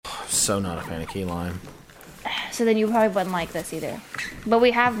so not a fan of key lime. So then you probably wouldn't like this either. But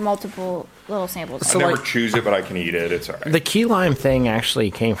we have multiple little samples. I never choose it, but I can eat it. It's all right. The key lime thing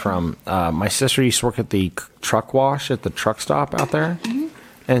actually came from my sister used to work at the truck wash at the truck stop out there. Mm-hmm.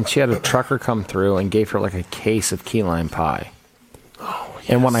 And she had a trucker come through and gave her like a case of key lime pie. Oh, yes.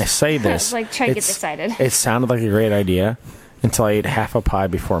 And when I say this, like Trey gets excited. It sounded like a great idea until I ate half a pie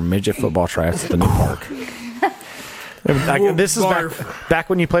before midget football tryouts at the new park. This is back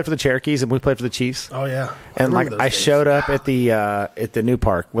when you played for the Cherokees and we played for the Chiefs. Oh yeah, and I showed up at the new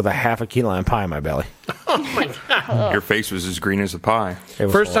park with a half a key lime pie in my belly. Oh my god! Your face was as green as a pie.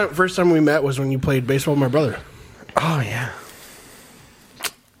 First time we met was when you played baseball with my brother. Oh yeah,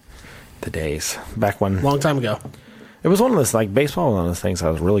 the days back when. Long time ago. It was one of those, like, baseball was one of those things I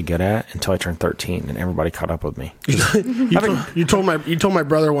was really good at until I turned 13 and everybody caught up with me. You told my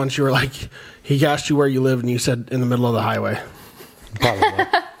brother once, you were like, he asked you where you live and you said in the middle of the highway. Probably.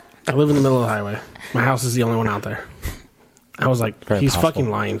 I live in the middle of the highway. My house is the only one out there. I was like, he's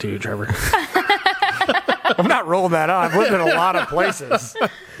fucking lying to you, Trevor. I'm not rolling that on. I've lived in a lot of places.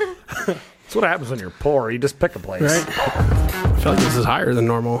 That's what happens when you're poor. You just pick a place. Right? I feel like this is higher than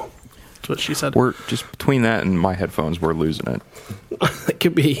normal. That's what she said. We're just between that and my headphones, we're losing it. It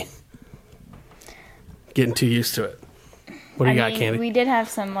could be getting too used to it. What do you got, Candy? We did have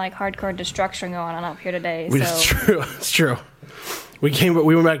some like hardcore destruction going on up here today. It's true. It's true. We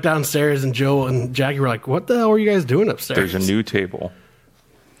went back downstairs, and Joe and Jackie were like, "What the hell are you guys doing upstairs?" There's a new table.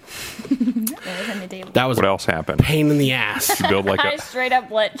 That was what else happened? Pain in the ass. You build like I straight up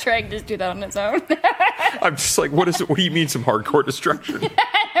let Trey just do that on his own. I'm just like, what is it? What do you mean some hardcore destruction?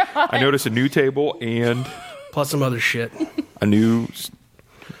 I noticed a new table and plus some other shit. A new.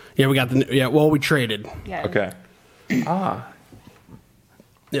 Yeah, we got the. Yeah, well, we traded. Yeah. Okay.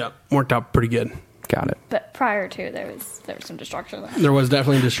 Yeah, worked out pretty good. Got it. But prior to there was some destruction. There was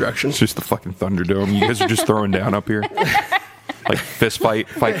definitely destruction. It's just the fucking Thunderdome. You guys are just throwing down up here. Like fist fight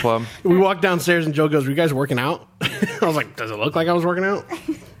club. We walked downstairs and Joe goes, "Were you guys working out?" I was like, "Does it look like I was working out?"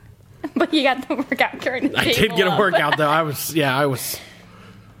 But you got the workout during the I did get a workout though. I was.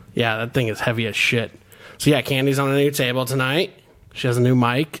 Yeah, that thing is heavy as shit. So yeah, Candy's on a new table tonight. She has a new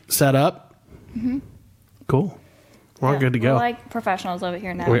mic set up. Mm-hmm. Cool. We're all good to go. We're like professionals over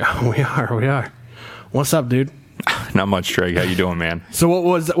here now. We are. What's up, dude? Not much, Trey. How you doing, man? So what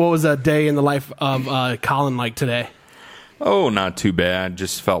was a day in the life of Colin like today? Oh, not too bad.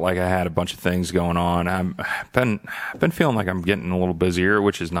 Just felt like I had a bunch of things going on. I've been feeling like I'm getting a little busier,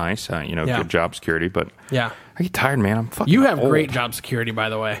 which is nice. Good job security, but yeah, I get tired, man. I'm fucking. You have old. Great job security, by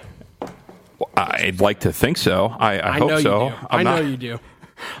the way. Well, I'd like to think so. I hope know so. You do. I know you do.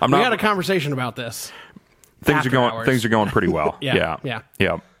 We had a conversation about this. Things are going pretty well. Yeah.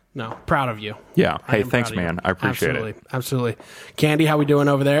 No, proud of you. Yeah. Hey, thanks, man. I appreciate it. Absolutely. Candy, how we doing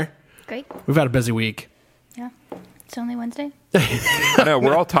over there? Great. We've had a busy week. Yeah. It's only Wednesday. I know,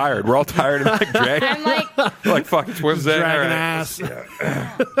 we're all tired. We're all tired and like dragging. I'm like fuck, it's Wednesday. Dragging ass.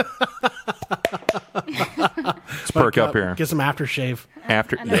 Yeah. Let's perk up here. Get some aftershave.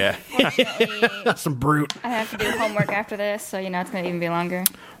 Yeah. Some brute. I have to do homework after this, so it's going to even be longer.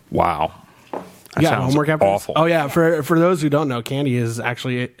 Wow. That sounds homework after awful. This? Oh yeah, for those who don't know, Candy is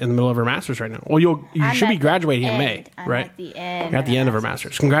actually in the middle of her master's right now. Well, you should be graduating in May, right? At the end. You're at the end of her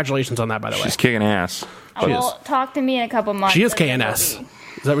master's. Congratulations on that, by the way. She's kicking ass. Well, talk to me in a couple months. She is KNS.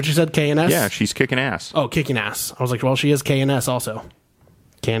 Is that what you said? KNS? Yeah, she's kicking ass. Oh, kicking ass. I was like, well, she is KNS also.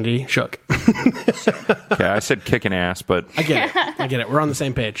 Candy shook. Okay, I said kicking ass, but I get it. We're on the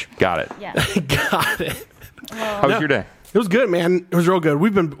same page. Got it. Yeah. Got it. How was your day? It was good, man. It was real good.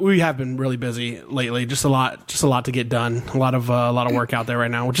 We have been really busy lately. Just a lot to get done. A lot of work out there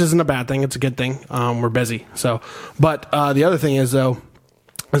right now, which isn't a bad thing. It's a good thing. We're busy. So, but the other thing is though,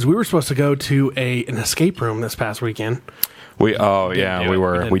 is we were supposed to go to an escape room this past weekend. We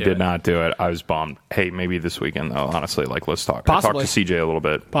did not do it. I was bummed. Hey, maybe this weekend though. Honestly, let's talk. Possibly. I talked to CJ a little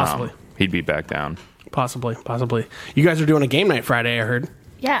bit. Possibly. He'd be back down. Possibly. You guys are doing a game night Friday, I heard.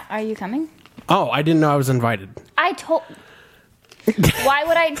 Yeah. Are you coming? Oh, I didn't know I was invited. Why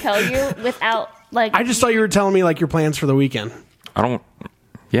would I tell you without I just thought you were telling me your plans for the weekend. I don't.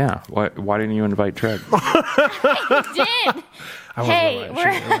 Yeah. Why didn't you invite Treg? I did.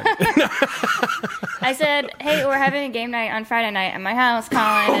 I said, hey, we're having a game night on Friday night at my house,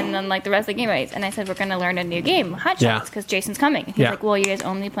 Colin, and then the rest of the game mates. And I said, we're going to learn a new game, Hot Shots, because Jason's coming. He's like, well, you guys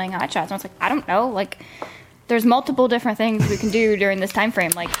only playing Hot Shots. And I was like, I don't know. There's multiple different things we can do during this time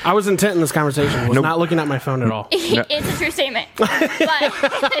frame. I was intent in this conversation. Was not looking at my phone at all. It's a true statement. But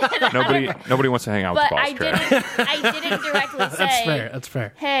nobody wants to hang out with the boss. I didn't directly say. That's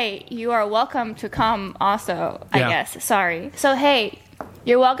fair. Hey, you are welcome to come. Also, I guess. Sorry. So hey,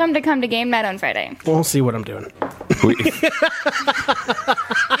 You're welcome to come to game night on Friday. We'll see what I'm doing. You're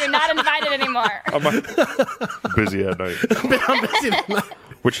not invited anymore. I'm busy at night. I'm busy tonight.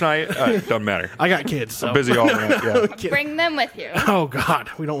 Which night? Doesn't matter. I got kids, so. I'm busy all night. Yeah. Bring them with you. Oh,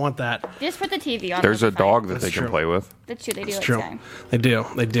 God. We don't want that. Just put the TV on. There's a dog that That's they true. can play with. That's true. They do. It's like true. Sky. They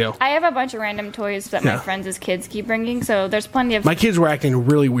do. I have a bunch of random toys that my friends as kids keep bringing, so there's plenty of... My kids were acting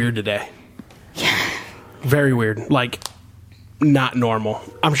really weird today. Yeah. Very weird. Like, not normal.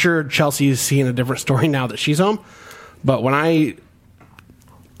 I'm sure Chelsea is seeing a different story now that she's home. But when I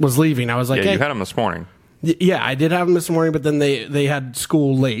was leaving, I was like, Yeah, hey. you had them this morning. Yeah, I did have them this morning, but then they had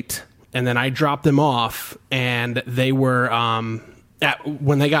school late. And then I dropped them off, and they were,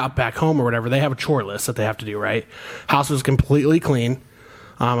 when they got back home or whatever, they have a chore list that they have to do, right? House was completely clean.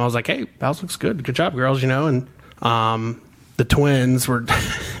 I was like, hey, house looks good. Good job, girls, And the twins were,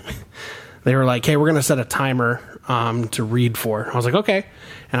 they were like, hey, we're going to set a timer to read for. I was like, okay.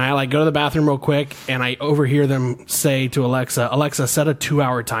 And I go to the bathroom real quick, and I overhear them say to Alexa, set a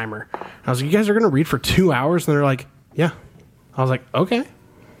 2-hour timer. I was like, you guys are going to read for 2 hours? And they're like, yeah. I was like, okay.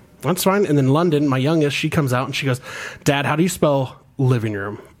 That's fine. And then London, my youngest, she comes out and she goes, Dad, how do you spell living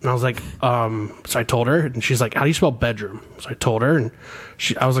room? And I was like, so I told her, and she's like, how do you spell bedroom? So I told her, and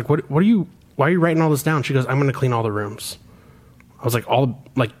I was like, why are you writing all this down? She goes, I'm going to clean all the rooms. I was like,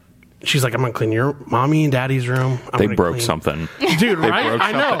 she's like, I'm going to clean your mommy and daddy's room. They broke something. Dude, right?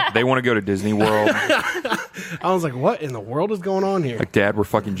 I know. They want to go to Disney World. I was like, what in the world is going on here? Like, Dad, we're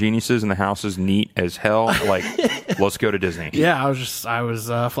fucking geniuses, and the house is neat as hell. Like, let's go to Disney. Yeah, I was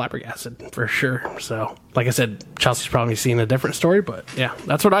flabbergasted for sure. So, like I said, Chelsea's probably seen a different story, but yeah,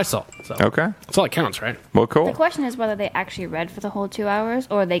 that's what I saw. So Okay. That's all that counts, right? Well, cool. The question is whether they actually read for the whole 2 hours,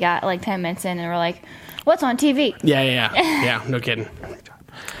 or they got 10 minutes in and were like, what's on TV? Yeah, no kidding.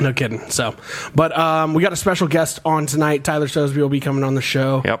 No kidding. So, but we got a special guest on tonight. Tyler Sosby will be coming on the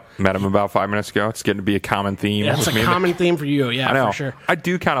show. Yep. Met him about 5 minutes ago. It's getting to be a common theme. Yeah, it's a common theme for you. Yeah, I know. for sure. I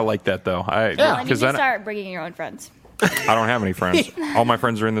do kind of like that, though. Well, you need to start bringing your own friends. I don't have any friends. All my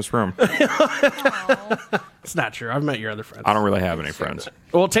friends are in this room. It's not true. I've met your other friends. I don't really have any friends.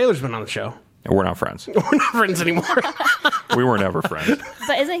 Well, Taylor's been on the show. We're not friends. We're not friends anymore. We were never friends.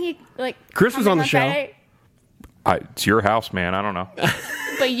 But isn't he, Chris was on the show. Friday? It's your house, man. I don't know.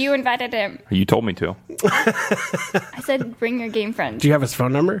 But you invited him. You told me to. I said, bring your game friends. Do you have his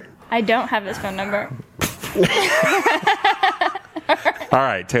phone number? I don't have his phone number. All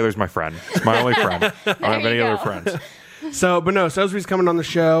right, Taylor's my friend. It's my only friend. I don't have any other friends. So, but no, Sosby's coming on the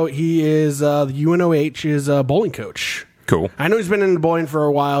show. He is the UNOH's bowling coach. Cool. I know he's been into bowling for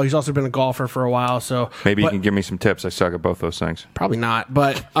a while. He's also been a golfer for a while. So maybe you can give me some tips. I suck at both those things. Probably not,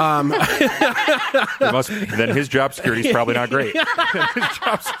 but then his job security is probably not great.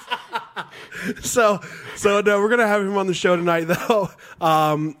 So no, we're gonna have him on the show tonight, though.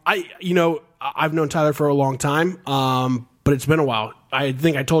 I've known Tyler for a long time, but it's been a while. I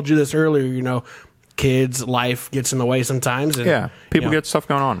think I told you this earlier. Kids, life gets in the way sometimes. And, people get stuff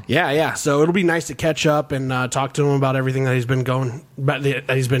going on. Yeah. So it'll be nice to catch up and talk to him about everything that he's been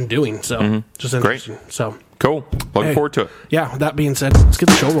doing. So just interesting. Great. So cool. Looking forward to it. Yeah. With that being said, let's get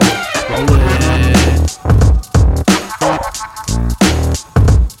the show rolling.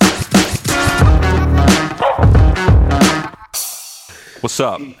 What's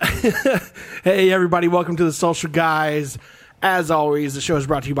up? Hey, everybody. Welcome to the Social Guys. As always, the show is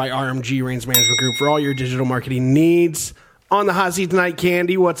brought to you by RMG Reigns Management Group for all your digital marketing needs. On the hot seat tonight,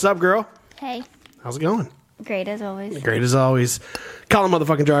 Candy. What's up, girl? Hey. How's it going? Great as always. Great as always. Colin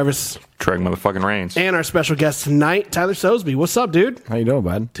motherfucking Jarvis. Treg motherfucking Reigns. And our special guest tonight, Tyler Sosby. What's up, dude? How you doing,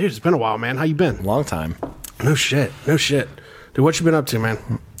 bud? Dude, it's been a while, man. How you been? Long time. No shit. Dude, what you been up to, man?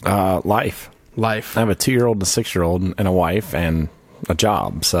 Life. I have a 2-year-old and a 6-year-old and a wife and a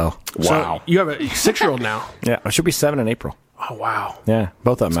job, so. Wow. So you have a 6-year-old now? Yeah, I should be 7 in April. Oh, wow. Yeah,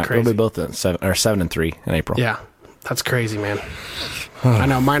 both of them. They'll be both at 7 and 3 in April. Yeah, that's crazy, man. I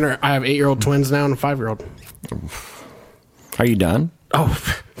know. I have 8-year-old twins now and a 5-year-old. Are you done? Oh,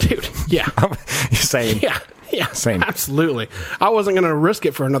 dude. Yeah. Same. Yeah. Same. Absolutely. I wasn't going to risk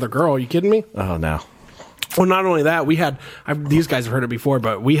it for another girl. Are you kidding me? Oh, no. Well, not only that, these guys have heard it before,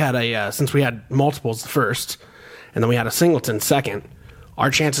 but we had since we had multiples first, and then we had a singleton second, our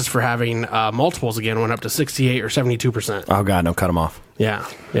chances for having multiples again went up to 68 or 72%. Oh, God, no, cut them off. Yeah.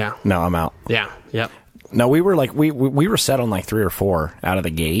 No, I'm out. Yeah, yep. No, we were we were set on 3 or 4 out of the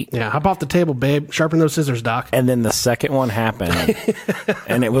gate. Yeah, hop off the table, babe. Sharpen those scissors, Doc. And then the second one happened,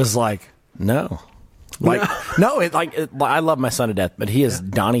 and it was like, no. Like, no, I love my son to death, but he is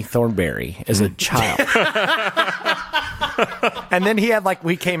Donnie Thornberry as a child. And then he had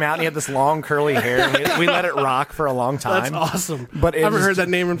we came out and he had this long curly hair. And we let it rock for a long time. That's awesome. But I haven't heard that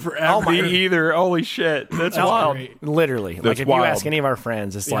name in forever. Oh, Me either. Holy shit. That's wild. Literally. That's if wild. you ask any of our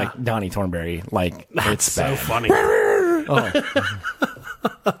friends, it's like Donnie Thornberry. It's so bad. funny.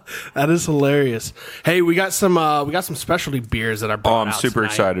 That is hilarious. Hey, we got some specialty beers that I brought I'm out super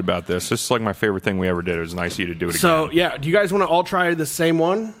tonight. excited about this. This is like my favorite thing we ever did. It was nice of you to do it again. So, do you guys want to all try the same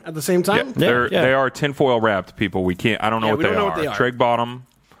one at the same time? They are tinfoil wrapped, people. We can't. I don't know, we don't know what they are. Treg bought them.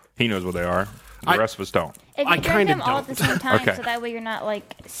 He knows what they are. The rest of us don't. If I you drink kinda them all at the don't. same time, Okay. so that way you're not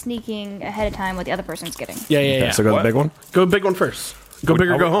sneaking ahead of time what the other person's getting. Yeah. So go to the big one? Go big one first. Go big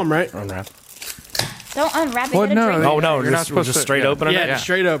or go home, right? Unwrap. Don't unwrap it. Well, you gotta no, drink Oh, it. no, You're not just supposed to- straight yeah. opening Yeah, it? just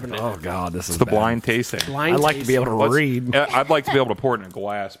straight open it. Oh, God, this is The bad. blind tasting. Blind I like to be able tasting. to read. I'd like to be able to pour it in a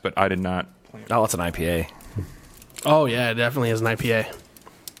glass, but I did not. Oh, it's an IPA. Oh, yeah, it definitely is an IPA.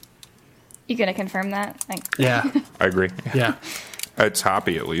 You gonna confirm that? Yeah, I agree. yeah. It's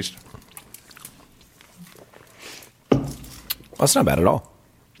hoppy, at least. That's not bad at all.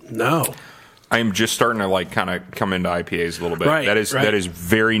 No. I'm just starting to kind of come into IPAs a little bit. Right, That is right. that is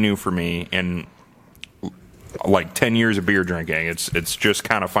very new for me, and 10 years of beer drinking, it's just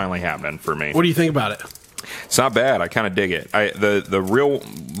kind of finally happening for me. What do you think about it? It's not bad. I kind of dig it.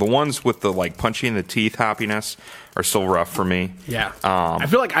 The ones with the punchy in the teeth hoppiness are still rough for me. Yeah. I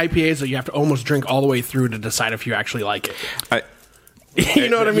feel like IPAs that you have to almost drink all the way through to decide if you actually like it. You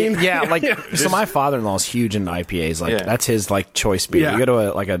know what I mean? Yeah, so my father-in-law is huge into IPAs. Yeah. That's his choice beer. Yeah. You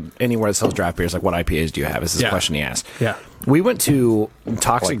go to anywhere that sells draft beers, what IPAs do you have? Is this Yeah. question he asked. Yeah. We went to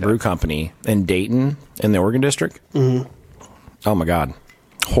Toxic Brew Company in Dayton in the Oregon District. Mm-hmm. Oh my God.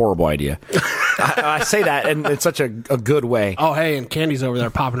 Horrible idea. I say that in such a good way. Oh, hey, and Candy's over there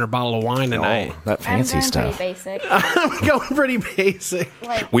popping her bottle of wine tonight. That I'm fancy going stuff. pretty basic. I'm going pretty basic.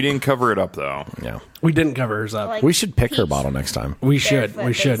 We didn't cover it up, though. Yeah. We didn't cover hers up. Like We should pick her peach. bottle next time. We should. Barefoot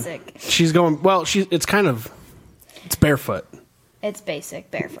We should. basic. She's going. Well, it's barefoot. It's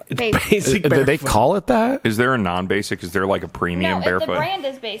basic barefoot. Basic. Did they barefoot. call it that? Is there a non-basic? Is there a premium No, barefoot? the brand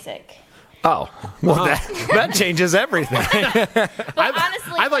is basic. Oh. Well, that changes everything. But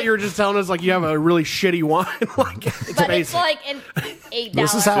honestly, I thought you were just telling us you have a really shitty wine. It's but basic. it's like an $8.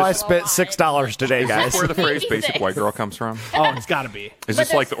 This is how I bottle spent of wine. $6 today, guys. That's where the phrase Basic. "basic white girl" comes from. Oh, it's got to be. Is But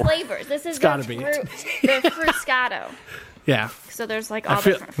this like there's the flavors. This is gotta the be. fruit. The Fruscato. Yeah. So there's all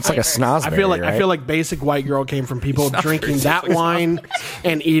feel- different It's like a flavors. snozberry, I feel like basic white girl came from people drinking that like wine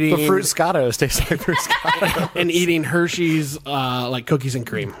and eating The fruit Scottos taste like fruit Scottos. and eating Hershey's cookies and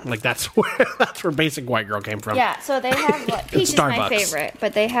cream. That's where basic white girl came from. Yeah, so they have peach is my Starbucks. favorite,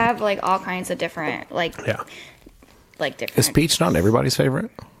 but they have all kinds of different Yeah. different. Is peach not everybody's favorite?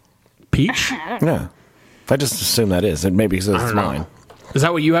 Peach? Yeah. I just assume that is. And maybe because it's don't know. mine. Is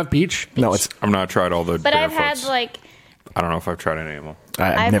that what you have? Peach? No, it's. I've not tried all the. But I've had barefoots. I don't know if I've tried any of them.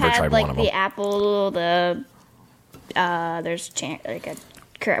 I've never had tried one of them. the apple, there's a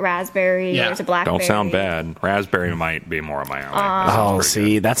raspberry, Yeah. there's a blackberry. Don't sound bad. Raspberry might be more of my own. Oh,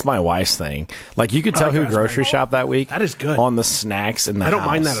 see, that's my wife's thing. You could tell who grocery shopped that week. That is good. On the snacks in the I don't house.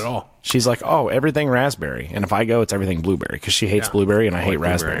 mind that at all. She's like, oh, everything raspberry. And if I go, it's everything blueberry. Because she hates blueberry and I hate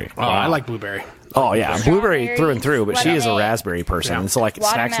blueberry. raspberry. Oh, I like blueberry. Oh, yeah. Blueberry through and through. But she is a Watermelon. raspberry person. Yeah. And so,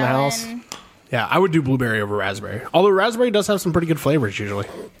 snacks in the house. Watermelon. Yeah, I would do blueberry over raspberry. Although raspberry does have some pretty good flavors usually.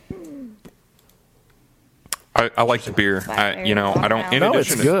 I like the beer. I don't. No,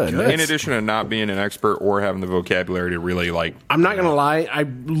 it's good. In addition to not being an expert or having the vocabulary to really I'm not gonna lie, I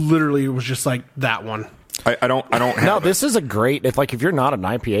literally was just like that one. I don't. Have No, it. this is a great. If you're not an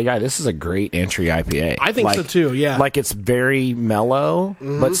IPA guy, this is a great entry IPA. I think so too, yeah. It's very mellow,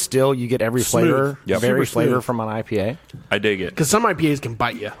 but still you get every Smooth. flavor, Yep. very Super flavor smooth. from an IPA. I dig it. Because some IPAs can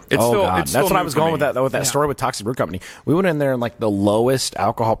bite you. It's Oh still, God, it's still that's what I new was for going me. with that story with Toxic Brew Company. We went in there and the lowest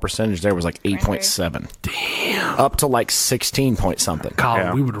alcohol percentage there was 8.7. Damn. Up to 16 point something. Colin,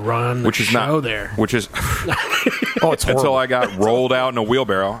 Yeah. we would run Which is show not there. Which is Oh, it's horrible. until I got rolled out in a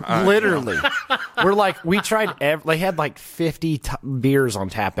wheelbarrow. Literally, we tried. They had 50 beers on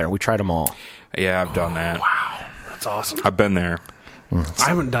tap there. We tried them all. Yeah, I've done that. That's awesome. I've been there. I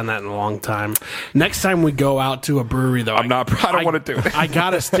haven't done that in a long time. Next time we go out to a brewery, though, I don't want to do it. I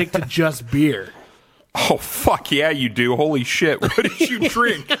gotta stick to just beer. Oh fuck yeah, you do! Holy shit! What did you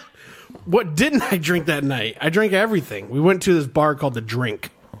drink? What didn't I drink that night? I drank everything. We went to this bar called The Drink.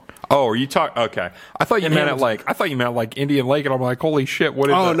 Oh, are you talking? Okay, I thought you meant at Indian Lake, and I'm like, holy shit! What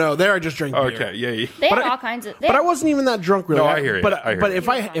is Oh that? no, there I just drank beer. Okay, yeah. They have But I- all kinds of. But I wasn't even that drunk, really. No, I hear you. But I hear but you. if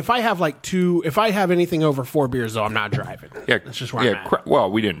I have if I have anything over 4 beers, though, I'm not driving. Yeah, that's just where I'm at.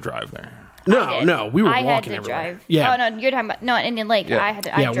 Well, we didn't drive there. No, we were I walking had to everywhere. drive. Yeah. Oh no, you're talking about at Indian Lake. Yeah. I had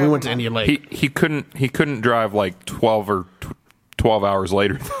to. I Yeah, we drove went to home. Indian Lake. He couldn't drive like 12 hours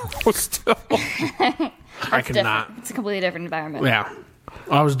later. Still. I could not. It's a completely different environment. Yeah,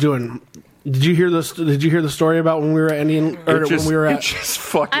 I was doing. Did you hear this? Did you hear the story about when we were at Indian when we were at? It just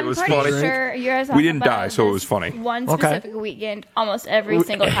fucking I'm was pretty funny. sure you guys. We didn't die, so it was funny. One specific weekend, almost every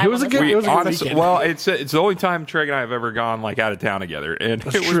single time. It was a good. It was a good Honestly, weekend. well, it's the only time Trey and I have ever gone like out of town together, and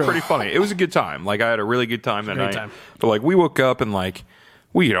it was true. pretty funny. It was a good time. Like I had a really good time that night. time. But like we woke up and like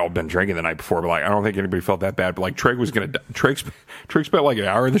we had all been drinking the night before, but like I don't think anybody felt that bad. But like Trey was gonna die. Trey spent like an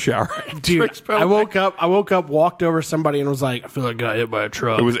hour in the shower. Dude, I woke up, walked over somebody, and was like, I feel like I got hit by a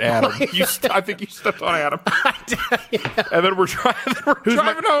truck. It was Adam. I think you stepped on Adam. Yeah. And then we're driving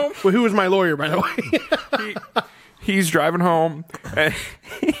home. Well, who was my lawyer, by the way? He's driving home, and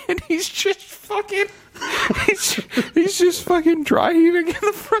he's just fucking. He's just fucking dry heaving in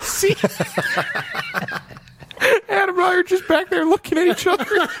the front seat. Adam and I are just back there looking at each other.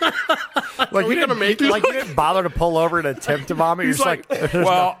 Like you didn't bother to pull over and attempt to vomit. You're just like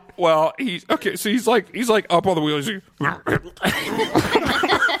well, he's okay. So he's like up on the wheel. He's like,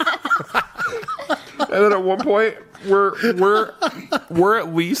 and then at one point we're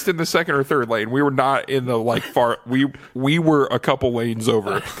at least in the second or third lane. We were not in the like far. We were a couple lanes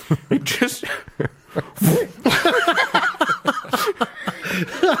over. It just.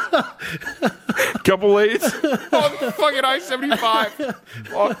 Couple lanes on fucking I-75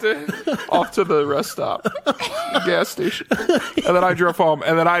 off to the rest stop, gas station, and then I drove home.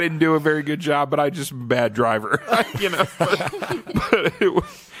 And then I didn't do a very good job, but I just bad driver, But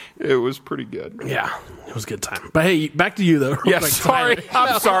it was pretty good. Yeah, it was a good time. But hey, back to you though. Yeah, sorry.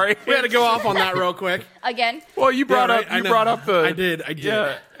 I'm sorry. We had to go off on that real quick. Again. Well, you brought up the. I did. I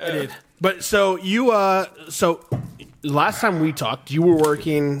did. But so you last time we talked, you were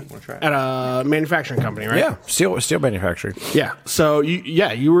working at a manufacturing company, right? Yeah, steel manufacturing. Yeah. So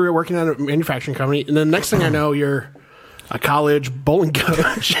you were working at a manufacturing company, and the next thing I know, you're a college bowling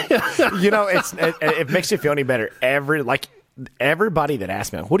coach. it makes you feel any better. Everybody that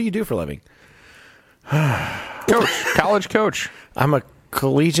asks me, what do you do for a living? College coach. I'm a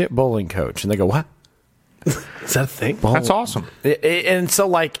collegiate bowling coach. And they go, what? Is that a thing? That's awesome. And so,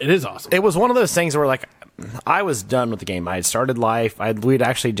 like... It is awesome. It was one of those things where, like, I was done with the game. I had started life. We'd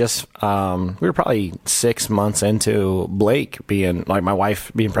actually just... we were probably 6 months into Blake being... Like, my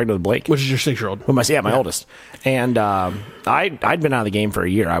wife being pregnant with Blake. Which is your 6-year-old? My oldest. And I'd been out of the game for a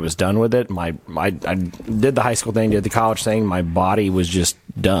year. I was done with it. I did the high school thing, did the college thing. My body was just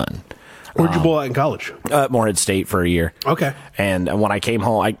done. Where'd you bowl at in college? Morehead State for a year. Okay. And when I came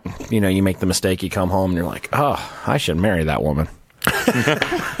home, you make the mistake. You come home and you're like, oh, I should marry that woman.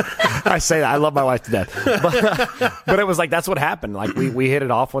 I say that. I love my wife to death. But it was like, that's what happened. Like, we hit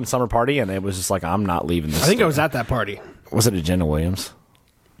it off one summer party, and it was just like, I'm not leaving this. I think I was at that party. Was it a Jenna Williams?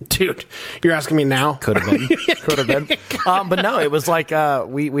 Dude, you're asking me now? Could have been. Could have been. But no, it was like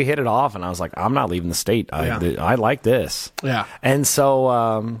we hit it off, and I was like, I'm not leaving the state. I like this. Yeah. And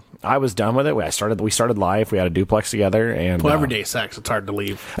so I was done with it. We started life. We had a duplex together, and everyday sex. It's hard to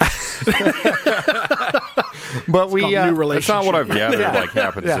leave. But new relationship. That's not what I've gathered. Like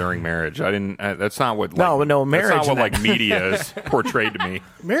happens during marriage. I didn't. That's not what. Like, no, marriage. That's not what like media is portrayed to me.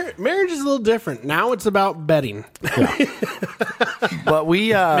 Marriage is a little different. Now it's about betting. Yeah. But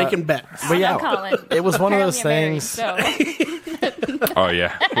we making bets. But yeah, it was one of those things. Oh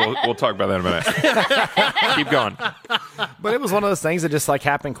yeah, we'll talk about that in a minute. Keep going. But it was one of those things that just like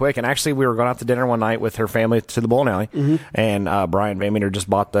happened quick. And actually, we were going out to dinner one night with her family to the bowling alley, and Brian Vaymeter just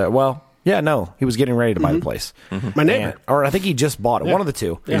bought he was getting ready to buy the place. My neighbor. Or I think he just bought it. Yeah. One of the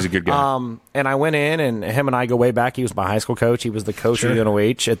two. He's a good guy. And I went in, and him and I go way back. He was my high school coach. He was the coach at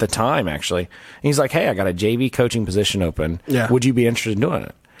UNOH at the time, actually. And he's like, hey, I got a JV coaching position open. Yeah. Would you be interested in doing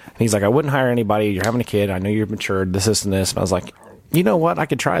it? And he's like, I wouldn't hire anybody. You're having a kid. I know you're matured, this, and this. And I was like, you know what? I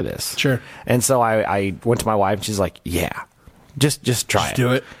could try this. Sure. And so I went to my wife, and she's like, yeah, just try it.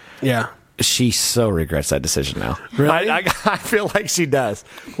 Do it. Yeah. She so regrets that decision now. Really? I feel like she does.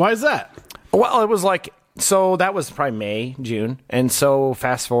 Why is that? Well, it was like, so that was probably May, June. And so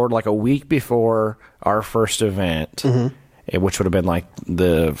fast forward like a week before our first event, which would have been like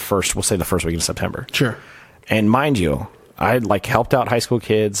the first week in September. Sure. And mind you, I had like helped out high school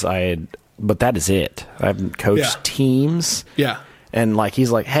kids. But that is it. I've coached teams. Yeah. And like,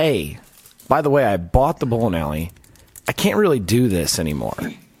 he's like, hey, by the way, I bought the bowling alley. I can't really do this anymore.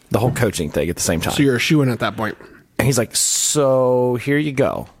 The whole coaching thing at the same time. So you're a shoo-in at that point. And he's like, so here you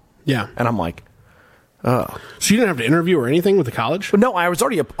go. Yeah. And I'm like, So you didn't have to interview or anything with the college? But no, I was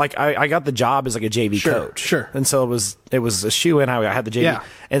already I got the job as like a JV coach. Sure. And so it was a shoe in. I had the JV. Yeah.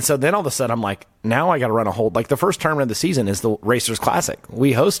 And so then all of a sudden I'm like, now I got to run a whole, like the first tournament of the season is the Racers Classic.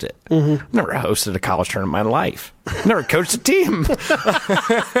 We host it. I've never hosted a college tournament in my life. Never coached a team.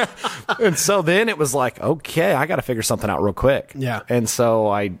 And so then it was like, okay, I got to figure something out real quick. Yeah. And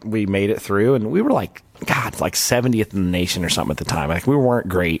so we made it through, and we were like, God, like 70th in the nation or something at the time. Like we weren't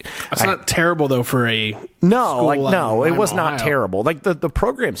great. That's not terrible though for a no, like school no, it was Ohio. not terrible. Like the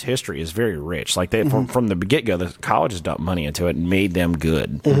program's history is very rich. Like they from the get go, the college has dumped money into it and made them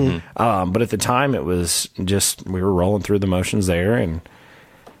good. But at the time, it was just we were rolling through the motions there, and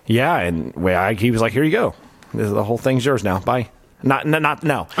he was like, "Here you go, the whole thing's yours now. Bye."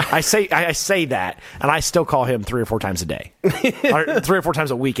 No. I say that, and I still call him 3 or 4 times a day, or 3 or 4 times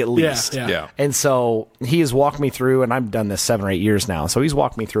a week at least. Yeah. And so he has walked me through, and I've done this 7 or 8 years now. So he's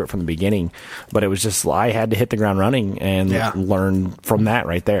walked me through it from the beginning, but it was just I had to hit the ground running and learn from that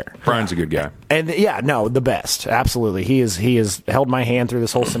right there. Brian's a good guy, and the best, absolutely. He has held my hand through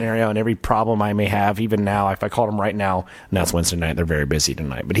this whole scenario and every problem I may have. Even now, if I called him right now, now it's Wednesday night, they're very busy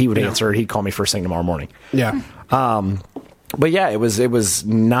tonight, but he would answer. He'd call me first thing tomorrow morning. Yeah. But yeah, it was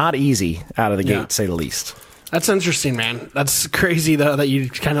not easy out of the gate, to say the least. That's interesting, man. That's crazy though that you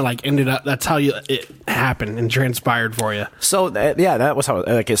kind of like ended up. That's how it happened and transpired for you. So that was how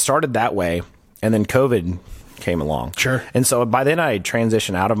it started that way, and then COVID came along. Sure. And so by then I had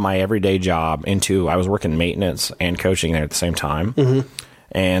transitioned out of my everyday job into I was working maintenance and coaching there at the same time.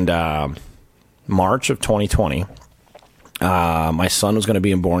 And March of 2020, my son was going to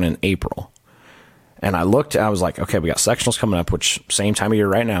be born in April. And I looked, I was like, okay, we got sectionals coming up, which same time of year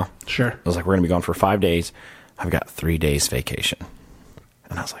right now. Sure. I was like, we're going to be gone for 5 days. I've got 3 days vacation.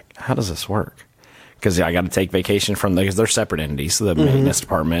 And I was like, how does this work? Because I got to take vacation because they're separate entities, the maintenance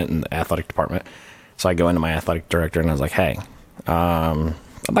department and the athletic department. So I go into my athletic director and I was like, hey, I'd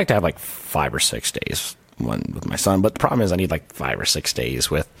like to have like 5 or 6 days with my son. But the problem is I need like 5 or 6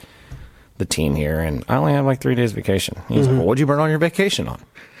 days with the team here. And I only have like 3 days vacation. He's like, well, what'd you burn all your vacation on?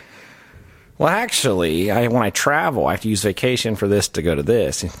 Well, actually, when I travel, I have to use vacation for this to go to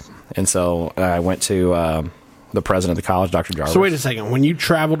this. And so I went to the president of the college, Dr. Jarvis. So wait a second. When you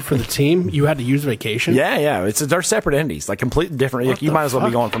traveled for the team, you had to use vacation? Yeah. They're separate entities, like completely different. You might as well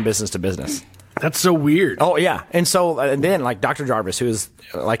be going from business to business. That's so weird. Oh, yeah. And so then, like, Dr. Jarvis, who is,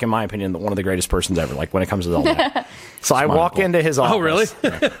 like, in my opinion, one of the greatest persons ever, like, when it comes to all that. So I walk into his office. Oh, really?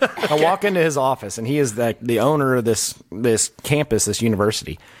 I walk into his office, and he is the owner of this campus, this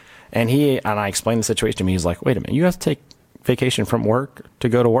university. And I explained the situation to him. He's like, wait a minute, you have to take vacation from work to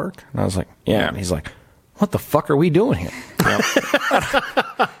go to work? And I was like, yeah. And he's like, what the fuck are we doing here?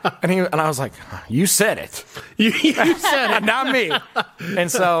 And I was like, you said it. You said it. Not me.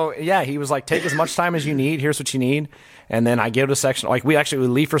 And so, yeah, he was like, take as much time as you need. Here's what you need. And then I go to sectional. Like, we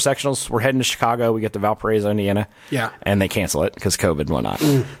leave for sectionals. We're heading to Chicago. We get to Valparaiso, Indiana. Yeah. And they cancel it because COVID and whatnot.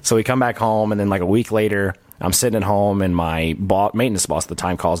 So we come back home, and then like a week later, I'm sitting at home, and my maintenance boss at the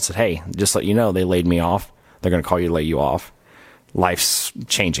time calls and said, hey, just let you know, they laid me off. They're going to call you to lay you off. Life's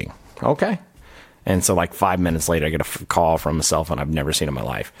changing. Okay. And so like 5 minutes later, I get a call from a cell phone I've never seen in my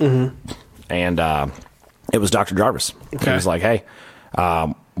life. And it was Dr. Jarvis. Okay. He was like, hey,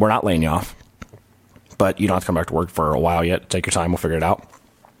 we're not laying you off, but you don't have to come back to work for a while yet. Take your time. We'll figure it out.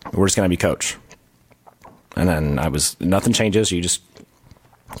 We're just going to be coach. And then nothing changes. You just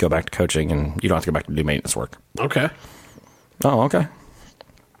go back to coaching, and you don't have to go back to do maintenance work. Okay. Oh, okay.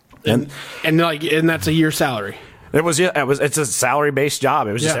 And that's a year's salary. It's a salary-based job.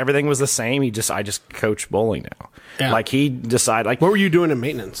 It was just everything was the same. I just coach bowling now. Yeah. Like he decided, like, what were you doing in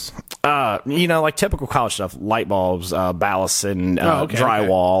maintenance? Like typical college stuff, light bulbs, ballasts, and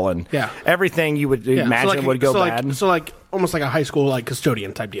drywall, and everything you would imagine would go bad. So like almost like a high school like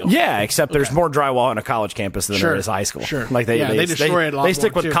custodian type deal. Yeah, except there's more drywall on a college campus than there is high school. Sure. Like they destroy it a lot. They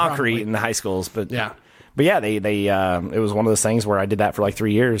stick more with too, concrete probably. in the high schools, but they it was one of those things where I did that for like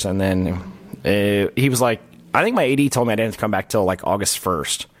 3 years, and then he was like, I think my AD told me I didn't have to come back till like August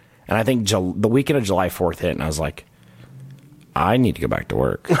 1st, and I think the weekend of July 4th hit, and I was like, I need to go back to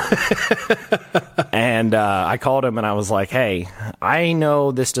work. And I called him, and I was like, hey, I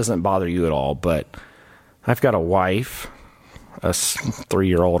know this doesn't bother you at all, but I've got a wife, a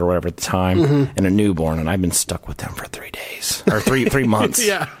 3-year-old or whatever at the time, and a newborn, and I've been stuck with them for 3 days or three months.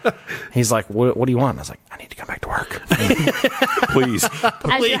 Yeah. He's like, what do you want? I was like, I need to come back to work. dark. Please.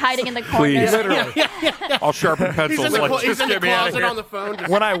 As you're hiding in the corner. Please. Literally. I'll sharpen pencils. He's in the, Like, he's just in the get me out of closet here. on the phone. Just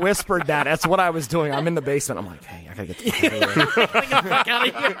When I whispered that, that's what I was doing. I'm in the basement. I'm like, hey, I gotta get the fuck out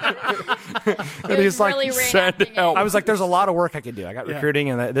of here. It he's was like, really send reenacting it. help. I was like, there's a lot of work I could do. I got recruiting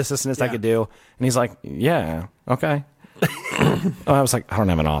and this and this I could do. And he's like, yeah, okay. I was like, I don't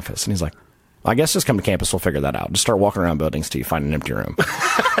have an office. And he's like, I guess just come to campus. We'll figure that out. Just start walking around buildings till you find an empty room.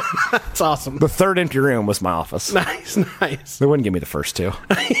 That's awesome. The third empty room was my office. Nice. They wouldn't give me the first two.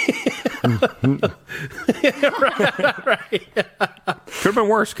 Could have been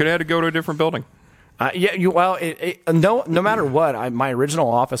worse. Could have had to go to a different building. No matter what, my original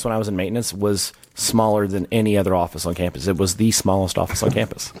office when I was in maintenance was smaller than any other office on campus. It was the smallest office on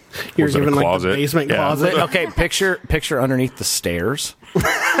campus. You're Was it a given like the closet? basement Yeah. closet. Okay, picture underneath the stairs.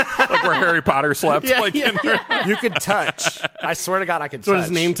 Like where Harry Potter slept. Like in there. You could touch. I swear to God, I could That's what touch.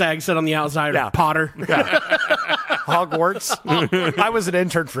 his name tag said on the outside. Yeah. Potter. Hogwarts. I was an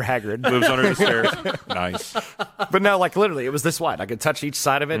intern for Hagrid. Lives under the stairs. Nice. But no, like literally, it was this wide. I could touch each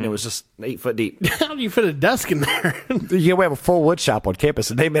side of it, and it was just 8 foot deep. How do you fit a desk in there? Yeah, we have a full wood shop on campus,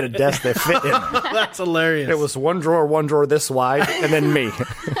 and they made a desk that fit in there. That's hilarious. It was one drawer this wide, and then me.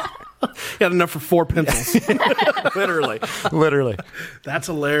 got enough for 4 pencils. Literally. That's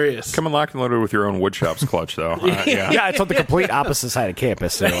hilarious. Coming locked and loaded with your own woodshop's clutch, though. Yeah. Yeah, it's on the complete opposite side of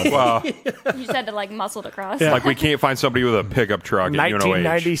campus. So. Well, You just had to like muscle it across. like we can't find somebody with a pickup truck at UNOH.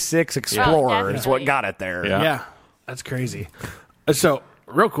 1996 Explorer Oh, is what got it there. Yeah. Yeah, that's crazy. So,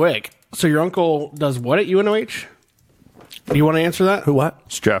 real quick. So, your uncle does what at UNOH? Do you want to answer that? Who what?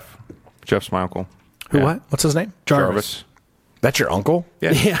 It's Jeff. Jeff's my uncle. Who Yeah. what? What's his name? Jarvis. That's your uncle?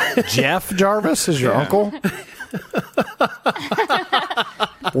 Yeah. Jeff Jarvis is your Yeah. uncle?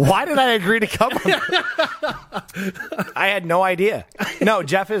 Why did I agree to come? I had no idea. No,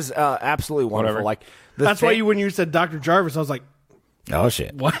 Jeff is absolutely wonderful. Whatever. Like That's why when you said Dr. Jarvis, I was like, Oh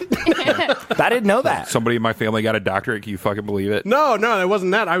shit! what? I didn't know that. Somebody in my family got a doctorate. Can you fucking believe it? No, it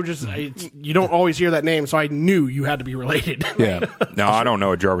wasn't that. I was just, you don't always hear that name, so I knew you had to be related. Yeah. No, I don't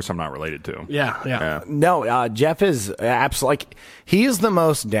know a Jarvis I'm not related to. Yeah. No, Jeff is absolutely like he is the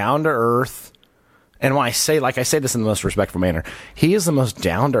most down to earth. And when I say this in the most respectful manner, he is the most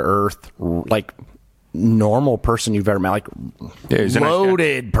down to earth, like normal person you've ever met, like he's a nice guy.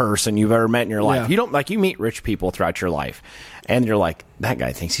 loaded person you've ever met in your life. Yeah. You don't like you meet rich people throughout your life, and you're like, that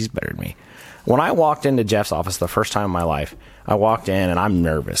guy thinks he's better than me. When I walked into Jeff's office the first time in my life, I walked in and I'm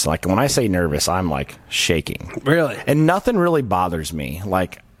nervous. Like when I say nervous, I'm like shaking. Really? And nothing really bothers me.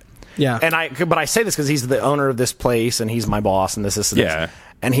 Like. Yeah. But I say this because he's the owner of this place and he's my boss and this. Yeah.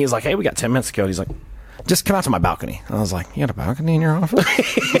 And he's like, hey, we got 10 minutes to go. He's like, just come out to my balcony. And I was like, you got a balcony in your office?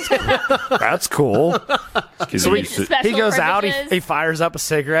 That's cool. So he goes out, he fires up a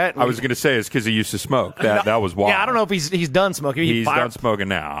cigarette. I was going to say it's because he used to smoke. That was why. Yeah, I don't know if he's done smoking. He's done smoking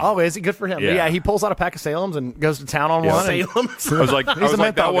now. Oh, is he? Good for him. Yeah. Yeah, he pulls out a pack of Salems and goes to town on one. and- Salem's. I was like, He's a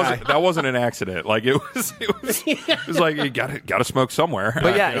menthol guy. that wasn't an accident. Like it was like you got to smoke somewhere.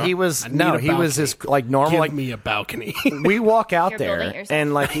 But yeah, You know? he was need a he was balcony. his like normal. Give Like me a balcony. we walk out You're building there yourself.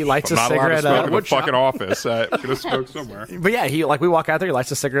 and like he lights a Not allowed to cigarette smoke up. in a fucking office. Gonna smoke somewhere. But yeah, we walk out there, he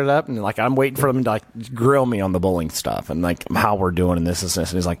lights a cigarette up, and like I'm waiting for him to like grill me on the bowling stuff and like how we're doing and this. And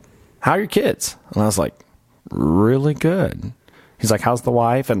he's like, "How are your kids?" And I was like, "Really good." He's like, "How's the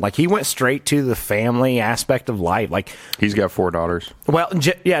wife?" And like he went straight to the family aspect of life. Like He's got 4 daughters. well,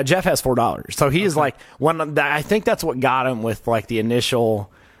 Jeff has $4, so he is like I think that's what got him with like the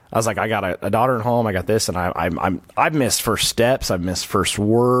initial. I was like, I got a daughter at home. I got this, and I've missed first steps. I've missed first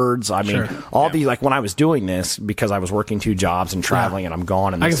words. I mean, all these like when I was doing this because I was working 2 jobs and traveling, and I'm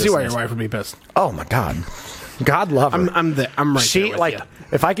gone. And I can see why this. your wife would be pissed. Oh my God, God love her. I'm right She there with like you.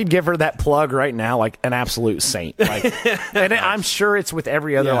 if I could give her that plug right now, like an absolute saint. Like, and I'm sure it's with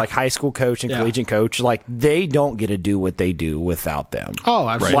every other Yeah. like high school coach and Yeah. collegiate coach. Like they don't get to do what they do without them. Oh,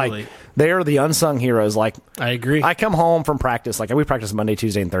 absolutely. Like they are the unsung heroes. Like I agree. I come home from practice. Like we practice Monday,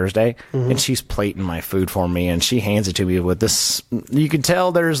 Tuesday, and Thursday, and she's plating my food for me, and she hands it to me with this. You can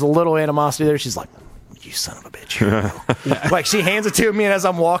tell there's a little animosity there. She's like, "You son of a bitch!" Like she hands it to me, and as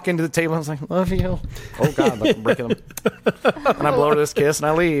I'm walking to the table, I was like, "Love you." Oh God, like, I'm breaking them. And I blow her this kiss, and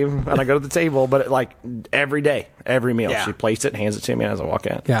I leave, and I go to the table. But like every day, every meal, Yeah. she plates it, hands it to me as I walk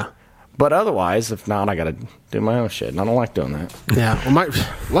in. Yeah. But otherwise, if not, I got to do my own shit, and I don't like doing that. Yeah. Well,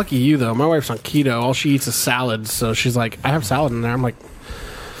 lucky you though. My wife's on keto. All she eats is salads. So she's like, I have salad in there. I'm like,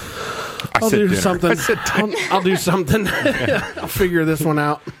 I'll said do dinner. something. I'll do something. I'll figure this one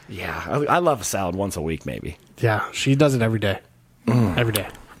out. Yeah, I love a salad once a week, maybe. Yeah. She does it every day. Every day.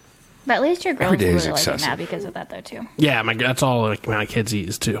 But at least your girls Every day really is like it excessive. now because of that, though, too. Yeah, that's all like my kids eat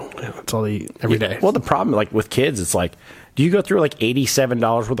is too. Yeah, that's all they eat every day. Well, the problem, like with kids, it's like, do you go through like $87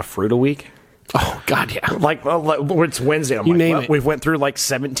 worth of fruit a week? Oh God, yeah. Like, it's Wednesday. I'm You like, name well, it. we've went through like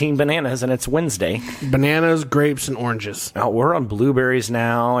 17 bananas, and it's Wednesday. Bananas, grapes, and oranges. Oh, we're on blueberries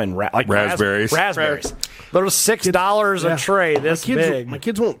now, and Raspberries. Raspberries. They're $6 Yeah. a tray. This big. My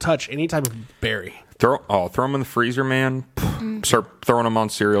kids won't touch any type of berry. Throw them in the freezer, man. Start throwing them on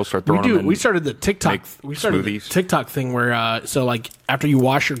cereal. Start throwing them in. We started the TikTok. make We started the smoothies. TikTok thing where so like after you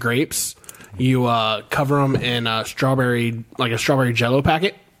wash your grapes, you cover them in a strawberry Jello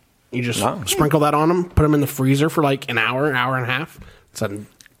packet. You just sprinkle that on them, put them in the freezer for like an hour and a half. It's a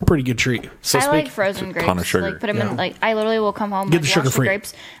pretty good treat. I like frozen grapes. ton of sugar. Like put them in. Like I literally will come home, Get like, the wash sugar-free. the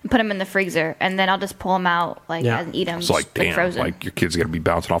grapes and put them in the freezer, and then I'll just pull them out and eat them. It's like, damn, frozen. like your kid's gonna be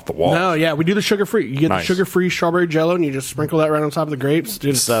bouncing off the wall. No, yeah, we do the sugar free. You get Nice. the sugar free strawberry Jello, and you just sprinkle that right on top of the grapes.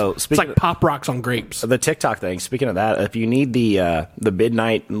 Dude, So, it's speaking like Pop Rocks on grapes. The TikTok thing. Speaking of that, if you need the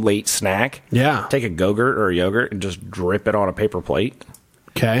midnight late snack, Yeah. take a Go-Gurt or a yogurt and just drip it on a paper plate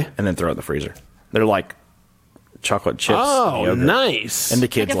Okay. and then throw it in the freezer. They're like chocolate chips. Oh, yogurt. nice. And the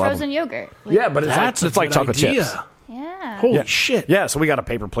like kids a love frozen them. yogurt. Like, Yeah, but That's it's like a chocolate good idea. chips. yeah. Holy shit. Yeah, so we got a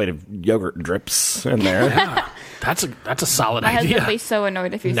paper plate of yogurt drips in there. That's a solid My husband would idea. be so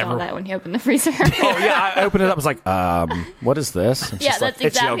annoyed if he Never- saw that when he opened the freezer. Oh yeah, I opened it up. I was like, what is this? And Yeah, she's that's like,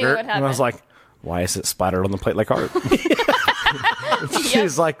 it's exactly yogurt. what And I was happened. like, why is it splattered on the plate like art?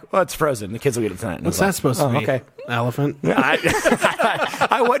 She's like, well, it's frozen. The kids will get it tonight. And I What's was that supposed to like, be? Okay. Elephant?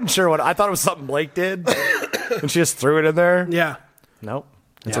 I wasn't sure what. I thought it was something Blake did, and she just threw it in there. Yeah. Nope,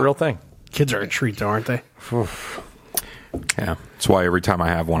 it's Yeah. a real thing. Kids are a treat, though, aren't they? Yeah, that's why every time I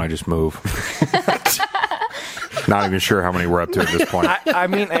have one, I just move. Not even sure how many we're up to at this point. I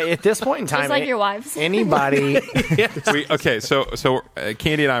mean, at this point in time, Just like your wives. anybody. So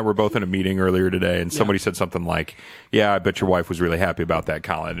Candy and I were both in a meeting earlier today, and somebody said something like, "Yeah, I bet your wife was really happy about that,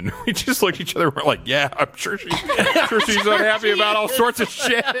 Colin." And we just looked at each other and we're like, "Yeah, I'm sure she's unhappy about all sorts of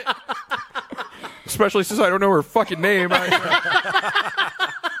shit." Especially since I don't know her fucking name.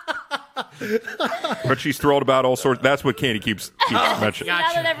 But she's thrilled about all sorts. That's what Candy keeps mentioning.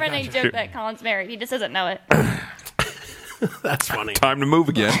 Now that everyone joke that Colin's married, he just doesn't know it. That's funny. Time to move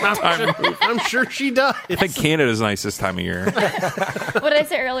again. I'm sure she does. I think Canada's nice this time of year. What did I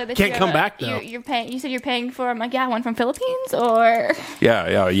say earlier? That Can't you have come back, though. You're paying. You said you're paying for. I'm like, yeah, one from Philippines or.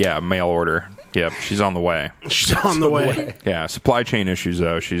 Yeah. Mail order. Yep, she's on the way. She's on the way. Yeah, supply chain issues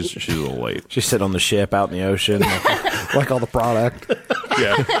though. She's a little late. She's sitting on the ship out in the ocean, like all the product.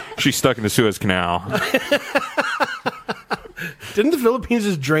 Yeah, she's stuck in the Suez Canal. Didn't the Philippines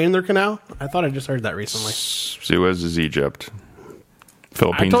just drain their canal? I thought I just heard that recently. Suez is Egypt. I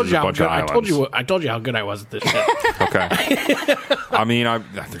Philippines told is you a how bunch good. of I islands. told you how good I was at this shit. Okay. I mean,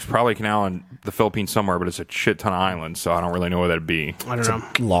 there's probably a canal in the Philippines somewhere, but it's a shit ton of islands, so I don't really know where that'd be. I don't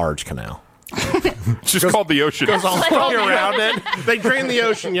know. Large canal. It's just called the ocean. Like all the Around it. They drained the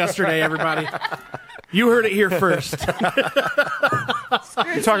ocean yesterday. Everybody, you heard it here first. You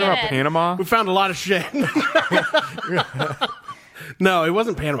talking about Panama? We found a lot of shit. No, it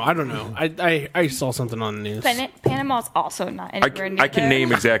wasn't Panama. I don't know. I saw something on the news. Panama's also not anywhere near I can there.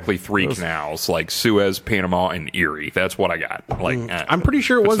 name exactly 3 canals, like Suez, Panama, and Erie. That's what I got. Like, I'm pretty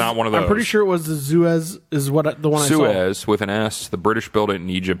sure it it's was not one of those. I'm pretty sure it was the Suez is what the one I saw. Suez with an S. The British built it in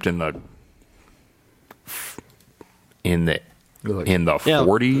Egypt in the Yeah,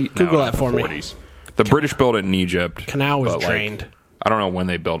 40. Google that for me. 40s. The British built it in Egypt. Canal was but, like, drained. I don't know when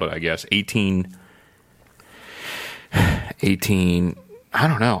they built it. I guess 18. I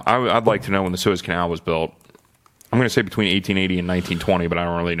don't know. I'd like to know when the Suez Canal was built. I'm going to say between 1880 and 1920, but I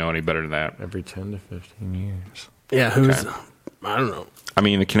don't really know any better than that. Every 10 to 15 years. Yeah, who's? I don't know. I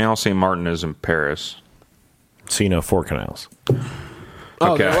mean, the Canal Saint Martin is in Paris. So you know 4 canals.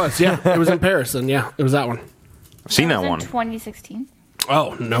 Oh, Okay. there was. Yeah, it was in Paris, and yeah, it was that one. I've seen That that was one. in 2016.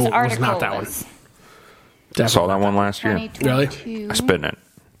 Oh no, This it was article not that one. was I saw that one last year. 2022. I spit in it.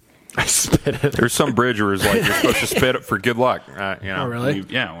 I spit it. There's some bridge where it's like you're supposed to spit it for good luck. You know, Oh, really?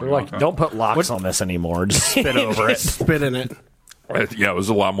 Yeah. They're like, don't put locks on this anymore. Just spit over it. Spit in it. Yeah, it was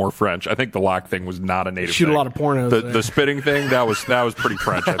a lot more French. I think the lock thing was not a native Shoot thing. a lot of pornos The, there. the spitting thing, that was pretty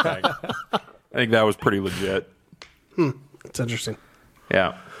French, I think. I think that was pretty legit. It's interesting.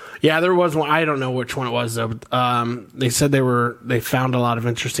 Yeah. Yeah, there was one. I don't know which one it was though. But, they said they found a lot of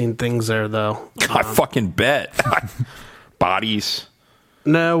interesting things there though. I fucking bet. Bodies.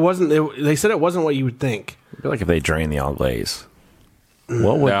 No, it wasn't. They said it wasn't what you would think. I feel like if they drain the Anglaise.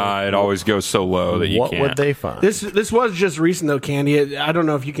 What would it always goes so low that you what can't. would they find? This was just recent though, Candy. I don't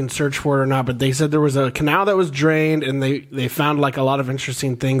know if you can search for it or not, but they said there was a canal that was drained, and they found like a lot of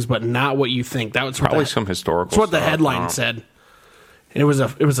interesting things, but not what you think. That was Probably some historical. That's what the stuff. headline said. And it was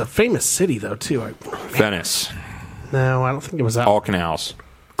a famous city though too. Venice. No, I don't think it was that. All canals.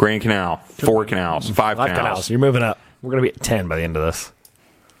 Grand Canal. 4 canals. 5 5 canals. canals. You're moving up. We're gonna be at 10 by the end of this.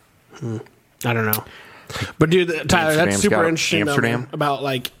 I don't know. But dude, Tyler, that's Amsterdam's super got interesting though, Amsterdam. man, about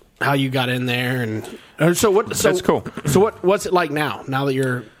like how you got in there and so what. So That's cool. So what's it like now? Now that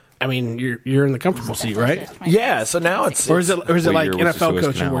you're in the comfortable seat, right? Yeah. So now it's Or is it What like year was the NFL Suez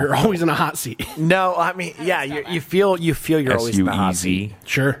coaching Canal? where you're always in a hot seat? no. I mean, yeah. You feel you're always in the hot seat. SUEZ.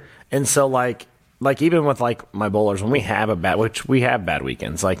 Sure. And so like even with like my bowlers, when we have which we have bad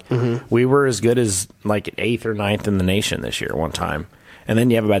weekends, like we were as good as like 8th or 9th in the nation this year one time. And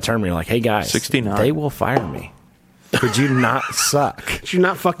then you have a bad tournament, you're like, hey guys, 69. they will fire me. Could you not suck? Did you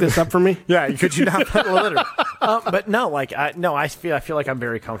not fuck this up for me? Yeah, could you not? Literally. But no, like I feel like I'm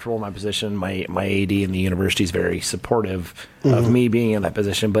very comfortable in my position. My AD in the university is very supportive of me being in that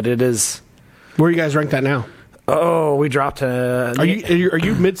position. But it is. Where are you guys ranked at now? Oh, we dropped to. Are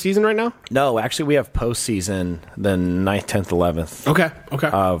you mid season right now? No, actually, we have postseason the 9th, 10th, 11th. Okay.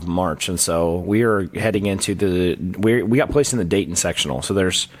 Of March, and so we are heading into we got placed in the Dayton sectional. So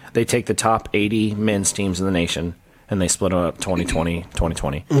they take the top 80 men's teams in the nation, and they split them up 2020,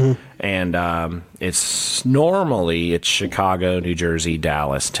 2020. And it's normally Chicago, New Jersey,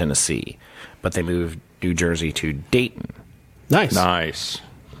 Dallas, Tennessee, but they moved New Jersey to Dayton, Nice.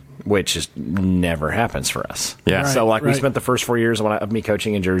 which just never happens for us. Yeah. So we right. spent the first 4 years of me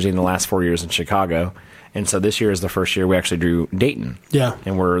coaching in Jersey and the last 4 years in Chicago. And so this year is the first year we actually drew Dayton. Yeah.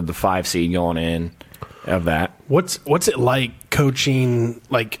 And we're the 5 seed going in of that. What's it like coaching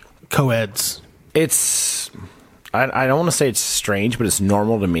like co-eds? It's I don't want to say it's strange, but it's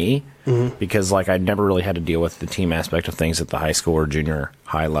normal to me because like I never really had to deal with the team aspect of things at the high school or junior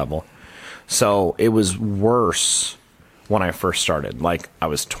high level. So it was worse when I first started. Like I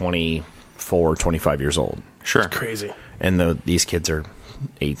was 24, 25 years old. Sure. Crazy. And these kids are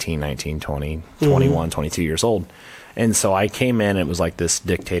 18, 19, 20, 21, 22 years old. And so I came in, it was like this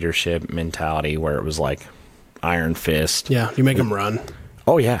dictatorship mentality where it was like iron fist. Yeah, you make them run.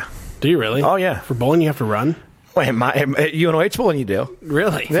 Oh, yeah. Do you really? Oh, yeah. For bowling, you have to run. Wait, at UNOH bowling, you do.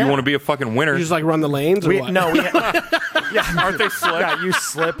 Really? If you want to be a fucking winner, You just like run the lanes? Or what? Aren't they slick? Yeah, you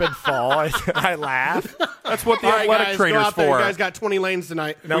slip and fall. I laugh. that's what the All right, athletic guys, go trainer's out there. for. You guys got 20 lanes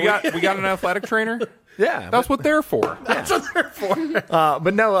tonight. we got an athletic trainer. Yeah. That's what they're for.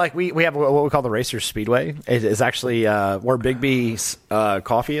 But no, like we have what we call the Racers Speedway. It's actually where Big B's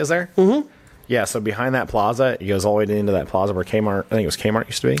coffee is there. Mm-hmm. Yeah, so behind that plaza, it goes all the way into that plaza where Kmart, I think it was Kmart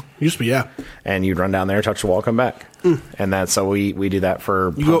used to be. Used to be, yeah. And you'd run down there, touch the wall, come back. And that's so we do that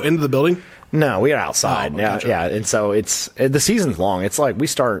for. You go into the building? No, we are outside. Oh, Yeah, gotcha. yeah. And so the season's long. It's like we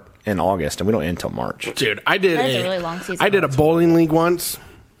start in August and we don't end until March. Dude, I did That is a really long season. I did a bowling league once.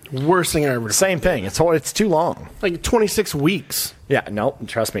 Worst thing I ever did. Same thing. It's too long. Like 26 weeks. Yeah, no,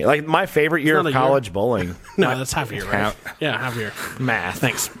 trust me. Like my favorite year not of a year. college bowling. No, that's half a year, right? Yeah, half a year. Math.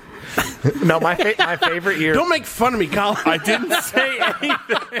 Thanks. No, my favorite year. Don't make fun of me, Colin. I didn't say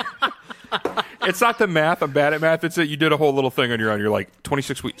anything. It's not the math. I'm bad at math. It's that you did a whole little thing on your own. You're like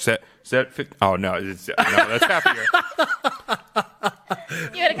 26 weeks. Is that 50? Oh no, no, that's half a year.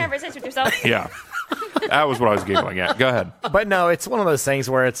 You had a conversation with yourself. Yeah, that was what I was giggling at. Go ahead. But no, it's one of those things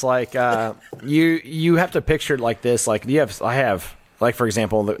where it's like you have to picture it like this. Like I have like for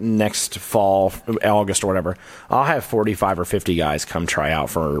example, the next fall, August or whatever, I'll have 45 or 50 guys come try out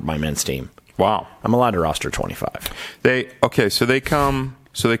for my men's team. Wow. I'm allowed to roster 25.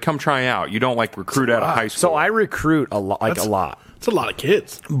 So they come try out. You don't like recruit out of high school. So I recruit a lot, a lot. It's a lot of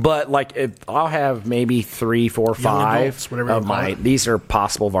kids. But like, if I'll have maybe 3, 4, 5 adults, whatever you of call my. it. These are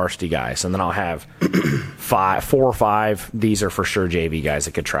possible varsity guys, and then I'll have 4 or 5. These are for sure JV guys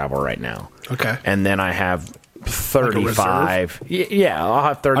that could travel right now. Okay. And then I have 35. Yeah, I'll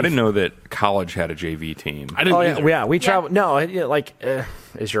have 30. I didn't know that college had a JV team. I didn't Oh either. yeah, we travel. No,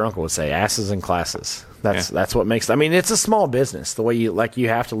 as your uncle would say, asses in classes. That's what makes. I mean, it's a small business. The way you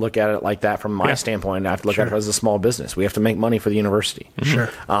have to look at it like that from my standpoint. I have to look at it as a small business. We have to make money for the university. Sure.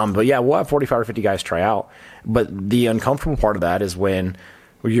 But yeah, we'll have 45 or 50 guys try out. But the uncomfortable part of that is when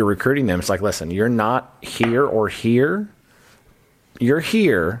you're recruiting them. It's like, listen, you're not here or here. You're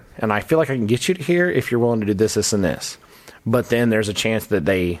here, and I feel like I can get you to here if you're willing to do this, this, and this. But then there's a chance that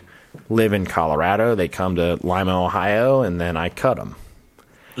they live in Colorado, they come to Lima, Ohio, and then I cut them.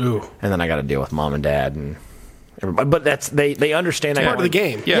 Ooh. And then I got to deal with mom and dad, and But that's they understand that part of the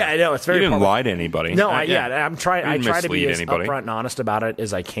game. Yeah, I know it's very. You didn't part lie to anybody. No, I'm trying. I try to be as anybody. upfront and honest about it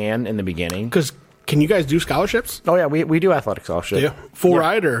as I can in the beginning. Because can you guys do scholarships? Oh yeah, we do athletic scholarship. Yeah, full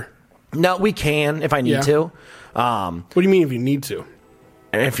ride or no? We can if I need to. What do you mean if you need to?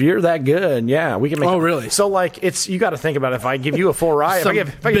 If you're that good, yeah, we can make. Oh, really? So like, it's you got to think about it. If I give you a full ride, if I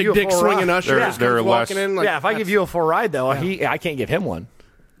give big you a dick full swinging ride, usher, they're walking less- in. Like, if I give you a full ride though, I can't give him one.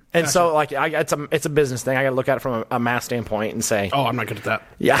 And so, like, it's a business thing. I got to look at it from a math standpoint and say, oh, I'm not good at that.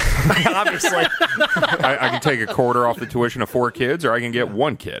 yeah, obviously. I can take a quarter off the tuition of 4 kids, or I can get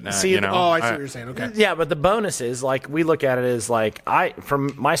 1 kid. See, you know, Oh, I see what you're saying. Okay. Yeah, but the bonus is like we look at it as like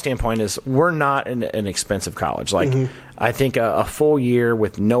from my standpoint is we're not an expensive college. Like I think a full year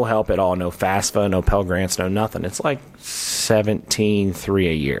with no help at all, no FAFSA, no Pell Grants, no nothing. It's like $17,300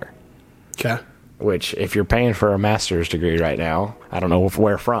 a year. Okay. Which, if you're paying for a master's degree right now, I don't know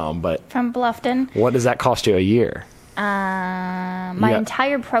where from, but From Bluffton. what does that cost you a year? My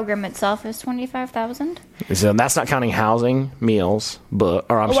entire program itself is $25,000. So that's not counting housing, meals, Well,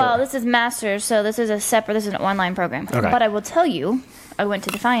 sure. this is master's, so this is an online program. Okay. But I will tell you, I went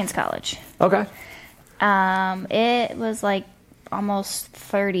to Defiance College. Okay. It was like almost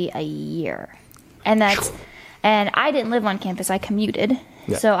 $30,000 a year, and I didn't live on campus. I commuted,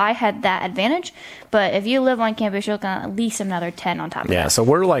 so I had that advantage. But if you live on campus, you're looking at least another 10 on top of Yeah, that. so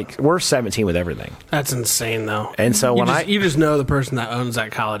we're 17 with everything. That's insane, though. And so you just know the person that owns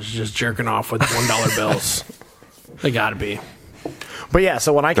that college is just jerking off with $1 bills. They got to be. But yeah,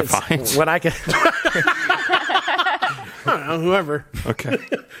 so when I can Defiance. I don't know, whoever. Okay.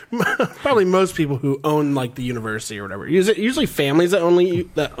 Probably most people who own like the university or whatever. Is it usually families that own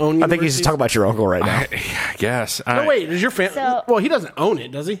universities? I think he's just talking about your uncle right now. I guess. No, wait. Is your family? So- Well, he doesn't own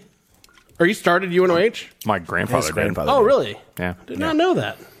it, does he? Or he started UNOH? My grandfather His did. grandfather. Oh, really? Yeah. Did not know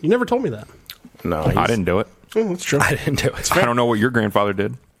that. You never told me that. No, I didn't do it. Oh, that's true. I didn't do it. I don't know what your grandfather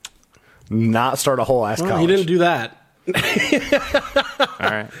did. Not start a whole ass Well, college. he didn't do that. All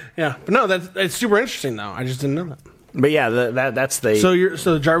right. Yeah, but no, that's super interesting though. I just didn't know that. But yeah, that's the So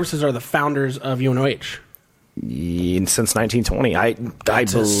the Jarvises are the founders of UNOH. since 1920. I believe.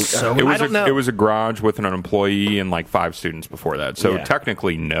 so- It I was don't know. It was a garage with an employee and like 5 students before that. So Yeah.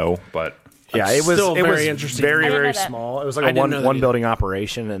 technically, no. But Yeah, it was Still it very was interesting. very I didn't very know that. small. It was I like a didn't know that one either. building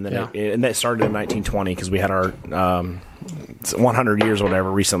operation, and then Yeah. and that started in 1920 because we had our 100 years or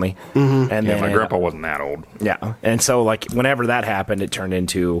whatever recently. And yeah, then my grandpa wasn't that old. Yeah, and so like whenever that happened, it turned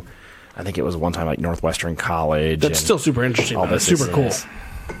into, I think it was one time like Northwestern College. That's and still super interesting. all Though. That's this super cool. is.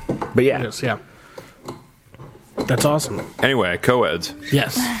 But yeah, It is, yeah. That's awesome. Anyway, co-eds.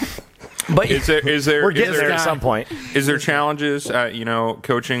 Yes. but Is there we're getting is there there, at some point. is there challenges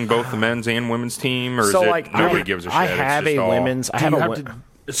coaching both the men's and women's team, or So is it like nobody I, gives a shit? I It's have just a all- women's. I Do have you a have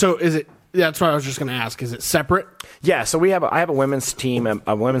to, so is it? That's what I was just going to ask. Is it separate? Yeah, so I have a women's team,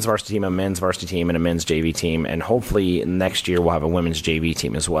 a women's varsity team, a men's varsity team, and a men's JV team, and hopefully next year we'll have a women's JV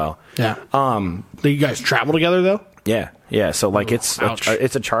team as well. Yeah. Do you guys travel together though? Yeah. So like it's ouch.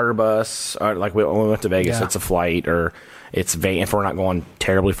 a charter bus. Or like when we went to Vegas, Yeah. it's a flight, or it's van. If we're not going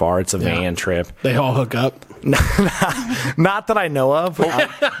terribly far, it's a van trip. They all hook up. Not that I know of.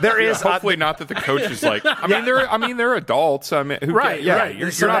 There is Hopefully not that the coach is like. They're adults. I mean, who Right, yeah, right.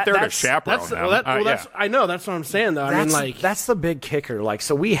 You're So not there to that's- chaperone That's them. that's. I know. That's what I'm saying though. I mean, like that's the big kicker. Like,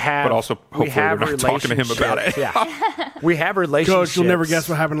 so we have, But also, we hopefully have they're not talking to him about it. relationships. Yeah, we have relationships. Coach, you'll never guess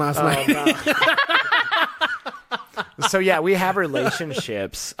what happened last night. So yeah, we have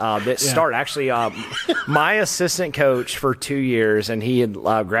relationships that start actually. My assistant coach for 2 years, and he had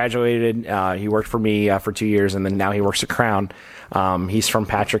graduated. He worked for me for 2 years, and then now he works at Crown. He's from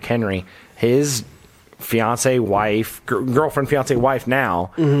Patrick Henry. His girlfriend, fiance, wife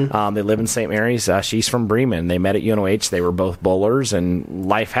now. They live in St. Mary's. She's from Bremen. They met at UNOH. They were both bowlers, and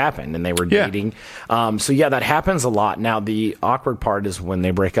life happened, and they were dating. So yeah, that happens a lot. Now the awkward part is when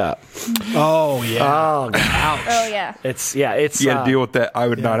they break up. Oh yeah. Oh, ouch. Oh yeah. It's You got to deal with that. I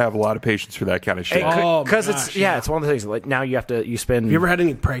would not have a lot of patience for that kind of shit. Oh, because my it's gosh, it's one of the things. Like now you spend You ever had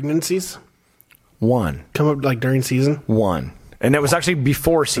any pregnancies one, come up like during season? and it was actually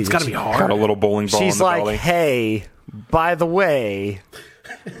before season. It's got to be hard. Got a little bowling ball She's in the like, belly. hey, by the way,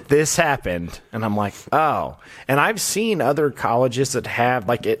 this happened, and I'm like, oh. And I've seen other colleges that have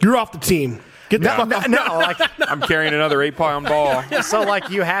like it. You're off the team. Get the fuck off. No, like I'm carrying another 8-pound ball. so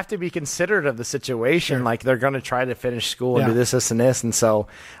like you have to be considerate of the situation. Like they're going to try to finish school and Yeah. do this, and this, and so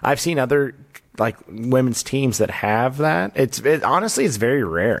I've seen other like women's teams that have that. Honestly, it's very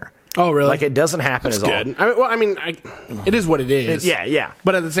rare. Oh, really? Like it doesn't happen as Good. often. It is what it is. Yeah.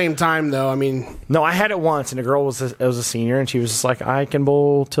 But at the same time, though, I mean, No, I had it once, and a girl was a senior, and she was just like, "I can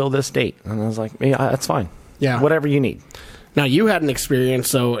bowl till this date," and I was like, "Yeah, that's fine." Yeah. Whatever you need. Now you had an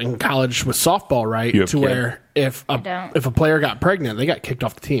experience though in college with softball, right? You have To kid. where if a player got pregnant, they got kicked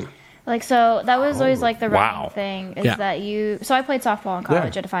off the team. Like, so that was always like the running wow. thing is Yeah. that so I played softball in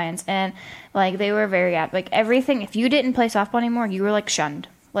college at Defiance, and like they were very like everything. If you didn't play softball anymore, you were like shunned.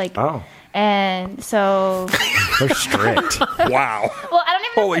 Like, and so They're strict. Wow. well, I don't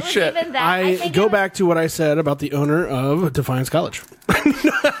even know Holy if it was shit. even that. I think go it was- back to what I said about the owner of Defiance College.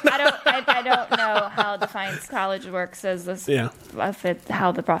 I don't know how Defiance College works as this. Yeah.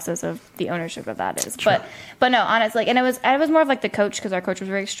 How the process of the ownership of that is, but no, honestly, and I was more of like the coach because our coach was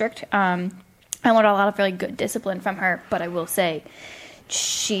very strict. I learned a lot of really good discipline from her, but I will say,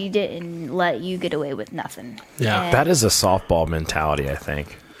 she didn't let you get away with nothing. Yeah. And, That is a softball mentality, I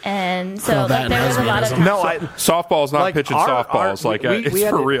think. and so Well, that like, there was a lot of lesbianism. No, Softball's not pitching softballs. It's had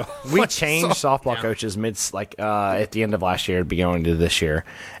for to- real. We changed softball coaches at the end of last year, beginning to this year,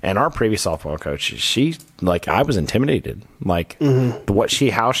 and our previous softball coach, she I was intimidated,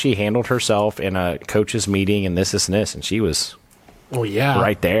 how she handled herself in a coaches meeting and this and this, and she was Oh yeah,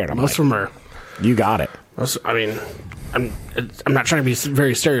 right there. And I'm most of them are. you got it. I mean, I'm not trying to be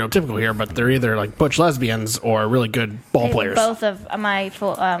very stereotypical here, but they're either like butch lesbians or really good ball players. Both of my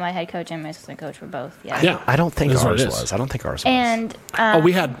head coach and my assistant coach were both. Yeah. Yeah, I don't think That's what ours it is. was. I don't think ours was. And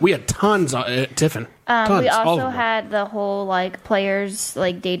we had tons at Tiffin. Tons, we all of also them. had the whole like players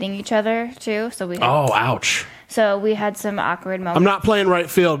like dating each other too. So we had, Oh, ouch! so we had some awkward moments. I'm not playing right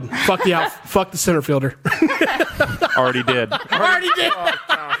field. Fuck the center fielder. Already did. Already did.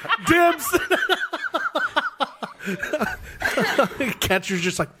 Dibs. Catcher's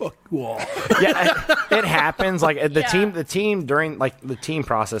just like fuck you all. Yeah, it happens. Like the Yeah. team during like the team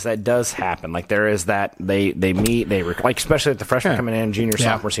process, that does happen. Like there is that they meet, like especially if the freshmen coming in, junior, Yeah.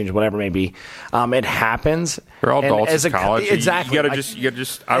 sophomore, seniors, whatever it may be. It happens. They're all And adults as in college. Exactly. You gotta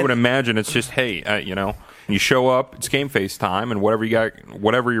just. I would imagine it's just, hey, you show up. It's game face time, and whatever you got,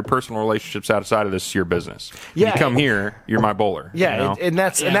 whatever your personal relationships outside of this is your business. Yeah. You come here, you're my bowler. Yeah, you know? and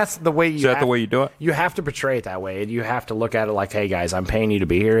that's the way you. Is that the way you do it? You have to portray it that way. You have to look at it like, hey guys, I'm paying you to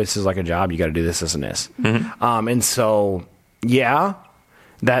be here. This is like a job. You got to do this and this. Mm-hmm. And so, yeah.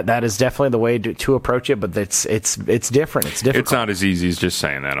 That is definitely the way to approach it, but it's different. It's difficult. It's not as easy as just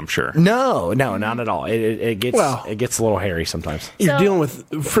saying that. I'm sure. No, not at all. It gets Well- it gets a little hairy sometimes. You're So- dealing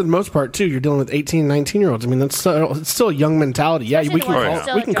with, for the most part, too. You're dealing with 18, 19-year-olds. I mean, it's still a young mentality. Yeah, we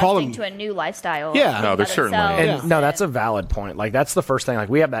can call them. to a new lifestyle. Yeah. No, they're of certainly- itself. And Yeah. no, that's a valid point. Like that's the first thing. Like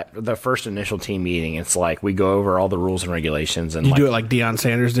we have the first initial team meeting. It's like we go over all the rules and regulations, and You do it like Deion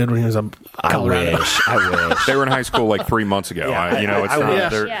Sanders did when he was a Colorado. I wish. They were in high school like 3 months ago. Yeah, It's I not. wish.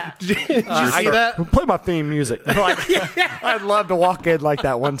 they're- Yeah. Did you see that? Play my theme music. I'd love to walk in like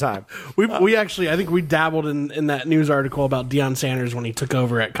that one time. We actually, I think we dabbled in that news article about Deion Sanders when he took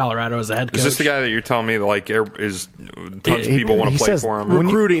over at Colorado as a head coach. Is this the guy that you're telling me that like is tons of people want He to play says- for him? when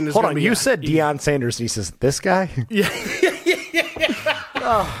you- Recruiting is Hold gonna on, be you a- said Deion Sanders. He says this guy.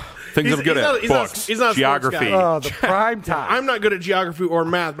 Things I'm good at. Books, he's not a sports geography. guy. Oh, the prime time. I'm not good at geography or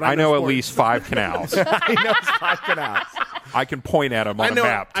math, but I know at sports. least 5 canals. He knows 5 canals. I can point at them on I know, a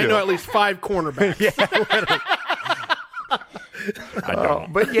map too. I know at least 5 cornerbacks. I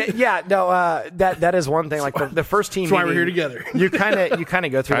don't. But that is one thing. Like the first team. That's why we're meeting, here together. You kind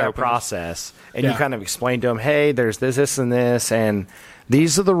of go through that Eye-openers. process, and you Yeah. kind of explain to them, hey, there's this, and this, and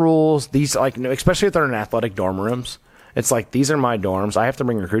these are the rules. These especially if they're in athletic dorm rooms. It's like these are my dorms. I have to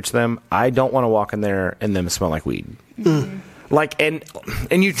bring recruits to them. I don't want to walk in there and them smell like weed. Like and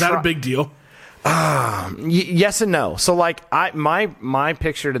you Is that a big deal? yes and no. So like my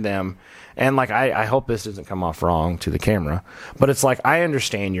picture to them, and like I hope this doesn't come off wrong to the camera, but it's like I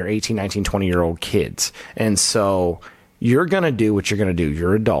understand you're 18, 19, 20-year-old kids, and so you're going to do what you're going to do.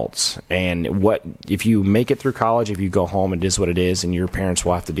 You're adults, and what if you make it through college, if you go home, it is what it is, and your parents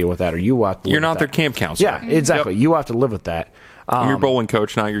will have to deal with that, or you will have to live You're with not their that. camp counselor. Yeah, exactly. You have to live with that. I'm your bowling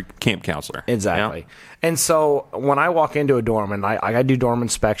coach, not your camp counselor. Exactly. Yeah? And so when I walk into a dorm, and I do dorm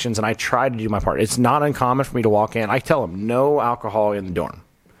inspections, and I try to do my part, it's not uncommon for me to walk in. I tell them, no alcohol in the dorm.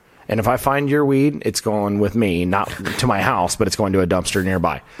 And if I find your weed, it's going with me, not to my house, but it's going to a dumpster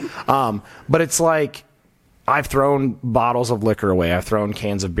nearby. But it's like I've thrown bottles of liquor away. I've thrown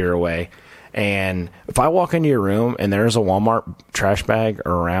cans of beer away. And if I walk into your room and there's a Walmart trash bag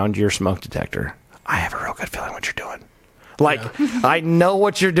around your smoke detector, I have a real good feeling what you're doing. Like, I know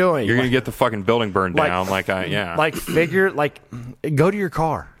what you're doing. You're going to get the fucking building burned Like- down. Like Go to your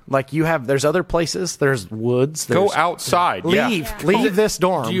car. Like there's other places. There's woods. go There's, outside. Leave Yeah. this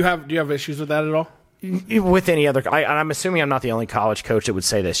dorm. Do you have issues with that at all? with any other, I'm assuming I'm not the only college coach that would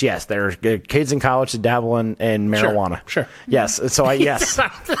say this. Yes, there are kids in college that dabble in marijuana. Sure. Yes. So yes. I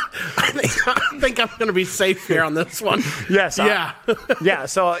think I'm going to be safe here on this one. Yes. Yeah. Yeah.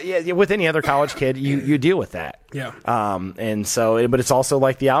 So with any other college kid, you deal with that. Yeah. And so, but it's also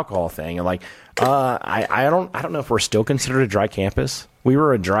like the alcohol thing, and like, I don't know if we're still considered a dry campus. We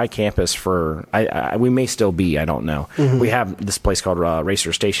were a dry campus for, we may still be, I don't know. Mm-hmm. We have this place called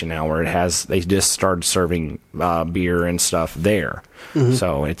Racer Station now where they just started serving beer and stuff there. Mm-hmm.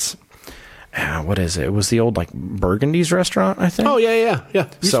 So it's, what is it? It was the old like Burgundy's restaurant, I think. Oh, yeah.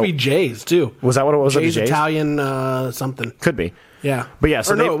 Used to be Jay's too. Was that what it was? Jay's Italian something. Could be. Yeah. But yeah,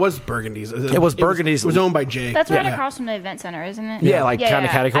 so it was Burgundy's. It was Burgundy's. It was owned by Jay. That's right across from the event center, isn't it? Yeah, like kind of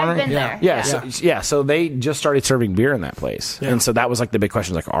catty corner. I've been there. Yeah. So they just started serving beer in that place. Yeah. And so that was like the big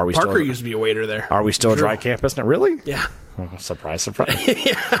question, like, are we Parker used to be a waiter there. Are we still a dry campus now? Really? Yeah. Oh, surprise.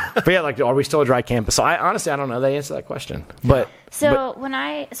 But yeah, like, are we still a dry campus? So I honestly don't know the answer to that question. But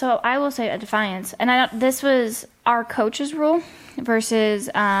I will say at Defiance, and this was our coach's rule versus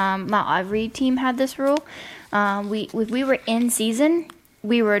not every team had this rule. We were in season,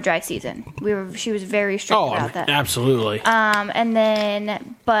 we were a dry season. She was very strict about that. Absolutely. And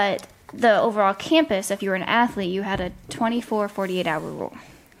then, but the overall campus, if you were an athlete, you had a 48 hour rule.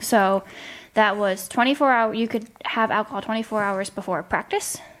 So that was 24 hours. You could have alcohol 24 hours before a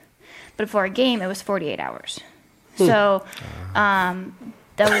practice, but before a game, it was 48 hours. So, that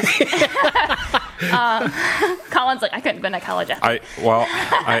was. Colin's like, I couldn't have been a college athlete.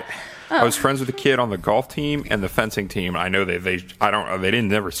 I was friends with a kid on the golf team and the fencing team. I know they didn't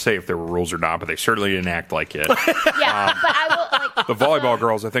never say if there were rules or not, but they certainly didn't act like it. Yeah, but I will like the volleyball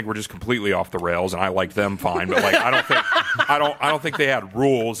girls. I think were just completely off the rails, and I liked them fine. But like, I don't think they had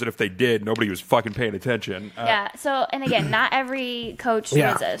rules. And if they did, nobody was fucking paying attention. Yeah. So, and again, not every coach was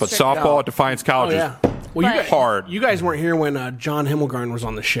a but strict softball at Defiance College is hard. You guys weren't here when John Himmelgarn was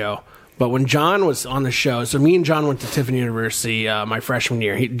on the show. But when John was on the show, so me and John went to Tiffin University my freshman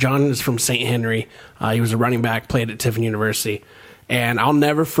year. John is from St. Henry. He was a running back, played at Tiffin University. And I'll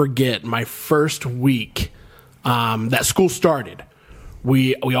never forget my first week that school started.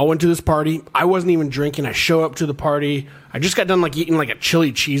 We all went to this party. I wasn't even drinking. I show up to the party. I just got done like eating like a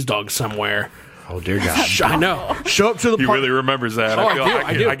chili cheese dog somewhere. Oh, dear God. I know. Show up to the party. He really remembers that. Oh,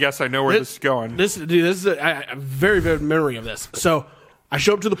 I do. I guess I know where this is going. This is a very vivid memory of this. So I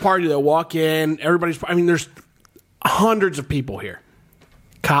show up to the party. They walk in. There's hundreds of people here.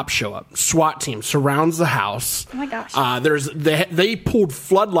 Cops show up. SWAT team surrounds the house. Oh my gosh. They pulled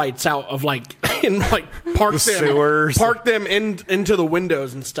floodlights out of parked them into the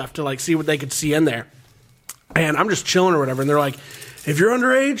windows and stuff to like see what they could see in there. And I'm just chilling or whatever. And they're like, if you're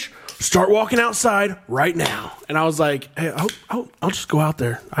underage, start walking outside right now. And I was like, hey, I'll just go out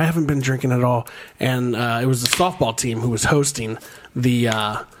there. I haven't been drinking at all. And it was the softball team who was hosting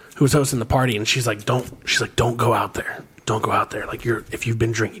the party. And she's like, don't go out there. Don't go out there. Like if you've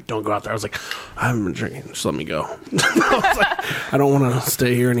been drinking, don't go out there. I was like, I haven't been drinking. Just let me go. I was like, I don't want to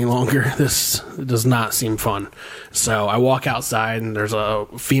stay here any longer. This does not seem fun. So I walk outside and there's a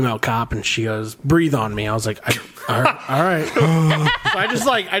female cop and she goes, breathe on me. I was like, all right. So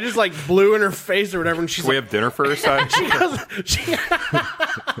I just blew in her face or whatever. And she's we have dinner first. She goes,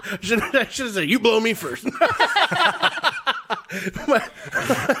 I should have said, you blow me first.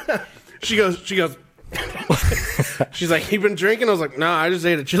 She goes, she's like, you've been drinking? I was like, no, I just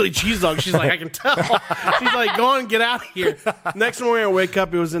ate a chili cheese dog. She's like, I can tell. She's like, go on, get out of here. Next morning I wake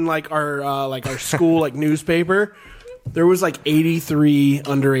up, it was in our school newspaper. There was 83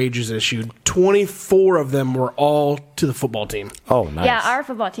 underages issued. 24 of them were all to the football team. Oh, nice. Yeah, our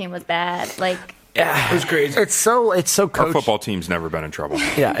football team was bad. Yeah, it was crazy. It's so coach. Our football team's never been in trouble.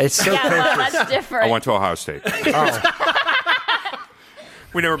 Yeah, it's so yeah, well, that's different. I went to Ohio State. Oh.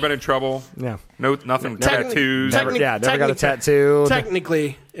 We never been in trouble. Yeah. No, nothing. Tattoos. Never got a tattoo.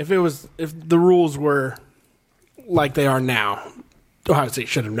 Technically, if the rules were like they are now, Ohio State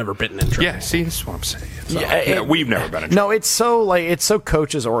should have never been in trouble. Yeah, see, this is what I'm saying. We've never been in trouble. No, it's so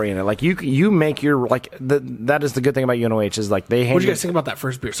coaches oriented. Like you make your that is the good thing about UNOH is they. What did you guys think about that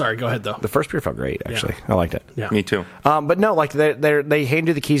first beer? Sorry, go ahead though. The first beer felt great actually. Yeah. I liked it. Yeah, me too. But no, they hand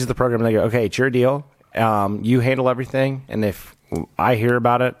you the keys of the program and they go, okay, it's your deal. You handle everything, and if I hear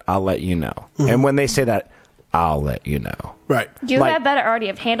about it, I'll let you know. Mm-hmm. And when they say that, I'll let you know. Right. You had better already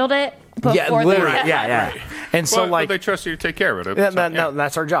have handled it before. Yeah, literally. Yeah. Right. And so, but they trust you to take care of it. No,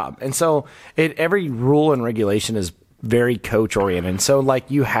 that's our job. And so, every rule and regulation is very coach oriented. And so,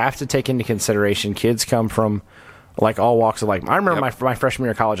 you have to take into consideration kids come from all walks of life. I remember my freshman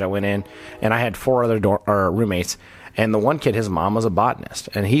year of college, I went in and I had 4 other roommates. And the one kid, his mom was a botanist,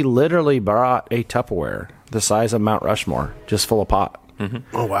 and he literally brought a Tupperware the size of Mount Rushmore, just full of pot.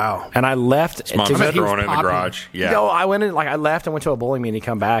 Oh wow! And I left. Mom's throwing it in the garage. Yeah. No, I went in, I left and went to a bowling meeting,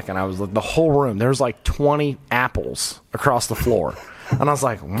 come back, and I was like, the whole room, there was like 20 apples across the floor. And I was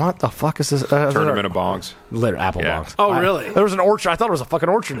like, what the fuck is this? Turn them into bongs. Literally, apple bongs. Oh, really? There was an orchard. I thought it was a fucking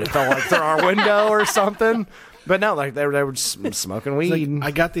orchard. It fell like through our window or something. But no, like they were just smoking weed. Like,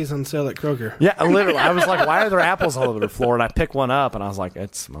 I got these on sale at Kroger. Yeah, literally. I was like, why are there apples all over the floor? And I picked one up, and I was like,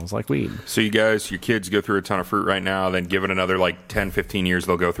 it smells like weed. So you guys, your kids go through a ton of fruit right now, then give it another like 10, 15 years,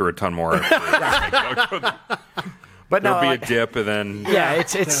 they'll go through a ton more. But there'll no, be a dip, and then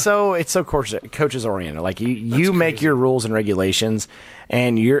it's so coaches oriented. Like you make your rules and regulations,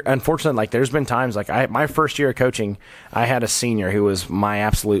 and you're unfortunately, like there's been times like my first year of coaching, I had a senior who was my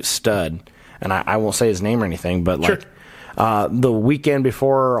absolute stud, and I won't say his name or anything, but like. The weekend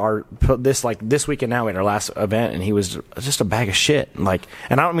before this weekend now we had our last event, and he was just a bag of shit. Like,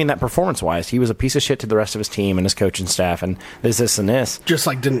 and I don't mean that performance wise. He was a piece of shit to the rest of his team and his coaching staff, and this and this. Just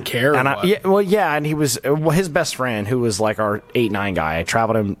like didn't care. And and he was his best friend, who was like our 8-9 guy. I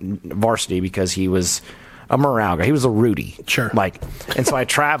traveled him varsity because he was a morale guy. He was a Rudy. Sure. Like, and so I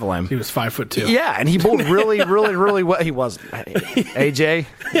travel him. He was 5'2". Yeah, and he bowled really, really, really well. He was AJ.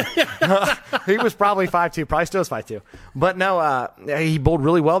 He was probably 5'2", probably still is 5'2". But no, he bowled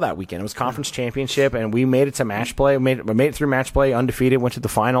really well that weekend. It was conference championship, and we made it to match play. We made it through match play, undefeated, went to the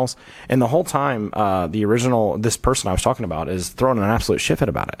finals. And the whole time, this person I was talking about is throwing an absolute shit fit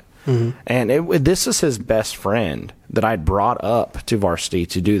about it. Mm-hmm. And this is his best friend that I'd brought up to varsity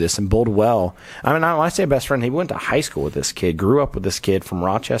to do this and bowled well. I mean, when I say best friend, he went to high school with this kid, grew up with this kid from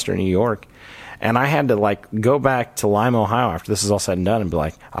Rochester, New York. And I had to like go back to Lima, Ohio after this is all said and done and be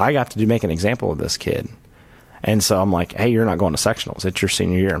like, I got to make an example of this kid. And so I'm like, hey, you're not going to sectionals. It's your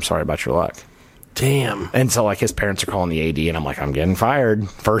senior year. I'm sorry about your luck. Damn. And so like his parents are calling the AD, and I'm like, I'm getting fired.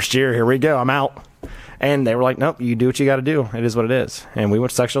 First year, here we go. I'm out. And they were like, nope, you do what you got to do. It is what it is. And we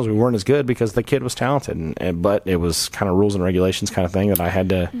went to sectionals. We weren't as good because the kid was talented. But it was kind of rules and regulations kind of thing that I had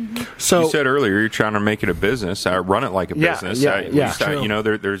to. Mm-hmm. So you said earlier you're trying to make it a business, run it like a business. You know,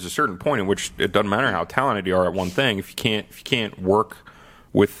 there's a certain point in which it doesn't matter how talented you are at one thing. If you can't work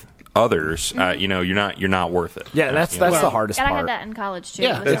with others, you know, you're not worth it. Yeah, that's the hardest part. And I had that in college too.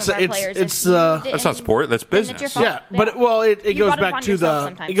 Yeah, it's that's not sport. That's business. Yeah, but it goes back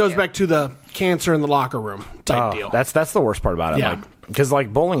to the cancer in the locker room type deal. That's the worst part about it. Yeah. Like, because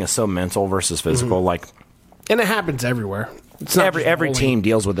like bowling is so mental versus physical. Mm-hmm. Like, and it happens everywhere. It's not every team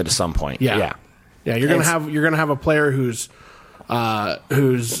deals with it at some point. Yeah. You're gonna have a player who's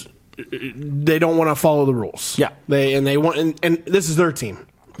they don't want to follow the rules. Yeah, they want and this is their team.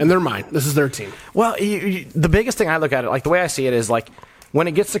 In their mind, this is their team. Well, the biggest thing I look at it, like the way I see it, is like when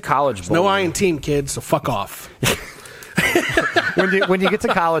it gets to college bowling. No I in team, kids, so fuck off. when you get to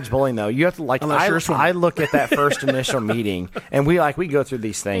college bowling, though, you have to like. I look at that first initial meeting, and we go through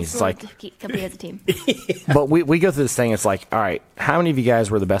these things. It's like compete as a team. But we go through this thing. It's like, all right, how many of you guys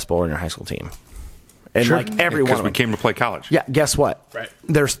were the best bowler in your high school team? And like every one of them. We came to play college. Yeah, guess what? Right.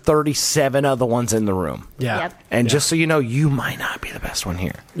 There's 37 other ones in the room. Yeah. Yep. And just so you know, you might not be the best one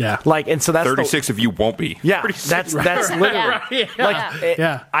here. Yeah. Like, and so that's 36 of you won't be. Yeah. That's literally.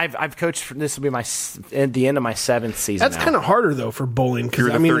 Yeah. I've coached. This will be at the end of my 7th season. That's kind of harder though for bowling. You're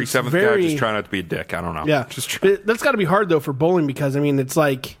the 37th guy just trying not to be a dick. I don't know. Yeah. That's got to be hard though for bowling because it's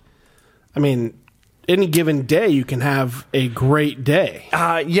like, any given day you can have a great day.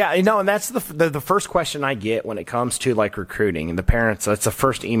 And that's the first question I get when it comes to like recruiting. And the parents, that's the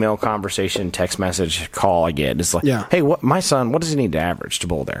first email conversation, text message, call I get. It's like, hey, my son, what does he need to average to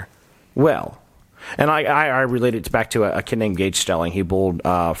bowl there? Well, and I relate it back to a kid named Gage Stelling. He bowled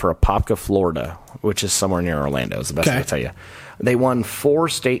for Apopka, Florida, which is somewhere near Orlando, is the best I can tell you. They won 4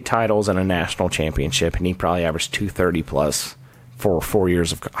 state titles and a national championship, and he probably averaged 230 plus for 4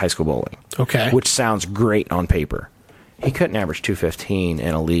 years of high school bowling. Okay. Which sounds great on paper. He couldn't average 215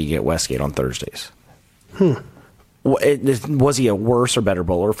 in a league at Westgate on Thursdays. Was he a worse or better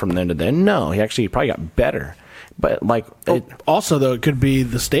bowler from then to then? No, he probably got better. But like, also though, it could be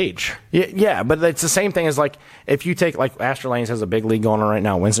the stage. Yeah, but it's the same thing as like if you take like Astor Lanes has a big league going on right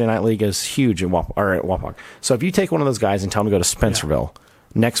now. Wednesday night league is huge at Wapak. So if you take one of those guys and tell him to go to Spencerville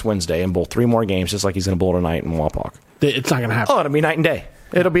next Wednesday and bowl 3 more games, just like he's going to bowl tonight in Wapak, it's not going to happen. Oh, it'll be night and day.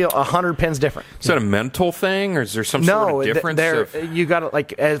 It'll be 100 pins different. Is that a mental thing, or is there some sort of difference? You got to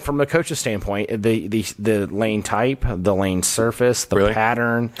like from the coach's standpoint, the lane type, the lane surface, the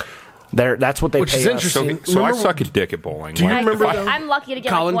pattern. That's what they Which pay is interesting. So I suck a dick at bowling. Do you remember? I'm lucky to get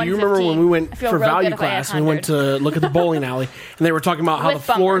Colin, like 115. do you remember when we went for value class and we went to look at the bowling alley and they were talking about how the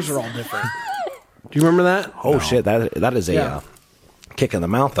floors are all different? Do you remember that? Oh shit, that is a kick in the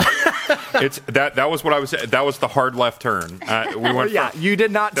mouth. It's that was what I was. That was the hard left turn. We went. You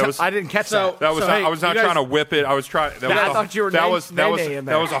did not. I didn't catch that. That was. hey, I was not you guys- trying to whip it. I was trying. I thought you were That was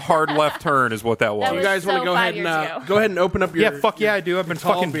a hard left turn, is what that was. That You was guys want so to go 5 ahead years and ago. go ahead and open up your Yeah, fuck yeah, I do. I've been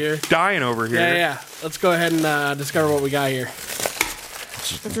tall fucking beer. dying over here. Yeah. Let's go ahead and discover what we got here.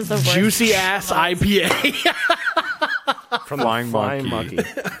 This is the worst. Juicy ass IPA. From Flying Monkey.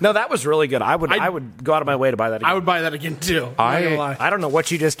 No, that was really good. I would go out of my way to buy that again. I would buy that again too. I'm not gonna lie. I don't know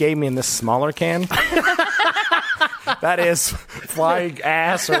what you just gave me in this smaller can. That is flying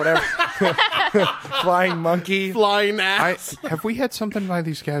ass or whatever. Flying monkey. Flying ass. Have we had something by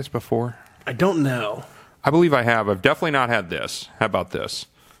these guys before? I don't know. I believe I have. I've definitely not had this. How about this?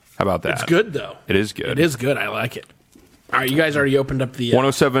 How about that? It's good though. It is good. It is good. I like it. All right, you guys already opened up the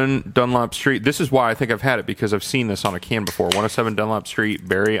 107 Dunlop Street. This is why I think I've had it, because I've seen this on a can before. 107 Dunlop Street,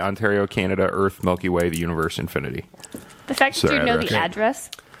 Barrie, Ontario, Canada, Earth, Milky Way, the universe, infinity. The fact that you Sorry, know address. the address.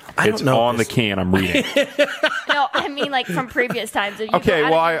 It's on the can. I'm reading. No, I mean like from previous times. If you Okay, go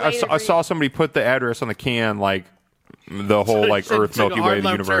out well, of your way to I saw read- somebody put the address on the can, like the whole like So Earth, took a Milky hard Way, the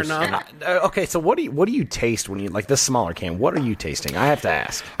left universe. turn, huh? Okay, so what do you taste when you like this smaller can? What are you tasting? I have to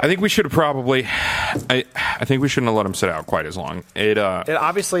ask. I think we should have probably. I think we shouldn't have let them sit out quite as long. It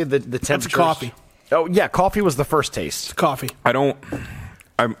Obviously, the temperature. That's coffee. Oh yeah, coffee was the first taste. coffee.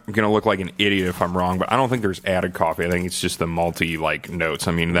 I'm gonna look like an idiot if I'm wrong, but I don't think there's added coffee. I think it's just the malty like notes.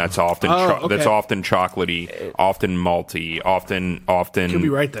 I mean, that's often that's often chocolatey, often malty, often Could be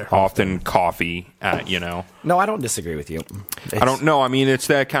right there. Often coffee. You know. No, I don't disagree with you. I don't know. I mean, it's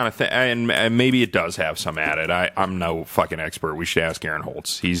that kind of thing, and maybe it does have some added. I'm no fucking expert. We should ask Aaron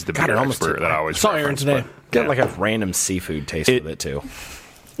Holtz. He's the beer almost expert did. that I always Saw Aaron reference, today. but- Get like a random seafood taste with it too,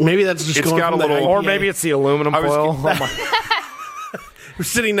 Maybe that's just It's going got from a the little- IPA. or maybe it's the aluminum was- foil. Oh my- We're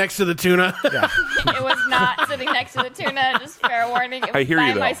sitting next to the tuna. It was not sitting next to the tuna. Just fair warning. It was I hear by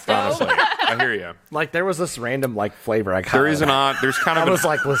you though. my stove. Honestly, I hear you. Like there was this random like flavor I got. There is an odd. There's kind I of was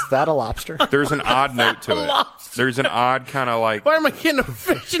like, was that a lobster? there's an odd note to it. There's an odd kind of like. Why am I getting a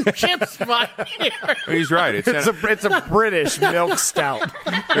fish and chips spot here? He's right. It's It's a British milk stout.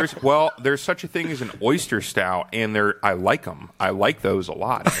 there's such a thing as an oyster stout, and I like them. I like those a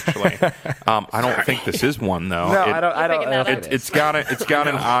lot, actually. I don't think this is one though. No, I don't. I don't. picking I don't that think up. it is. It's got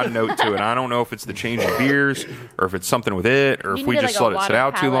an odd note to it. I don't know if it's the change in beers, or if it's something with it, or You if we needed, just like, let a it sit water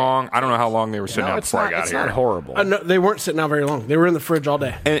out too palate. long. I don't know how long they were sitting No, out it's before not. I got It's here. not horrible. No, they weren't sitting out very long. They were in the fridge all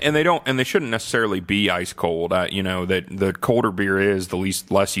day. And they shouldn't necessarily be ice cold. You know that the colder beer is, the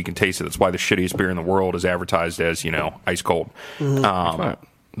less you can taste it. That's why the shittiest beer in the world is advertised as ice cold. But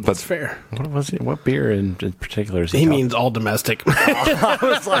That's fair. What was it? What beer in particular is He means all domestic. I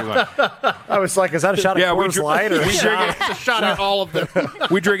was like, is that a shot of Yeah, we Coors dr- Light or we a drink shot? It's a shot at all of them.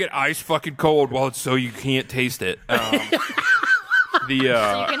 we drink it ice fucking cold while it's so you can't taste it. you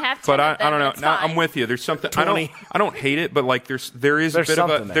can have 10 but of them, I don't know. it's No, fine. I'm with you. There's something. 20. I don't hate it, but like there is There's a bit of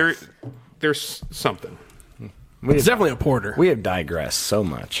a something there. there's something. It's definitely a porter. We have digressed so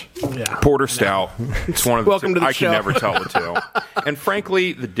much. Yeah. Porter stout. It's one of the Welcome to the I show. can never tell the two. And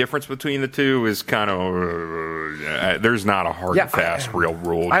frankly, the difference between the two is kind of there's not a hard and fast real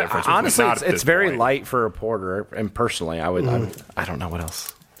rule difference. Honestly, Not at it's this very point. light for a porter, and personally, I would. I don't know what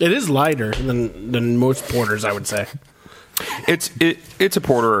else. It is lighter than most porters, I would say. It's a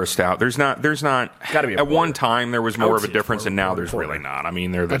porter or a stout. There's not. Gotta be a at one porter. time there was I would more of a say difference, and now there's porter. really not. I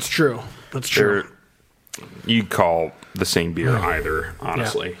mean, they're That's true. That's true. you call the same beer either,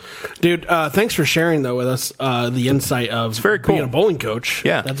 honestly. Dude, thanks for sharing, though, with us the insight of very cool. being a bowling coach.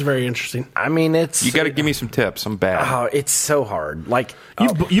 Yeah. That's very interesting. I mean, it's You got to give me some tips. I'm bad. Oh, it's so hard. Like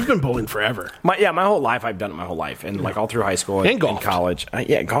You've been bowling forever. my whole life. I've done it my whole life, and like all through high school And golf. college.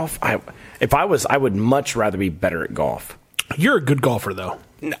 Golf. I would much rather be better at golf. You're a good golfer, though.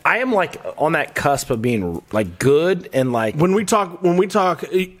 I am like on that cusp of being like good and like When we talk,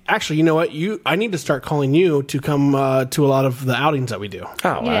 actually, you know what? I need to start calling you to come to a lot lot of the outings that we do. oh,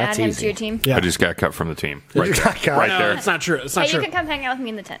 well, You need to that's add him to easy. your team. Yeah. I just got cut from the team. You Right got there. cut. Right No, there. it's not true. It's not Hey, true. you can come hang out with me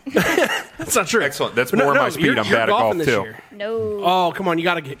in the tent. That's not true. Excellent. That's But more my speed. you're I'm bad at golfing golf, this too. year. No. Oh, come on! You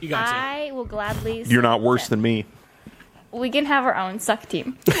gotta see. I will gladly. You're not worse than me. We can have our own suck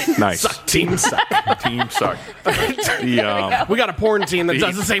team. Nice. Team suck. Team suck. The, We got a porn team that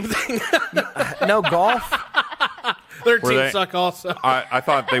does the same thing. No golf. Their Were team they- suck also. I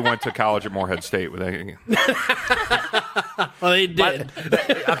thought they went to college at Morehead State. With Well, they did.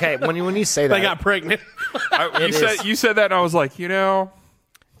 Okay, when you say that, They got pregnant. you said that, and I was like,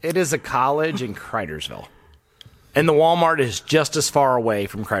 it is a college in Cridersville, and the Walmart is just as far away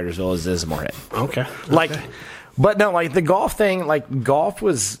from Cridersville as it is Morehead. Okay. Like But no, like the golf thing, like golf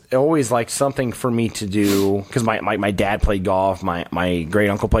was always like something for me to do because my dad played golf, my great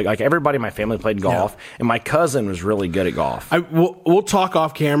uncle played, like everybody in my family played golf, and my cousin was really good at golf. We'll talk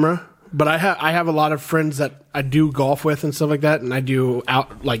off camera, but I have a lot of friends that I do golf with and stuff like that, and I do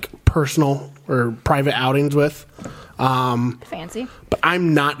out like personal or private outings with. Fancy, but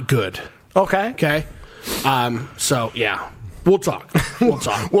I'm not good. Okay. So yeah. We'll talk.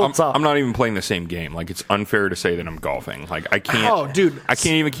 I'm not even playing the same game. Like, it's unfair to say that I'm golfing. Like, I can't. Oh, dude, I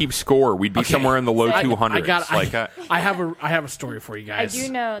can't even keep score. We'd be somewhere in the low 200s. I have a story for you guys. I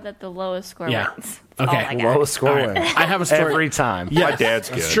do know that the lowest score wins. Okay, lowest score wins. I have a story every time. Yeah, my dad's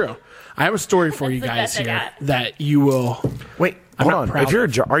good. That's true. I have a story for you guys here that you will. Wait, hold on.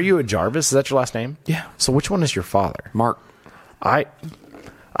 If are you a Jarvis? Is that your last name? Yeah. So which one is your father? Mark. I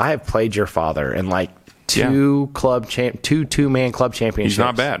have played your father in like two two-man club championships. He's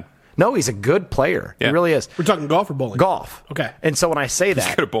not bad. No, he's a good player. Yeah. He really is. We're talking golf or bowling? Golf. Okay. And so when I say that,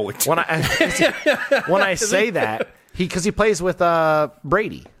 he's good at bowling. When I say that, because he plays with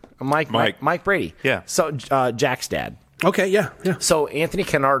Brady, Mike Brady. Yeah. So Jack's dad. Okay. Yeah. So Anthony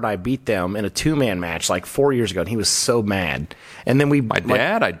Kennard and I beat them in a two-man match like 4 years ago, and he was so mad. And then my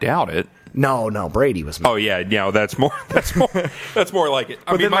dad, I doubt it. No, Brady was mad. Oh yeah, that's more like it.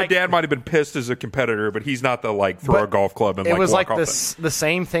 I mean, my dad might have been pissed as a competitor, but he's not the throw a golf club and it was walk like off the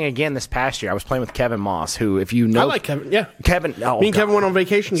same thing again this past year. I was playing with Kevin Moss, who, if you know, I like Kevin. Yeah, Kevin. Oh, me and Kevin went on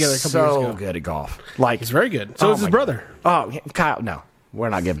vacation together a couple years ago. So good at golf. Like, he's very good. So is his brother. Oh, Kyle. No, we're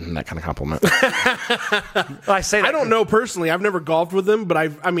not giving him that kind of compliment. I say that. I don't know personally. I've never golfed with him, but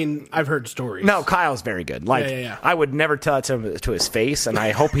I've heard stories. No, Kyle's very good. Like, yeah. I would never tell it to his face, and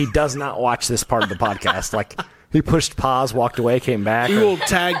I hope he does not watch this part of the podcast. Like, he pushed pause, walked away, came back. We will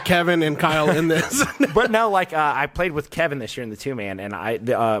tag Kevin and Kyle in this. But no, I played with Kevin this year in the two-man, and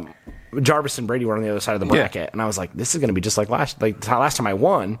Jarvis and Brady were on the other side of the bracket, and I was like, this is going to be just like last time I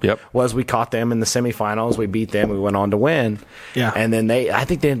won. Was we caught them in the semifinals, we beat them, we went on to win. Yeah. And then I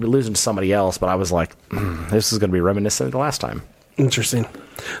think they ended up losing to somebody else, but I was like, this is going to be reminiscent of the last time. Interesting.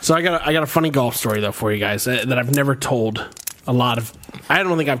 So I got a funny golf story though for you guys that I've never told a lot of. I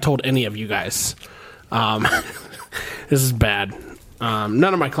don't think I've told any of you guys. This is bad. None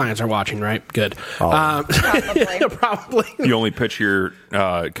of my clients are watching, right? Good. Probably. You only pitch your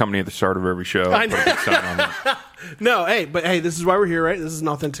company at the start of every show. I know. No, hey, this is why we're here, right? This is an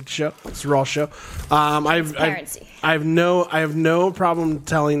authentic show. It's a raw show. I have no problem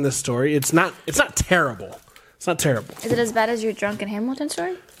telling this story. It's not terrible. It's not terrible. Is it as bad as your drunken Hamilton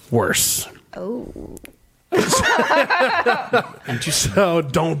story? Worse. Oh. So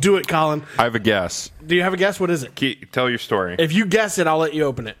don't do it, Colin. I have a guess. Do you have a guess? What is it? Tell your story. If you guess it, I'll let you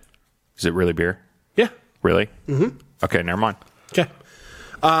open it. Is it really beer? Yeah. Really? Mm-hmm. Okay, never mind. Okay.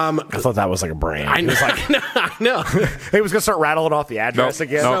 I thought that was like a brand. I know. I know. He was gonna start rattling off the address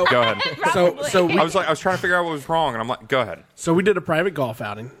again. No, go ahead. So I was trying to figure out what was wrong, and I'm like, go ahead. So we did a private golf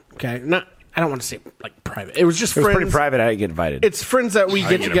outing. Okay, I don't want to say like private. It was just friends. Pretty private. I didn't get invited. It's friends that we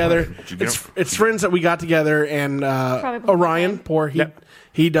get together. It's friends that we got together, and Orion,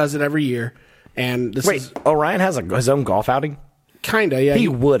 he does it every year. And Orion has his own golf outing. Kinda, yeah. He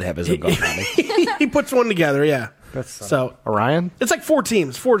would have his own golf outing. He puts one together, yeah. So Orion, it's like 4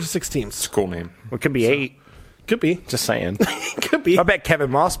 to 6 teams. It's a cool name. It could be 8. Could be. Just saying. Could be. I bet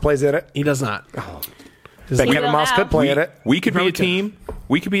Kevin Moss plays in it. He does not. Oh. Bet Kevin Moss could play in it. We could be a team.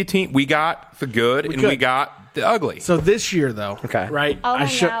 We could be a team. We got the good and we got the ugly. So this year, though, right? I'll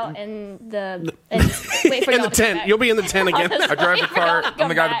hang out in the wait for in the tent. You'll be in the tent again. I drive the car. I'm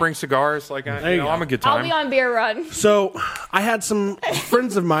the guy that brings cigars. Like I'm a good time. I'll be on beer run. So I had some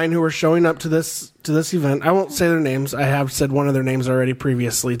friends of mine who were showing up to this event. I won't say their names. I have said one of their names already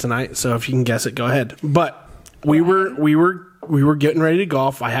previously tonight. So if you can guess it, go ahead. But we were getting ready to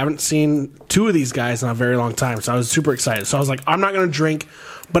golf. I haven't seen 2 of these guys in a very long time, so I was super excited. So I was like, I'm not going to drink,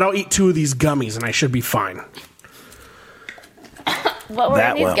 but I'll eat 2 of these gummies, and I should be fine. What were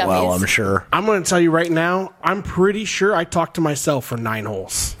in these gummies? Well, I'm sure. I'm going to tell you right now, I'm pretty sure I talked to myself for 9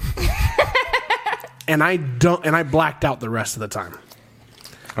 holes. and I blacked out the rest of the time.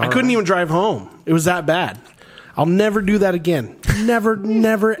 I couldn't even drive home. It was that bad. I'll never do that again. Never,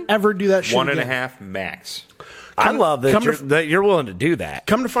 ever do that shit 1.5 max. I love that you're willing to do that.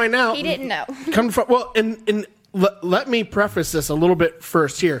 Come to find out, he didn't know. Let me preface this a little bit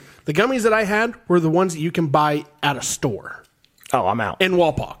first here. The gummies that I had were the ones that you can buy at a store. Oh, I'm out. In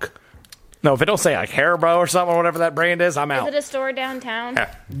Walpock. No, if it don't say like Haribo or something or whatever that brand is, I'm out. Is it a store downtown?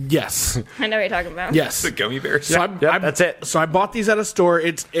 Yes. I know what you're talking about. Yes. The gummy bears. So that's it. So I bought these at a store.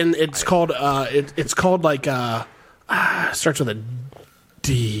 It's called like starts with a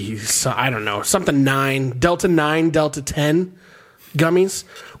I don't know, something 9, Delta 9, Delta 10 gummies,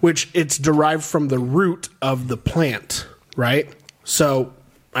 which it's derived from the root of the plant, right? So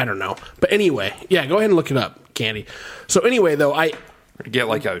I don't know. But anyway, yeah, go ahead and look it up, Candy. So anyway, though, I get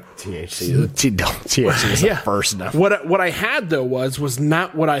like a THC. THC is first enough. What I had though was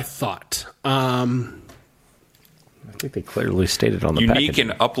not what I thought. I think they clearly stated on the unique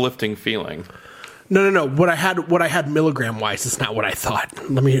packaging. and uplifting feeling. No. What I had milligram wise is not what I thought.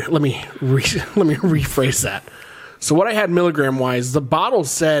 Let me rephrase that. So what I had milligram wise, the bottle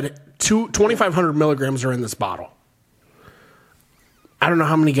said 2,500 milligrams are in this bottle. I don't know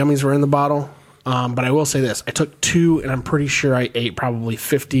how many gummies were in the bottle, but I will say this: I took 2, and I'm pretty sure I ate probably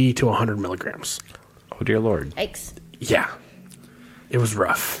 50 to 100 milligrams. Oh dear Lord! Yikes! Yeah, it was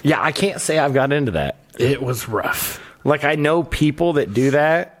rough. Yeah, I can't say I've got into that. It was rough. Like I know people that do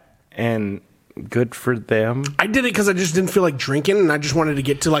that, and good for them. I did it because I just didn't feel like drinking, and I just wanted to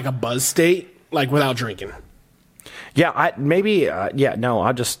get to like a buzz state, like without drinking. Yeah, I'll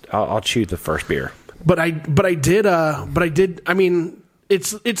chew the first beer. But I did. I mean,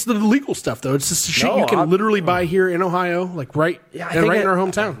 it's the legal stuff though. It's just shit you can literally buy here in Ohio, like right in our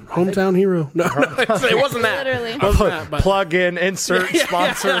hometown. Hometown hero. No, it wasn't that. Literally. Plug in, insert,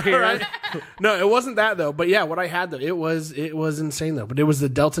 sponsor here. Right? No, it wasn't that though. But yeah, what I had though, it was insane though. But it was the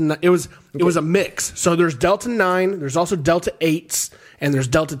Delta. It was a mix. So there's Delta 9. There's also Delta 8s. And there's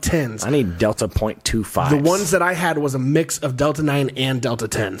Delta 10s. I need Delta 0.25. The ones that I had was a mix of Delta 9 and Delta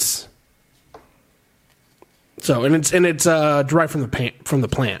 10s. So and it's derived from the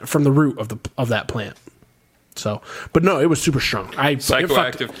plant, from the root of that plant. So, but no, it was super strong.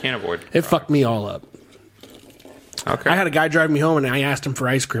 Psychoactive cannabinoid. It fucked me all up. Okay. I had a guy drive me home, and I asked him for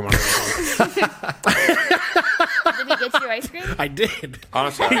ice cream on the way home. Did he get you ice cream? I did.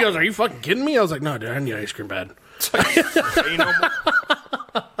 Honestly, he goes, "Are you fucking kidding me?" I was like, "No, dude, I need ice cream bad."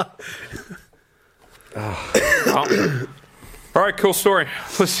 All right, cool story.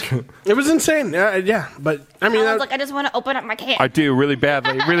 It was insane. Yeah, but I mean, I was like, I just want to open up my can. I do really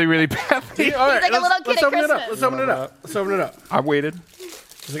badly, really badly. all right, like a little kid let's at open it up. Christmas. Let's open it up. I waited.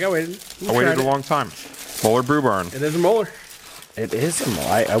 He's like, I waited. I waited a long time. Moeller Brew Barn. It is a Moeller. It is a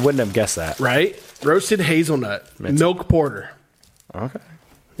Moeller. I wouldn't have guessed that. Right? Roasted hazelnut. Milk porter. Okay.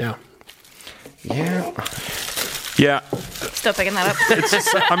 Yeah. Yeah. Yeah. Still picking that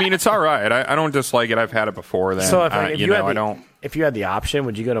up. I mean, it's all right. I don't dislike it. I've had it before. Then, So if you had the option,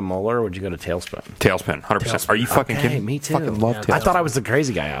 would you go to Moeller or would you go to Tailspin? Tailspin, 100%. Are you fucking kidding? Me too. Fucking love Tailspin. I thought I was the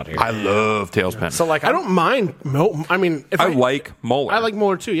crazy guy out here. I love Tailspin. So like I don't mind. I mean, if I like Moeller. I like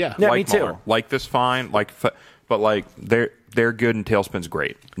Moeller too. Yeah. Yeah, like me too. Moeller. Like this fine. But like they're good and Tailspin's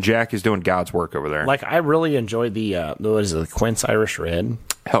great. Jack is doing God's work over there. Like I really enjoyed the what is it, the Quince Irish Red.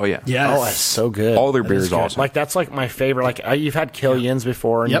 Hell yeah. Yes. Oh, that's so good. All their beers awesome. Like that's like my favorite. Like you've had Killian's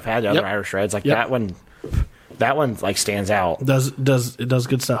before, and Yep. you've had the other Yep. Irish Reds. Like Yep. that one like stands out. It does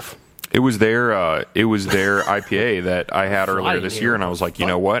good stuff. It was their IPA that I had earlier Flying this here. year, and I was like, you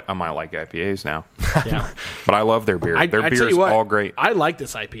know what? I might like IPAs now. Yeah. But I love their beer. Their I beer tell is you what, all great. I like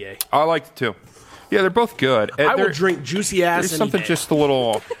this IPA. I liked it too. Yeah, they're both good. I will drink juicy ass. There's any something day. just a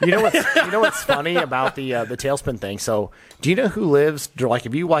little. You know what's funny about the Tailspin thing? So do you know who lives like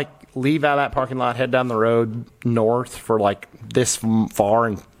if you like leave out of that parking lot, head down the road north for like this far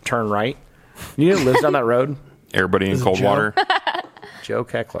and turn right? You know who lives down that road? Everybody in Is it cold Joe? water. Joe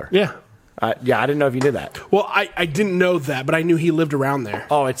Keckler. Yeah. Yeah, I didn't know if you knew that. Well, I didn't know that, but I knew he lived around there.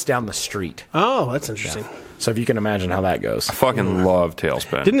 Oh, it's down the street. Oh, that's interesting. So if you can imagine how that goes. Fucking love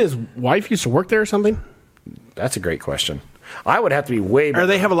Tailspin. Didn't his wife used to work there or something? That's a great question. I would have to be way better. Or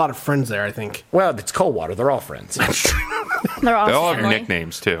they have a lot of friends there, I think. Well, it's Coldwater. They're all friends. They're all They all have family.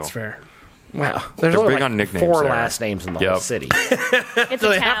 nicknames too. That's fair. Wow. There's They're only big like on nicknames 4 there. last names in the Yep. whole city. It's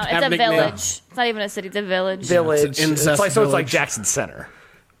they a have town. to have It's a nicknames. village. It's not even a city. It's a village. Village. It's an incest So it's like village. Jackson Center.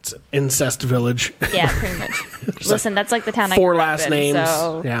 It's incest village. Yeah, pretty much. Listen, that's like the town I 4 grew up last in, names.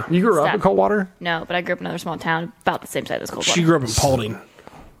 So Yeah. You grew up in Stop. Coldwater? No, but I grew up in another small town about the same size as Coldwater. She grew up in Paulding.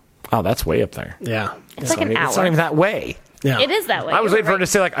 Oh, that's way up there. Yeah. It's like an It's not hour. even that way. Yeah. It is that way. I was You're waiting for her to right.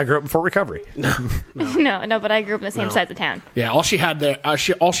 say, like, I grew up in Fort Recovery. No, but I grew up in the same side of the town. Yeah, all she had there,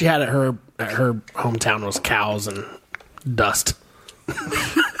 all she had at her hometown was cows and dust.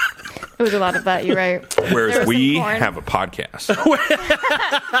 It was a lot of that. You're right. There Whereas was we some corn. have a podcast.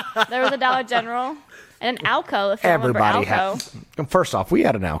 There was a Dollar General and an Alco. If you Everybody remember Alco. had. First off, we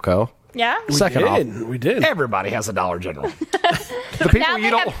had an Alco. Yeah. Second off, We did. everybody has a Dollar General. The people Now you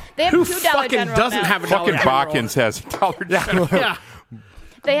don't. they have Who $2 fucking General doesn't now. have a Dollar Fucking General? Botkins has $1 General. Yeah.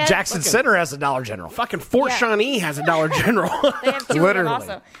 Jackson Center has a Dollar General. Fucking Fort Shawnee has a Dollar General. They have two of them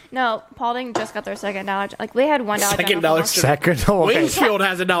also. No, Paulding just got their second $1. Like they had $1 Second General. Second. Okay. Wingfield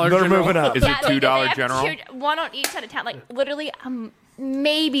has a Dollar General. They're moving up. Is it $2 General? One on each side of town. Like literally,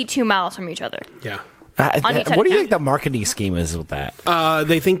 maybe 2 miles from each other. Yeah. What do you think the marketing scheme is with that?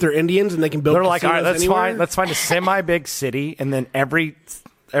 They think they're Indians and they can build. They're like, all right, anywhere. let's find a semi-big city, and then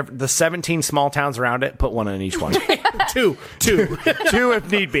the 17 small towns around it, put one in each one. two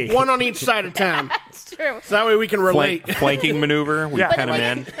if need be. One on each side of town. That's true. So that way we can relate. Flanking maneuver. We pen them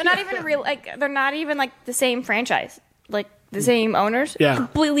in. They're not even real. Like they're not even like the same franchise. Like the same owners. Yeah.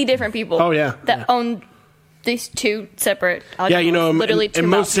 Completely different people. Oh yeah. That own these two separate. Yeah, you know, literally in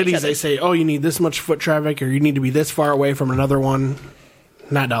most cities they say, oh, you need this much foot traffic, or you need to be this far away from another one.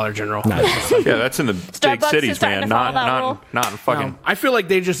 Not Dollar General. Yeah, that's in the big cities, man. Not in fucking. I feel like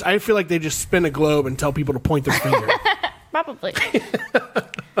they just spin a globe and tell people to point their finger. Probably.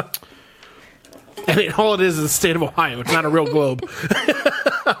 And all it is the state of Ohio. It's not a real globe.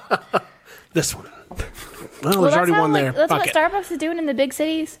 This one. Well, there's already one there. That's what Starbucks is doing in the big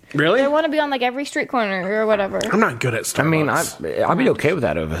cities. Really? They want to be on like every street corner or whatever. I'm not good at Starbucks. I mean, I'd be okay with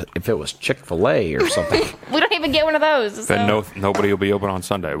that if it was Chick-fil-A or something. We don't even get one of those. Then So. nobody will be open on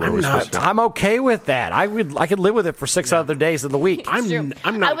Sunday. What are we supposed to do? I'm okay with that. I could live with it for 6 other days of the week. I'm True.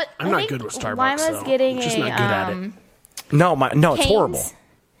 not I think good with Starbucks. Lima's though. getting I'm just a, not good at it. No, it's Cane's. horrible.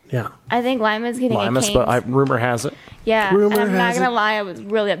 Yeah. I think Lima's getting a Lima's, Cane's. but rumor has it. Yeah, Rumor and I'm not has gonna it. lie, I was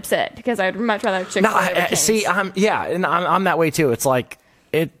really upset because I'd much rather have Chick-fil-A No, over Cane's. see, I'm that way too. It's like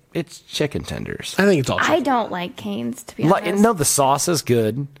it's chicken tenders. I think it's all I chicken. don't like Cane's, to be honest. No, the sauce is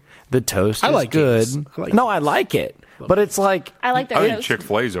good. The toast is like good. Cane's. I like No, I like it, but it's like I like their I think toast.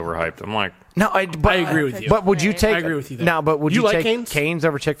 Chick-fil-A's overhyped. I'm like, no. I agree with you. But would you take? I agree with you there. Now, but would You you like take Cane's?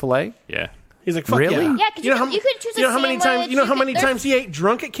 over Chick-fil-A? yeah. He's like, fuck Really? yeah. Yeah, 'cause you could choose a how many times? sandwich, You know how you many could- times he ate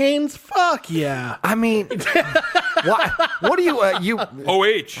drunk at Cane's? Fuck yeah. I mean, what do you?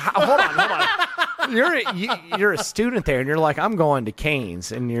 OH. Hold on. You're a student there, and you're like, I'm going to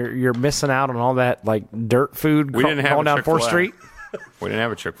Cane's, and you're missing out on all that like dirt food. We didn't have going a down 4th Chick-fil-A. Street. We didn't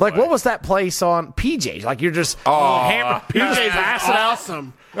have a Chick-fil-A. Like, what was that place on PJ's? Like, you're just hammered. You're just PJ's passing out.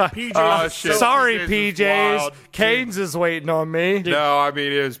 awesome. PJ's Oh, is shit. so- Sorry, PJ's is PJ's. wild. Cane's is waiting on me. No, I mean,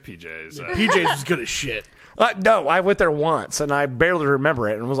 it is PJ's. PJ's is good as shit. No, I went there once, and I barely remember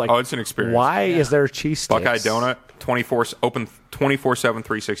it, and was like, Oh, it's an experience. Why is there cheese sticks? Buckeye Donut, 24 open 24/7,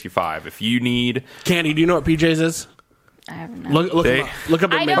 365. If you need, Candy, do you know what PJ's is? I have no. Look They- them up. Look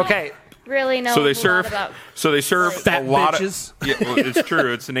up I and don't Okay. really know so they a lot serve, about Fat a lot bitches. of. Yeah, well, it's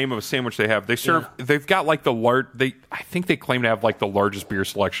true. It's the name of a sandwich they have. They serve. They've got like the I think they claim to have like the largest beer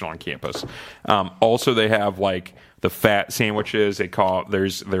selection on campus. Also, they have like the fat sandwiches.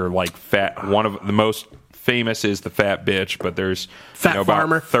 They're like fat. One of the most famous is the fat bitch, but there's Fat about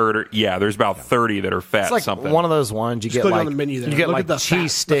Farmer. 30. Yeah, there's about 30 that are fat. It's like something. one of those ones you get click on like the menu there. you get Look like at the cheese fat- the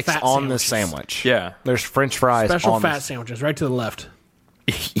sticks fat on the sandwiches. sandwich. Yeah. There's French fries. Special on fat the, sandwiches right to the left.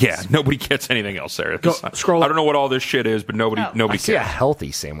 Yeah, nobody gets anything else there. Go- scroll I up. don't know what all this shit is, but nobody I see a cares.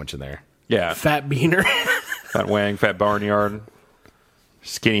 healthy sandwich in there. Yeah, Fat beaner. Fat Wang, Fat Barnyard,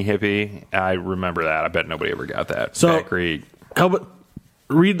 Skinny Hippie. I remember that. I bet nobody ever got that. So- Fat Greek.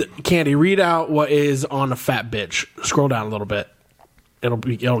 Candy, read out what is on a fat bitch. Scroll down a little bit.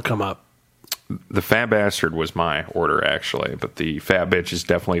 It'll come up. The Fat Bastard was my order, actually, but the Fat Bitch is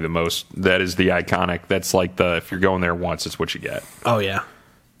definitely the most. That is the iconic. That's like if you're going there once, it's what you get. Oh yeah.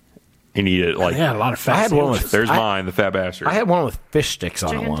 You need it like. They had a lot of fat I had one sandwiches. with- There's I- mine, the Fat Bastard. I had one with fish sticks on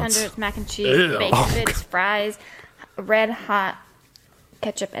it chicken once. tenders, mac and cheese, bacon bits, fries, red hot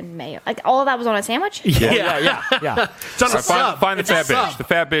ketchup and mayo. Like all of that was on a sandwich. Yeah. It's on a sub. Find the It's a Fat Bitch. sub. The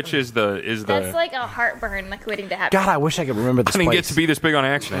Fat Bitch is the. That's like a heartburn, like waiting to happen. God, I wish I could remember this I didn't place. get to be this big on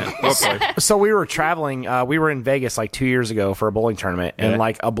accident. Hopefully. So we were traveling. We were in Vegas like 2 years ago for a bowling tournament, and Yeah.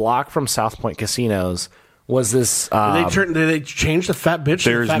 like a block from South Point Casinos was this. Did they change the fat bitch? to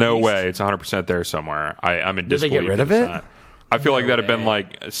the There's fat no beast? way. It's 100% there somewhere. I'm in Did they disbelief. get rid of it's it? not. I feel like that'd have been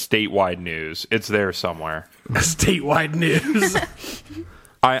like statewide news. It's there somewhere. Statewide news.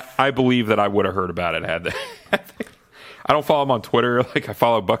 I believe that I would have heard about it had they. I don't follow him on Twitter. Like I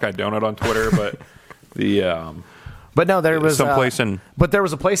follow Buckeye Donut on Twitter, but the but no, there was someplace in. But there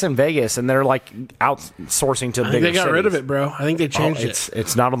was a place in Vegas, and they're like outsourcing to I think bigger they got rid of cities. it, bro. I think they changed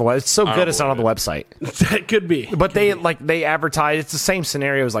It's not on the web. It's so good. It's not on the believe website. it. It could be. But they advertise. It's the same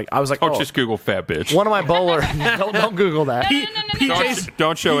scenario. As like I was like, Oh, just Google Fat Bitch. one of my bowlers. don't Google that. PJ's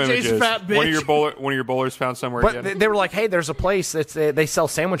Don't show PJ's images. fat bitch. One of your bowlers found somewhere. But again? they were like, hey, there's a place that's they sell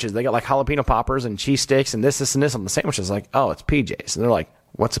sandwiches. They got like jalapeno poppers and cheese sticks and this and this on the sandwiches. Like, oh, it's PJ's. And they're like,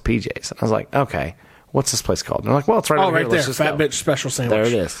 what's a PJ's? And I was like, okay. what's this place called? And I'm like, well, it's right over right here. there. Let's just Fat go. Bitch Special Sandwich. There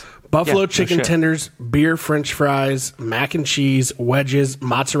it is. Buffalo Yeah, chicken shit. tenders, beer French fries, mac and cheese, wedges,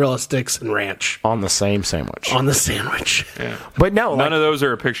 mozzarella sticks, and ranch On the same sandwich. on the sandwich. Yeah. But no, None of those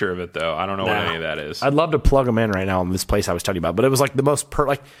are a picture of it, though. I don't know what No. any of that is. I'd love to plug them in right now in this place I was telling you about, but it was like the most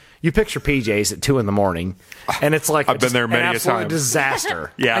like you picture PJs at 2 a.m, and it's like I've been there many an a absolute time.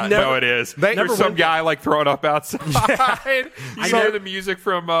 disaster. Yeah, no, it is. There's some guy like throwing up outside. You hear the music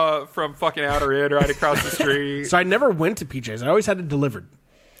from fucking Outer Ed right across the street. So I never went to PJ's. I always had it delivered.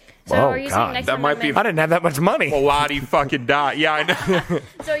 So Oh, are you God. saying next That time might I'm be- in, I didn't have that much money. Lottie fucking die. Yeah, I know.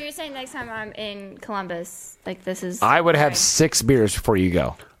 So you're saying next time I'm in Columbus, like this is. I would have right. 6 beers before you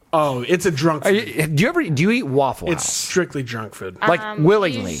go. Oh, it's a drunk food. Do you eat Waffle It's House? strictly drunk food. Like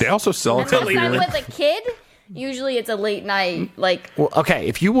willingly. They also sell it Unless to I'm beer. with a kid, usually it's a late night. Like Well, okay,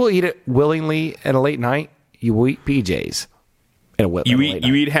 if you will eat it willingly at a late night, you will eat PJs. At a You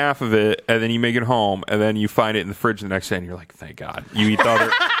eat half of it, and then you make it home, and then you find it in the fridge the next day, and you're like, "Thank God!" You eat the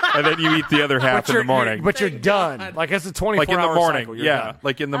other, and then you eat the other half in the morning. But you're done. Like it's a 24 Like in the hour morning, cycle, you're yeah. done.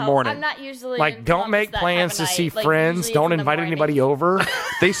 Like in the oh, morning. I'm not usually Like, in don't Columbus make that plans have to a see night. Like, friends. usually Don't it's in the invite morning. anybody over.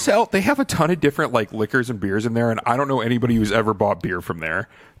 They have a ton of different like liquors and beers in there, and I don't know anybody who's ever bought beer from there.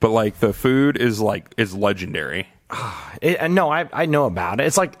 But like the food is legendary. No, I know about it.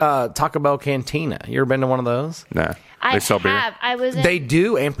 It's like Taco Bell Cantina. You ever been to one of those? Nah, I they sell beer. have. I was in. They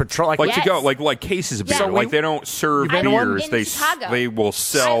do, and Patrol. Like, Like Yes. to go, like cases of beer. Yeah. Like they don't serve I've been beers. in Chicago. They will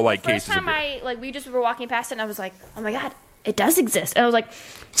sell like the first cases of time beer. we just were walking past it, and I was like, oh my God, it does exist. And I was like,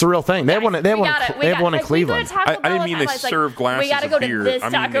 it's a real thing. They have one. They have we one. got it. They have one in Cleveland. I didn't mean they serve glasses we gotta of go beer. To this I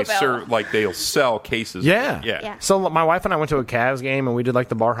mean Taco they Bell. serve like they'll sell cases. Yeah. Of beer. Yeah. So my wife and I went to a Cavs game, and we did like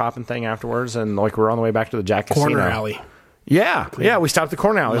the bar hopping thing afterwards, and like we were on the way back to the Jack Corner Casino. alley. Yeah, yeah. We stopped at the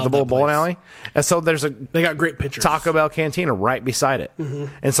corner alley, Love the that bowling place. alley, and so there's a They got great pictures. Taco Bell Cantina right beside it.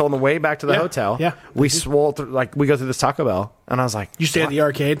 And so on the way back to the Yeah, hotel, yeah. we swole through, like we go through this Taco Bell, and I was like, You stay at the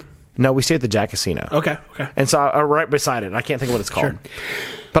arcade? no, we stay at the Jack Casino. Okay. And so right beside it, and I can't think of what it's called. Sure.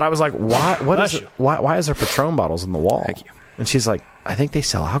 But I was like, why? What Bless is? you. Why is there Patron bottles on the wall? Thank you. And she's like, I think they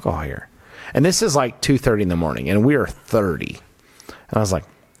sell alcohol here. And this is like 2:30 in the morning, and we are 30. And I was like,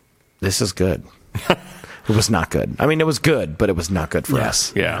 this is good. It was not good. I mean, it was good, but it was not good for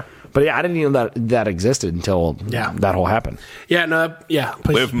us. Yeah. But yeah, I didn't even know that existed until Yeah. that whole happened. Yeah, no, yeah.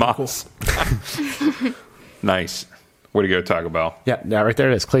 place Live is Moss. Nice. Way to go, Taco Bell. Yeah, right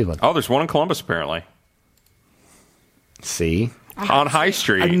there it is, Cleveland. Oh, there's one in Columbus apparently. See? On High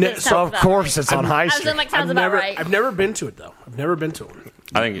Street. It So sounds of about course right. it's on High I was Street. like, sounds about right. I've never been to it though. I've never been to one.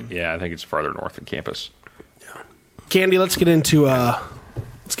 I think it's farther north than campus. Candy, let's get into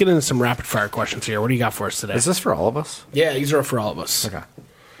some rapid fire questions here. What do you got for us today? Is this for all of us? Yeah, these are for all of us. Okay.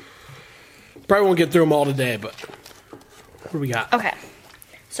 Probably won't get through them all today, but what do we got? Okay.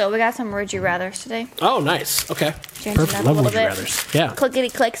 So we got some Would You Rathers today. Oh, nice. Okay. Changing Perfect. up Love a Would little You bit. Rathers. Yeah. Clickety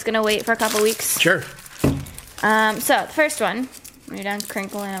click's gonna wait for a couple weeks. Sure. So the first one, when you're done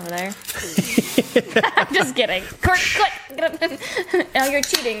crinkling over there. I'm just kidding. Click. Oh, you're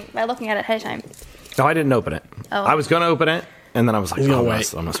cheating by looking at it ahead of time. No, I didn't open it. Oh. I was going to open it, and then I was like, gonna oh,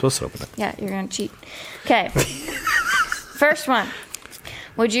 wait. I'm not supposed to open it. Yeah, you're gonna cheat. Okay. First one.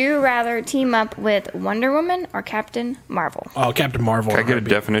 Would you rather team up with Wonder Woman or Captain Marvel? Oh, Captain Marvel. Can I get a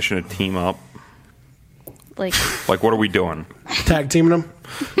definition of team up? Like, Like, what are we doing? Tag teaming them?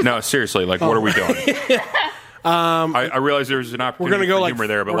 No, seriously, like, what are we doing? I realize there's an opportunity go for like- humor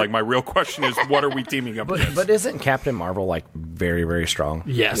there, but like, my real question is, what are we teaming up against? But isn't Captain Marvel like very, very strong?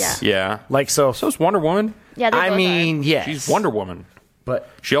 Yes. Yeah. Like so. So is Wonder Woman. yeah, they I both mean, yes. She's Wonder Woman. But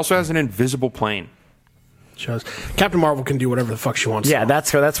She also has an invisible plane. Shows. Captain Marvel can do whatever the fuck she wants. yeah, to.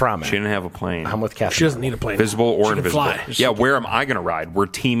 that's where I'm at. She didn't have a plane. I'm with Captain. She doesn't need a plane. Visible or She can invisible. fly. Yeah, where am I going to ride? We're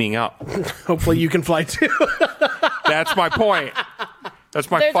teaming up. Hopefully you can fly too. That's my point. That's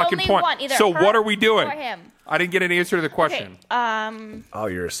my There's fucking only point. one, either So her what are we doing? or him. I didn't get an answer to the question. Okay. Oh,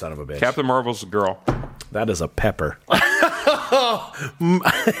 you're a son of a bitch. Captain Marvel's a girl. That is a pepper.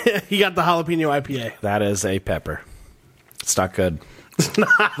 He got the jalapeno IPA. That is a pepper. It's not good.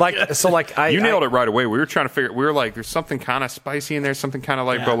 Like so, like You nailed it right away. We were trying to figure. We were like, "There's something kind of spicy in there, something kind of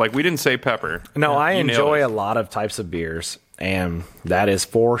like," but like we didn't say pepper. No, I You nailed enjoy it. a lot of types of beers, and that is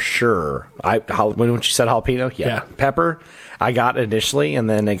for sure. When you said jalapeno, yeah. Yeah. Pepper, I got initially, and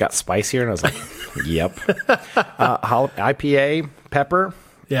then it got spicier, and I was like, "Yep." IPA, pepper,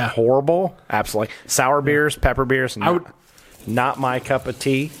 Yeah. horrible, absolutely. Sour beers, pepper beers, would- not my cup of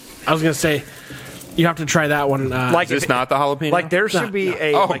tea. I was gonna say you have to try that one. Like Is this not the jalapeno? Like there should be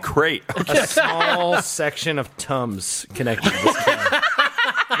a Oh, like, great. a small section of Tums connected to this can.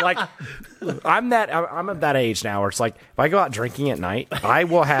 like I'm at that age now where it's like if I go out drinking at night, I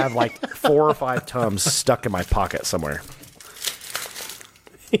will have like 4 or 5 Tums stuck in my pocket somewhere.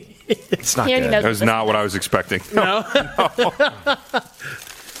 It's not good. That was not what I was expecting. No.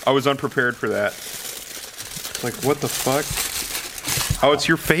 I was unprepared for that. Like, what the fuck? Oh, it's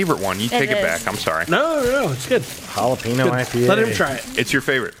your favorite one. You take it back. I'm sorry. No, it's good. Jalapeno IPA. Let him try it. It's your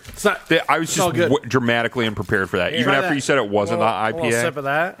favorite. It's not. I was all just good. dramatically unprepared for that. Even try after that. you said it wasn't the A little IPA. sip of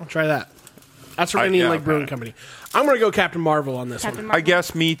that. I'll try that. That's from Indian Lake Brewing Company. I'm going to go Captain Marvel on this one. I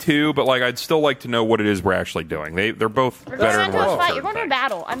guess me too, but like I'd still like to know what it is we're actually doing. They're both We're better going and to a worse. fight. You're going to a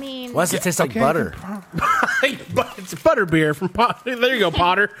battle. I mean, Why does it taste like butter? It's butter beer from Potter. There you go,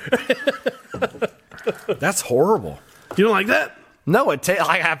 Potter. That's horrible. You don't like that? No, I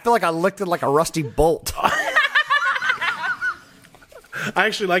feel like I licked it like a rusty bolt. I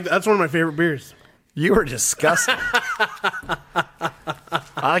actually like that. That's one of my favorite beers. You were disgusting.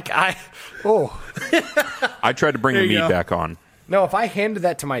 I tried to bring There the you meat go. back on. No, if I handed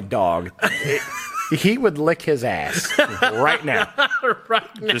that to my dog, he would lick his ass right now.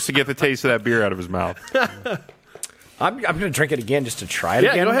 Just to get the taste of that beer out of his mouth. I'm going to drink it again just to try it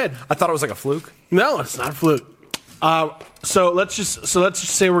Yeah, again. go ahead. I thought it was like a fluke. No, it's not a fluke. So let's just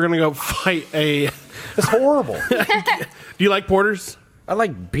say we're gonna go fight a. It's horrible. Do you like porters? I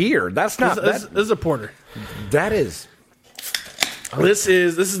like beer. That's not This is a porter. that is This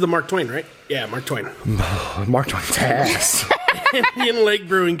is the Mark Twain, right? Yeah, Mark Twain. Mark Twain's ass. Indian Lake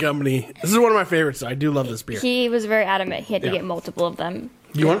Brewing Company. This is one of my favorites. So I do love this beer. he was very adamant. He had to get multiple of them.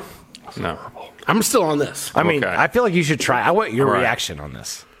 You want? No. I'm still on this. I mean, Okay. I feel like you should try. I want your All right. reaction on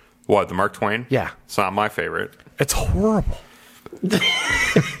this. What, the Mark Twain? Yeah. It's not my favorite. It's horrible.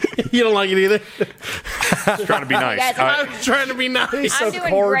 You don't like it either. Just trying to be nice. Guys, I was trying to be nice. I'm doing great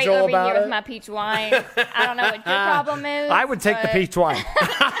cordial over about here it. with my peach wine. I don't know what your problem is. I would take the but peach wine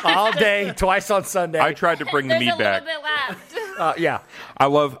all day, twice on Sunday. I tried to bring the There's a meat back. little bit left. Yeah. I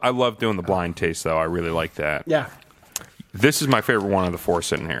love doing the blind taste though. I really like that. Yeah, This is my favorite one of the 4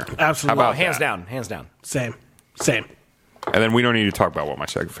 sitting here. absolutely. How about Hands that? down. Hands down. Same. And then we don't need to talk about what my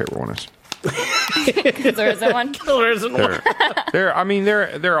second favorite one is. There isn't one. There isn't one.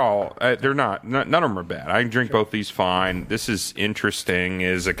 They're all they're not none of them are bad. I can drink both these fine. This is interesting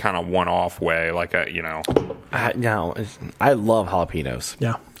is a kind of one-off way, like a No, I love jalapenos.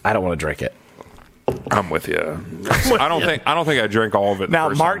 Yeah. I don't want to drink it. I'm with you. I don't think I drank all of it. the Now,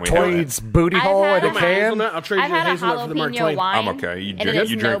 first time Mark we had it. Twain's booty I've hole had in a a can. Hazelnut. I'll trade you I've the had a hazelnut for the Mark jalapeno Twain. wine. I'm okay. You and it is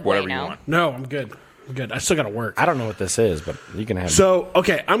drink no whatever bueno. you want. No, I'm good. I still got to work. I don't know what this is, but you can have it. So,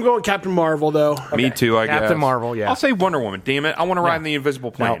 okay, I'm going Captain Marvel, though. Me too, I guess. Captain Marvel, yeah. I'll say Wonder Woman. Damn it! I want to ride in the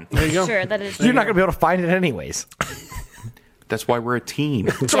invisible plane. There you go. Sure, that is. You're not going to be able to find it anyways. That's why we're a team.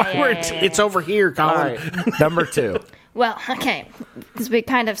 That's why it's over here, Colin. Number 2. Well, okay, because we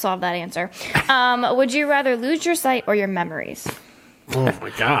kind of solved that answer. Would you rather lose your sight or your memories? Oh, my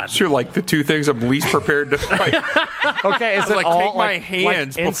God. You're like the 2 things I'm least prepared to fight. Okay, is it like, all take my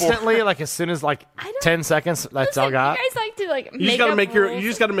hands before- instantly? Like as soon as 10 seconds? That's all I got. You guys like to like You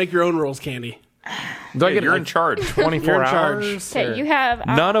just got to make your own rules, Candy. Do I get You're in charge. 24 You're in charge. hours? Okay, you have.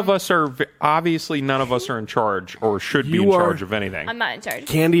 None of us are obviously none of us are in charge or should be You in are- charge of anything. I'm not in charge.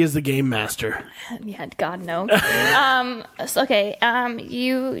 Candy is the game master. Yeah, God no. Okay.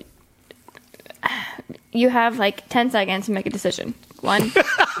 You have like 10 seconds to make a decision. 1,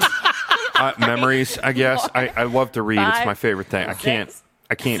 Memories, I guess. I love to read. It's 5, my favorite thing. I can't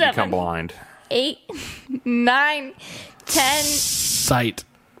 7, become blind. 8, 9, 10. Sight.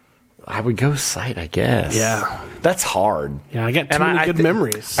 I would go sight, I guess. Yeah. That's hard. Yeah, I got too And many I good thi-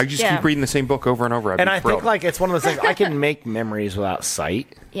 memories. I just Yeah. keep reading the same book over and over. And I think it's one of those things I can make memories without sight.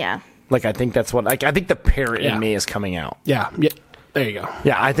 Yeah. Like I think that's what I think the parrot Yeah. in me is coming out. Yeah. There you go.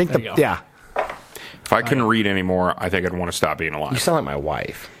 Yeah, I think There you go. if I couldn't read anymore, I think I'd want to stop being You alive. sound like my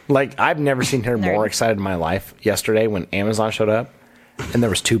wife. Like I've never seen her more Nerd. excited in my life. Yesterday when Amazon showed up and there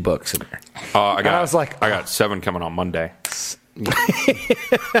was 2 books in there. I was like, I got 7 coming on Monday.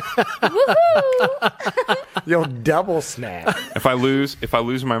 You'll double snap. If I lose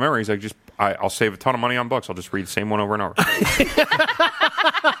my memories, I'll save a ton of money on books. I'll just read the same one over and over.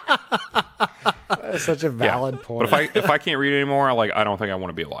 That's such a valid point. But if I can't read anymore, I don't think I want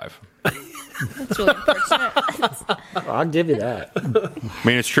to be alive. That's really unfortunate. I'll give you that. I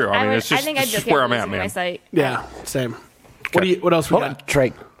mean, it's true. I mean, it's just, think I'd it's be just okay where with I'm at, losing my man. sight. Yeah. Same. What else we got?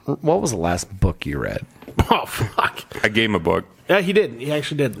 Drake, what was the last book you read? Oh, fuck. I gave him a book. Yeah, he did. He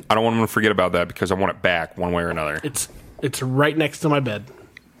actually did. I don't want him to forget about that because I want it back one way or another. It's right next to my bed.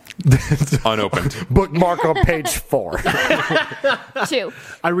 Unopened. Bookmark on page 4. 2.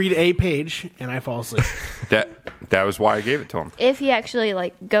 I read a page and I fall asleep. That was why I gave it to him. If he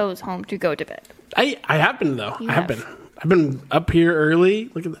actually goes home to go to bed. I have been though. You I have have. been. I've been up here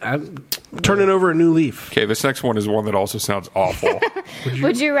early. Look at that. I'm turning over a new leaf. Okay, this next one is one that also sounds awful.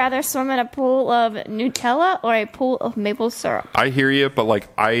 Would you rather swim in a pool of Nutella or a pool of maple syrup? I hear you, but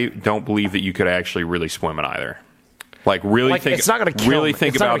I don't believe that you could actually really swim in either. Really think it's not gonna kill really me.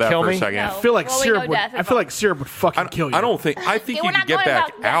 think It's not about gonna that kill for a me. second. No. I feel like Well, we syrup know would. death I feel like syrup would fucking kill you. I don't think I think Okay, you we're could get not back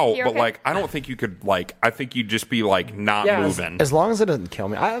going about out, that here, but okay? I don't think you could I think you'd just be not As, moving. as long as it doesn't kill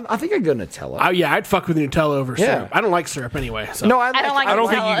me. I think I'd go Nutella. Yeah, I'd fuck with Nutella over Yeah. syrup. I don't like syrup anyway. So. No, I don't like I don't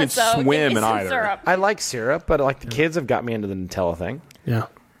think you Nutella, can so give swim me in some either. syrup. I like syrup, but the kids have got me into the Nutella thing. Yeah.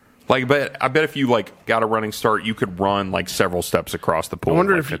 But I bet if you got a running start, you could run several steps across the pool. I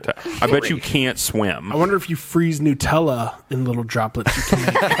wonder I bet you can't swim. I wonder if you freeze Nutella in little droplets. You can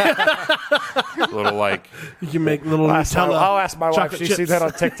make, Little you can make little Nutella. I'll ask my wife. chocolate She's chips. seen that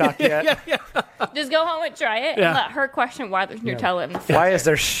on TikTok yet? Just go home and try it Yeah. and let her question why there's Nutella in the food. Why is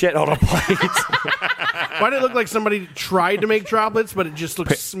there shit on a plate? Why did it look like somebody tried to make droplets, but it just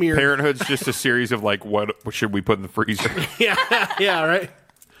looks smeared? Parenthood's just a series of what should we put in the freezer? Yeah, right.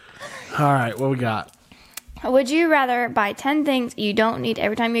 All right, what we got? Would you rather buy 10 things you don't need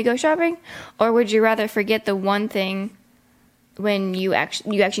every time you go shopping, or would you rather forget the one thing when you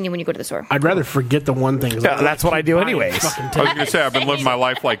actually need when you go to the store? I'd rather forget the one thing. 'Cause Yeah, I that's what I do buying anyways. fucking I 10. was going to say, I've been living my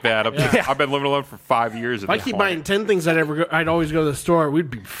life like that. I've been living alone for 5 years. If I keep buying 10 things I'd always go to the store,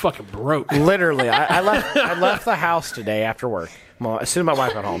 we'd be fucking broke. Literally, I left the house today after work. Well, as soon as my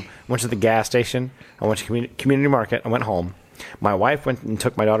wife got home, went to the gas station. I went to community market. I went home. My wife went and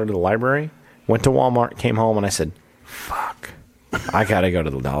took my daughter to the library. Went to Walmart, came home, and I said, "Fuck, I gotta go to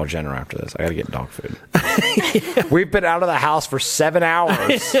the Dollar General after this. I gotta get dog food." We've been out of the house for 7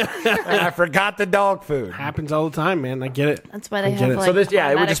 hours, and I forgot the dog food. Happens all the time, man. I get it. That's why they I get have it. So this,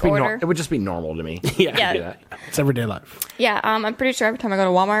 it would just be order. it would just be normal to me. Yeah. It's everyday life. Yeah, I'm pretty sure every time I go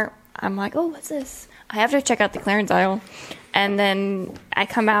to Walmart, I'm like, oh, what's this? I have to check out the clearance aisle. And then I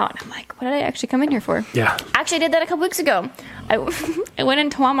come out, and I'm like, what did I actually come in here for? Yeah. Actually, I did that a couple weeks ago. I went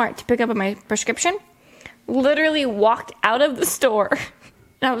into Walmart to pick up my prescription, literally walked out of the store,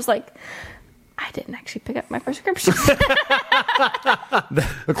 and I was like, I didn't actually pick up my prescription.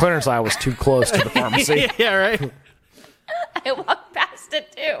 The clearance aisle was too close to the pharmacy. Yeah, right. I walked past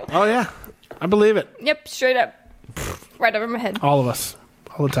it, too. Oh, yeah. I believe it. Yep, straight up. Right over my head. All of us.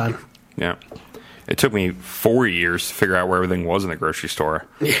 All the time. Yeah. It took me 4 years to figure out where everything was in the grocery store.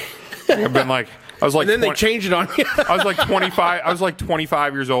 I've been I was like, And then they changed it on you. I was like 25. I was like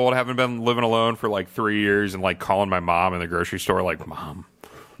 25 years old. Haven't been living alone for 3 years, and calling my mom in the grocery store, Mom,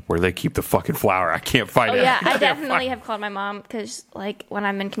 where do they keep the fucking flour? I can't find Oh, it. yeah, I definitely have called my mom because, when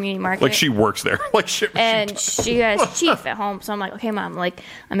I'm in community market. She works there. And she has Chief at home. So I'm like, okay, Mom,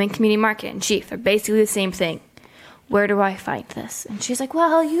 I'm in community market and Chief. They're basically the same thing. Where do I find this? And she's like,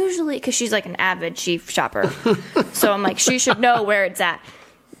 well, usually, because she's an avid Chief shopper. So I'm like, she should know where it's at.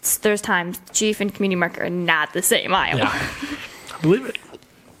 There's times Chief and community market are not the same aisle. Yeah. I believe it.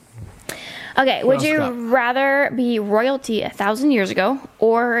 Okay, would you Scott? rather be royalty 1,000 years ago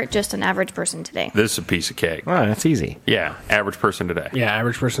or just an average person today? This is a piece of cake. Oh, that's easy. Yeah, average person today. Yeah,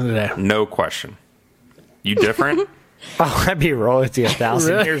 average person today. No question. You different? Oh, I'd be royalty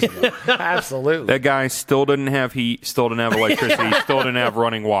 1,000 years ago. Absolutely. That guy still didn't have heat, still didn't have electricity, still didn't have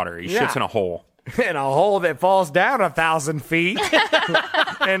running water. He shits in a hole. In a hole that falls down 1,000 feet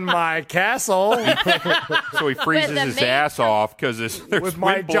in my castle So he freezes the his main- ass off because there's with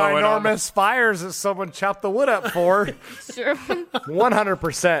my wind blowing on him. ginormous fires that someone chopped the wood up for. Sure.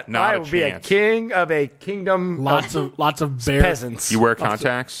 100%. Not I a would be a chance. king of a kingdom Lots of bear. peasants. You wear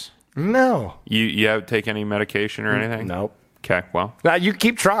contacts? No. You have take any medication or anything? Nope. Okay, well. Now you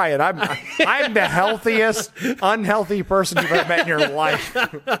keep trying. I'm the healthiest, unhealthy person you've ever met in your life.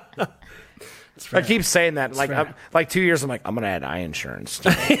 I keep saying that. Like 2 years, I'm going to add eye insurance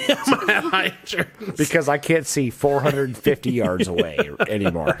because I can't see 450 yards away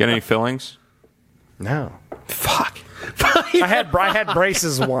anymore. Get any fillings? No. Fuck. I had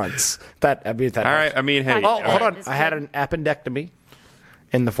braces once. All right, I mean, hey. Oh, all hold right. on. I had an appendectomy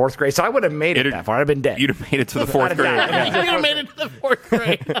in the 4th grade, so I would have made it that far. I'd have been dead. You'd have made it to the 4th grade. Yeah. You would have made it to the 4th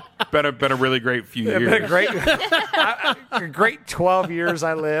grade. Been a really great few years. Been a great 12 years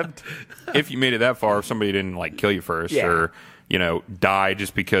I lived. If you made it that far, if somebody didn't kill you first or die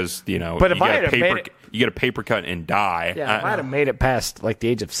just because But if I had made it, you get a paper cut and die. yeah, if I had made it past the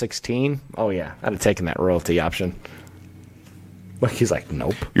age of 16, oh yeah, I'd have taken that royalty option. He's like,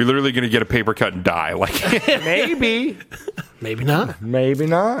 nope. You're literally going to get a paper cut and die. Maybe. Maybe not. Maybe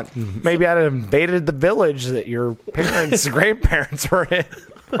not. Maybe I'd have invaded the village that your parents, grandparents were in.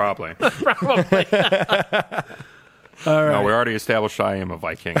 Probably. All right. No, we already established I am a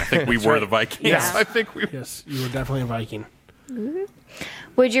Viking. I think we were the Vikings. Yeah. I think we. Yes, you were definitely a Viking.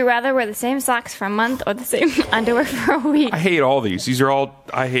 Would you rather wear the same socks for a month or the same underwear for a week? I hate all these. These are all.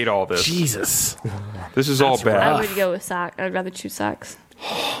 I hate all this. Jesus. This is all bad. I would go with socks. I'd rather choose socks.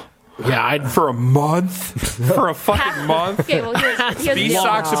 Yeah, For a month? For a fucking month? Okay, well, here's the These deal.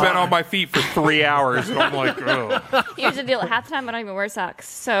 socks have been on my feet for 3 hours, and I'm like, oh. Here's the deal. Half the time, I don't even wear socks.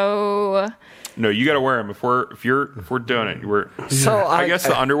 So No, you got to wear them if we're doing it. So I guess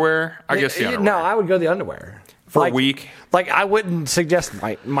the underwear. I guess the underwear. No, I would go the underwear. For a week. Like, I wouldn't suggest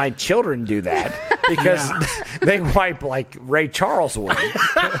my children do that because they wipe like Ray Charles would.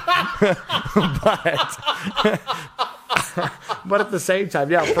 But at the same time,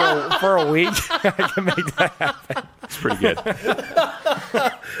 yeah, for a week, I can make that happen. It's pretty good.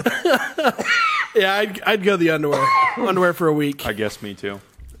 yeah, I'd go the underwear. Underwear for a week. I guess me too.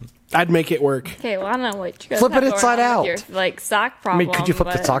 I'd make it work. okay, well, I don't know what you guys Flip have it going inside on with out. Your, like sock I problem. mean, could you flip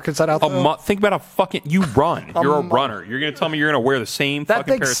the but- sock inside out? A month. Think about you run. You're a runner. You're going to tell me you're going to wear the same That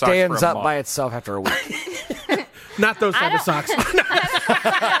fucking thing pair of socks for a stands up month. by itself after a week. Not those type of socks.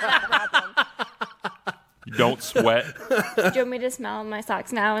 You don't sweat. Do you want me to smell my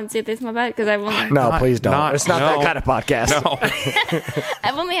socks now and see if they smell bad? Because I've only No, please don't. not- It's not no. that kind of podcast. No.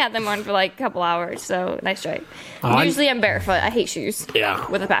 I've only had them on for like a couple hours, so nice try. I'm- Usually I'm barefoot. I hate shoes. Yeah.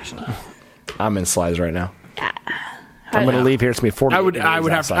 With a passion. I'm in slides right now. I'm going to leave here. It's going to be 40.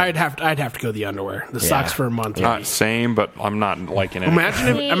 I'd have to go the underwear. The socks for a month. Not same, but I'm not liking it.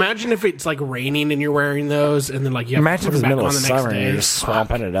 Imagine if it's like raining and you're wearing those, and then like you have Imagine to if put it's them the back middle on of the next summer and day. you're just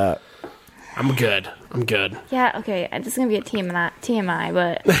swamping it up. I'm good. Yeah, okay. This is gonna be a TMI,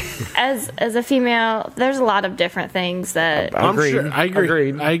 but as a female, there's a lot of different things that I'm Agreed. sure. I agree.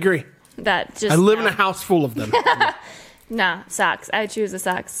 Agreed. I agree. that just I live in no. a house full of them. No, socks. I choose the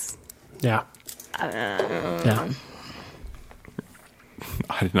socks. Yeah. Yeah.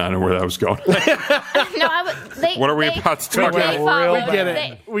 I did not know where that was going. No, I would. What are we about to talk They about? followed. We get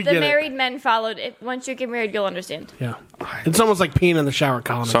it. We the get it. married men followed. Once you get married, you'll understand. Yeah. It's almost like peeing in the shower,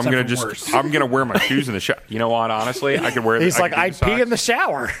 Colin. So worse. I'm gonna wear my shoes in the shower. You know what? Honestly, I could wear. He's like, I I pee in the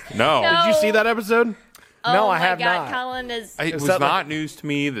shower. No, No. Did you see that episode? No, Oh I my have God, not. Colin is. it was that not news to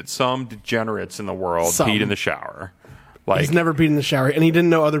me that some degenerates in the world Some. peed in the shower. Like He's never peed in the shower, and he didn't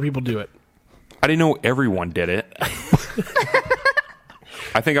know other people do it. I didn't know everyone did it.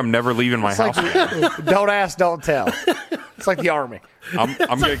 I think I'm never leaving my house. again. Don't ask, don't tell. It's like the army. I'm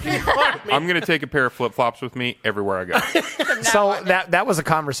gonna take a pair of flip flops with me everywhere I go. So that was a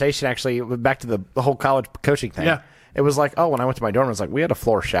conversation, actually, back to the whole college coaching thing. Yeah. It was like, when I went to my dorm, it was like, we had a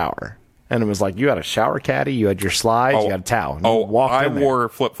floor shower. And it was like, you had a shower caddy, you had your slides, you had a towel. And you walked I in there. wore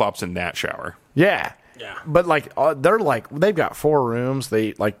flip flops in that shower. Yeah. Yeah. But they've got 4 rooms.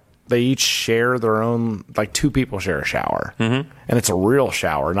 They each share their own, 2 people share a shower. Mm-hmm. And it's a real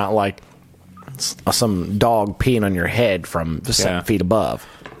shower, not like some dog peeing on your head from 7 feet above.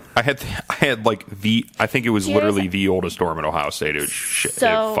 I had like I think it was literally the oldest dorm at Ohio State. It was shit.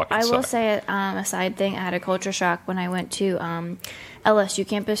 So it fucking I will sucked. say a side thing. I had a culture shock when I went to LSU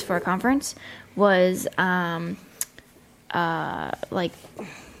campus for a conference. Was what's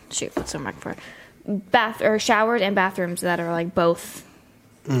the mark for? Showers and bathrooms that are like both.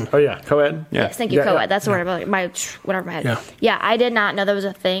 Oh, yeah. Co-ed? Yeah. Yes, thank you, Yeah, co-ed. yeah. That's the word. Whatever my head. Yeah. Yeah, I did not know that was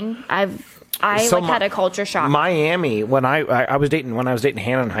a thing. I had a culture shock. Miami, when I was dating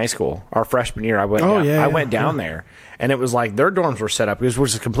Hannah in high school, our freshman year, I went down there, and it was like their dorms were set up, which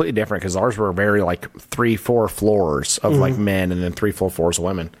was completely different because ours were very 3-4 floors of men and then 3-4 floors of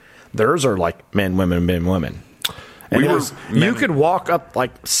women. Theirs are like men, women, men, women. And you could walk up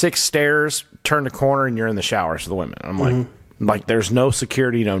 6 stairs, turn the corner, and you're in the showers for the women. I'm like, there's no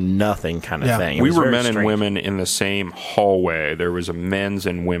security, no nothing kind of thing. It We was were very men and strange. women in the same hallway. There was a men's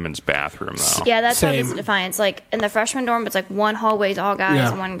and women's bathroom, though. Yeah, that's how Same. it's defined. It's in the freshman dorm, it's one hallway's all guys Yeah.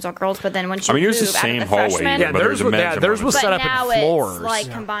 and one's all girls. But then once you I mean, it was move the out same of the hallway, freshman, but there was a men's and theirs was women's. set but up now in floors. it's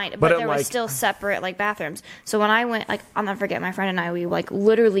combined. But But it, there was still separate bathrooms. So when I went, I'll never forget, my friend and I, we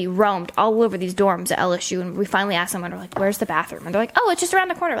literally roamed all over these dorms at LSU, and we finally asked someone, we're like, "Where's the bathroom?" And they're like, "Oh, it's just around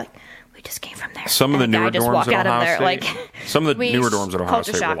the corner." We're like, we just came from there. Some of the And newer I just dorms walked at out of Ohio there, State, some of the we newer dorms at Ohio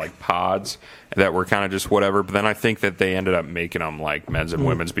culture State shock. were pods that were kind of just whatever. But then I think that they ended up making them men's and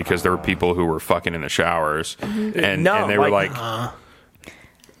women's because there were people who were fucking in the showers, and they were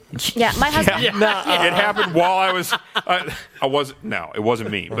Yeah, my husband. It happened while I was. I wasn't. No, it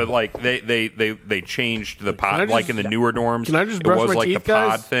wasn't me. But like they changed the pod. Like in the newer dorms, can I just it brush was my like teeth, the pod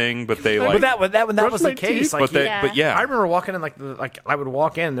guys? thing. But they But like. that Brush was my the case. teeth. Like, But yeah. I remember walking in like I would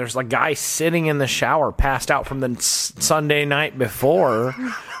walk in. There's a guy sitting in the shower, passed out from the Sunday night before,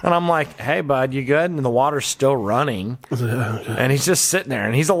 and I'm like, "Hey, bud, you good?" And the water's still running, and he's just sitting there,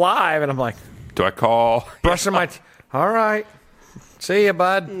 and he's alive, and I'm like, Do I call? brushing my. All right, see you,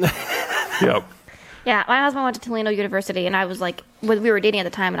 bud. Yep. Yeah, my husband went to Toledo University, and I was like, we were dating at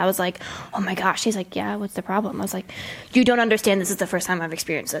the time, and I was like, oh my gosh. He's like, yeah, what's the problem? I was like, you don't understand. This is the first time I've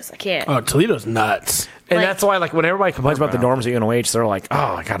experienced this. I can't. Oh, Toledo's nuts. And Like- that's why, like, when everybody complains about the dorms at UNOH, they're like,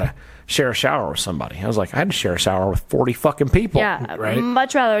 "Oh, I gotta share a shower with somebody." I was like, I had to share a shower with 40 fucking people. Yeah, Right. I'd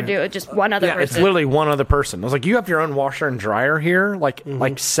much rather do it just one other Yeah, person. it's literally one other person. I was like, you have your own washer and dryer here, like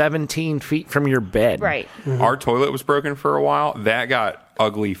 17 feet from your bed. Right. Our toilet was broken for a while. That got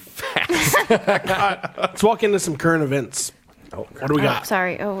ugly fast. Let's walk into some current events. What do we got?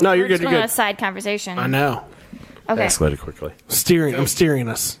 Sorry. Oh, No, you're we're good, just you're going on good. a side conversation. I know. Okay. Escalated quickly. I'm steering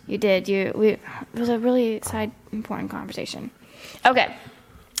us. You did. It was a really side important conversation. Okay.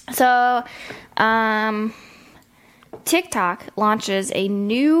 So, TikTok launches a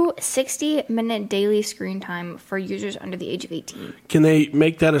new 60-minute daily screen time for users under the age of 18. Can they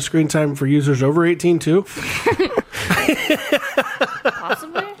make that a screen time for users over 18 too?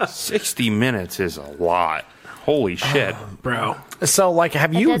 Possibly? 60 minutes is a lot. Holy shit. Bro. So, like,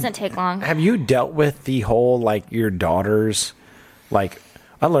 It doesn't take long. have you dealt with the whole, like, your daughters, like,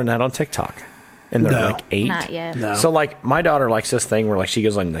 I learned that on TikTok, and they're No. like 8. Not yet. No. So, like, my daughter likes this thing where, like, she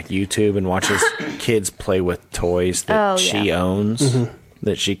goes on, like, YouTube and watches kids play with toys that Oh, she yeah. owns,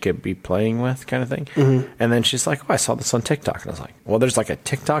 that she could be playing with, kind of thing. And then she's like, oh, I saw this on TikTok. And I was like, well, there's, like, a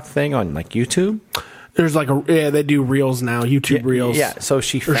TikTok thing on, like, YouTube. There's like they do reels now, YouTube reels. Yeah, so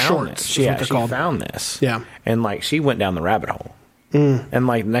she Or found shorts, this. is what they're She called. found this. Yeah. And, like, she went down the rabbit hole. And,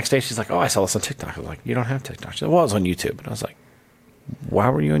 like, the next day she's like, oh, I saw this on TikTok. I was like, you don't have TikTok. She said, well, it was on YouTube. And I was like, why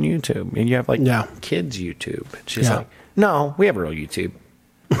were you on YouTube? And you have, like, Yeah. kids' YouTube. And she's Yeah. like, no, we have a real YouTube.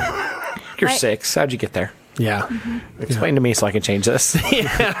 You're Right. 6. How'd you get there? Yeah. Explain to me so I can change this.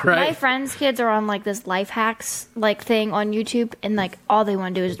 My friends' kids are on like this life hacks like thing on YouTube, and like all they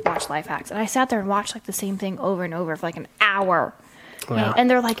want to do is watch life hacks. And I sat there and watched like the same thing over and over for like an hour. Wow. And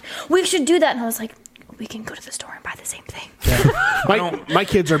they're like, "We should do that," and I was like, "We can go to the store and buy the same thing." My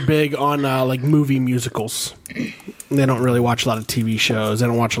kids are big on like movie musicals. They don't really watch a lot of TV shows. They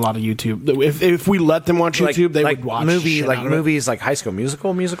don't watch a lot of YouTube. If we let them watch YouTube, they would watch shit out of it. movies like High School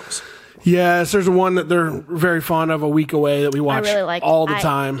Musical musicals. Yes, there's one that they're very fond of, A Week Away, that we watch I really like all the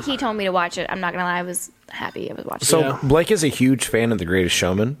time. He told me to watch it. I'm not gonna lie, I was happy I was watching So it. Yeah. Blake is a huge fan of The Greatest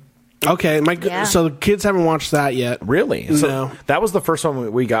Showman. Okay, Yeah. so the kids haven't watched that yet. Really? So No. that was the first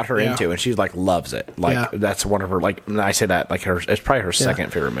one we got her Yeah. into, and she like loves it. Like Yeah. that's one of her like. And I say that like her. It's probably her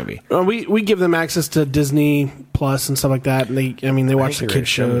second favorite movie. We give them access to Disney Plus and stuff like that. And they watch the kids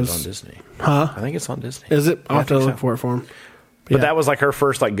Showman's on shows. Disney. Huh? I think it's on Disney. Is it? I'll Yeah, I have to think look so. for it for them. But that was like her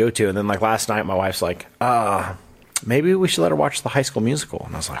first like go to, and then like last night, my wife's like, maybe we should let her watch the High School Musical,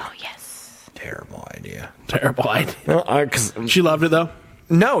 and I was like, Oh yes. terrible idea. Terrible idea. Because She loved it though.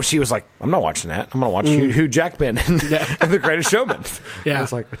 no, she was like, I'm not watching that. I'm gonna watch Hugh Jackman and The Greatest Showman. Yeah. I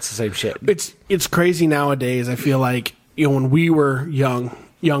was like, it's the same shit. It's crazy nowadays. I feel like when we were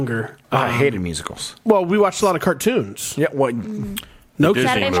younger. I hated musicals. Well, we watched a lot of cartoons. Yeah, what? No Disney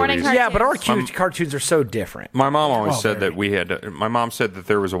Saturday morning movies. cartoons. Yeah, but our cartoons are so different. My mom always said very. that we had to, my mom said that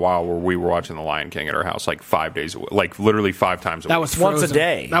there was a while where we were watching The Lion King at our house like 5 days a week, like literally 5 times a That week. was Once a Frozen.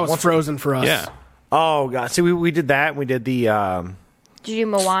 day. That was Frozen for us. Yeah. Oh god! See, we did that. We did the Did you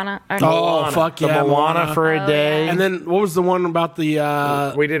do Moana? Or Oh, fuck the yeah, Moana Moana. for a day. And then what was the one about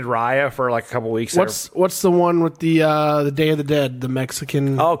the we did Raya for like a couple weeks. what's the one with the Day of the Dead, the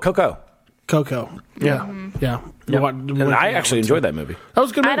Mexican Coco. Coco? Yeah. Yeah. What- And I actually enjoyed that movie. That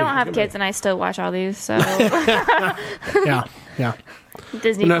was a good. I movie. don't have kids, and I still watch all these. So Yeah. Yeah.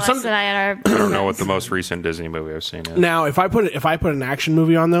 Disney No, Plus some- and I are. I don't know what the most recent Disney movie I've seen is. Now, if I put an action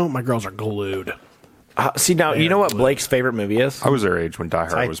movie on though, my girls are glued. See now, you know what Blake's favorite movie is? I was their age when Die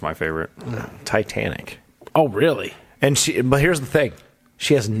Hard was my favorite. Titanic. Oh, really? And but here's the thing: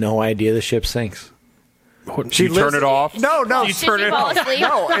 she has no idea the ship sinks. She turn it off. No, Did she fall asleep?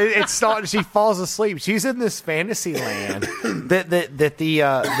 No, it's not. She falls asleep. She's in this fantasy land that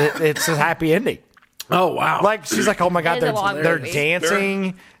it's a happy ending. Oh wow! Like she's like, oh my god, It is a long they're movie.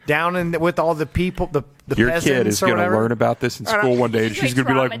 dancing down in with all the people. The Your peasants kid is or going to whatever. learn about this in school one day, and she's She's going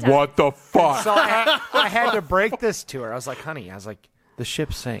to be like, traumatized. "What the fuck?" So I had to break this to her. I was like, honey, the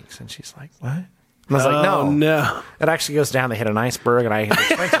ship sinks, and she's like, what? I was like, no. It actually goes down. They hit an iceberg, and I had to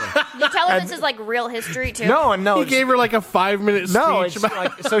explain to her. You tell her this is like real history too. No. He gave her like a 5-minute speech. No, it's about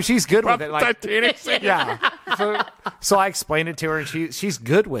like, so she's good with it. Like, Titanic. yeah. So I explained it to her, and she's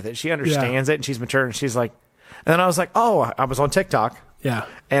good with it. She understands it, and she's mature. And she's like, and then I was like, oh, I was on TikTok. Yeah.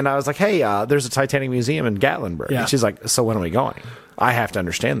 And I was like, hey, there's a Titanic museum in Gatlinburg. Yeah. And she's like, so when are we going? I have to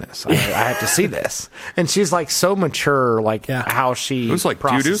understand this. I have to see this. And she's like so mature, like how she. It was like,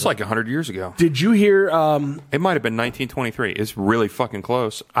 dude, it was like 100 years ago. Did you hear? It might have been 1923. It's really fucking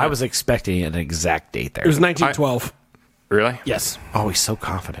close. I was expecting an exact date there. It was 1912. Really? Yes. Oh, he's so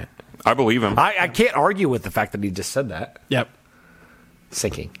confident. I believe him. I can't argue with the fact that he just said that. Yep.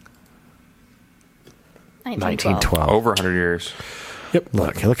 Sinking. 1912. 1912. Over 100 years. Yep.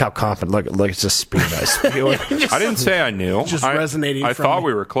 Look how confident. Look, it's just spewing. I didn't say I knew. Just I, resonating I from thought me.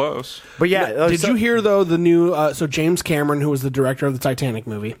 we were close. But yeah, Did you hear though the new? So James Cameron, who was the director of the Titanic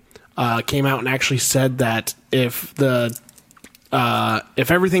movie, came out and actually said that if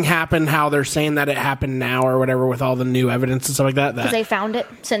everything happened how they're saying that it happened now or whatever with all the new evidence and stuff like that, Because they found it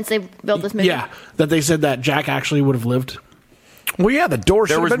since they built this movie. yeah, that they said that Jack actually would have lived. Well, yeah, the door.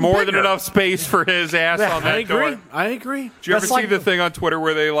 There should was have been more bigger. than enough space for his ass on that door. I agree. Did you ever That's see like- the thing on Twitter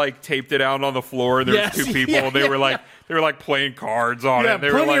where they like taped it out on the floor and there Yes. was two people Yeah, and they were like playing cards on Yeah, it. They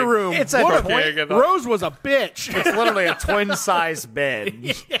plenty were like, of room. It's at What a point. Rose was a bitch. It's literally a twin size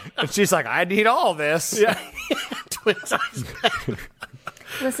bed. And she's like, I need all this. Yeah. Twin size bed.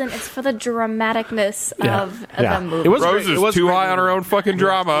 Listen, it's for the dramaticness Yeah. of Yeah. the movie. It was Rose great. It is was too great high on her movie. own fucking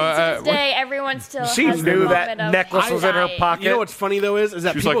drama. Today, everyone still She has the knew that moment of necklace was in her hindsight. pocket. You know what's funny though is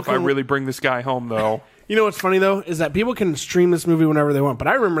that She's people like, if I can really bring this guy home, though. You know what's funny though is that people can stream this movie whenever they want. But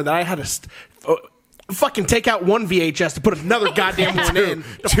I remember that I had to fucking take out one VHS to put another goddamn one in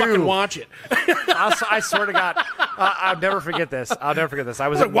to fucking watch it. I swear to God, I'll never forget this. I was I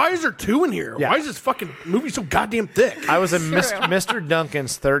was like, why is there two in here? Yeah. Why is this fucking movie so goddamn thick? I was in Mr.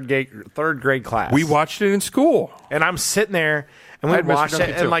 Duncan's third grade class. We watched it in school. and I'm sitting there, and I we had Mr. watched it,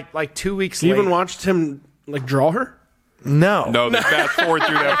 Duncan, and too. like 2 weeks You later. even watched him like draw her? No, they fast forward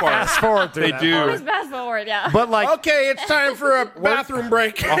through that part. Fast forward through They that do. Always fast forward, yeah. But like, Okay, it's time for a bathroom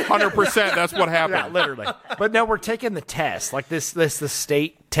break. 100%. That's what happened. yeah, literally. But no, we're taking the test, like this the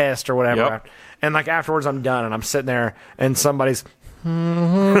state test or whatever. Yep. And like afterwards, I'm done, and I'm sitting there, and somebody's.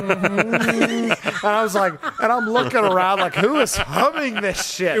 And I was like, and I'm looking around like, who is humming this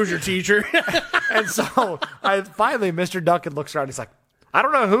shit? It was your teacher. And so I finally, Mr. Duncan looks around. He's like, I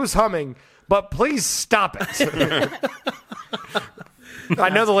don't know who's humming, but please stop it. I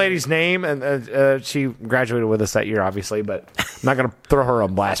know the lady's name, and she graduated with us that year, obviously, but I'm not going to throw her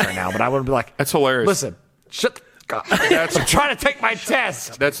on blast right now. But I would be like, That's hilarious. listen, shut the God. I'm trying to take my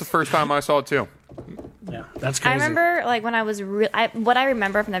test. That's the first time I saw it, too. Yeah, that's crazy. I remember, like, when I was what I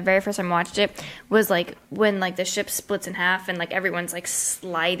remember from the very first time I watched it was, like, when, like, the ship splits in half and, like, everyone's, like,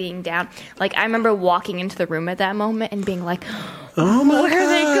 sliding down. Like, I remember walking into the room at that moment and being like, oh my where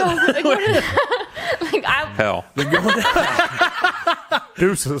God. Are they going? Like, what is like, Hell.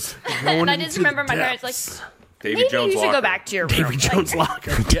 Deuces. and I just remember my parents, like, Davy maybe Jones you should locker. go back to your room. Davy Jones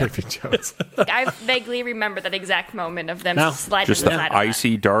locker. Davy Jones. Like, I vaguely remember that exact moment of them No, sliding Just to the the side of that.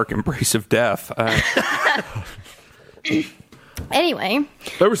 icy, dark embrace of death. Anyway,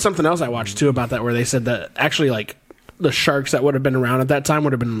 There was something else I watched too about that where they said that actually like the sharks that would have been around at that time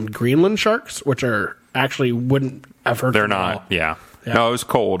would have been Greenland sharks, which are actually wouldn't have heard. They're from at not. all. Yeah. Yeah. No, it was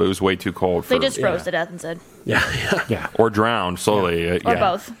cold. It was way too cold for they just froze to death and said, Yeah, Yeah. or drowned slowly. or Yeah.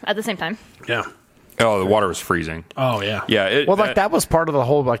 both at the same time. yeah. Oh, the water was freezing. Oh yeah. Yeah. Well, like that was part of the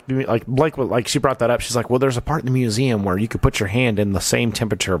whole like Blake, like she brought that up. She's like, well, there's a part in the museum where you could put your hand in the same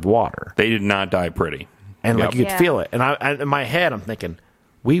temperature of water, They did not die pretty. and like Yep. you could Yeah. feel it. And I in my head, I'm thinking,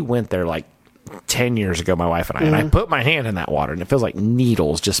 we went there like 10 years ago, my wife and I put my hand in that water, and it feels like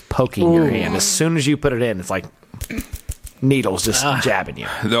needles just poking your hand. As soon as you put it in, it's like needles just jabbing you.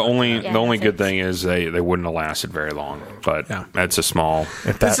 The only that's good it. thing is they wouldn't have lasted very long. But Yeah. that's a small.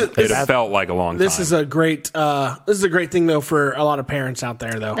 This Felt like a long time. This is a great thing though for a lot of parents out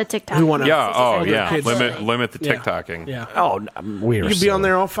there though. The TikTok. who want to. Yeah. Oh, Their yeah. kids. Limit the Yeah. TikToking. Yeah. Oh, we You could be on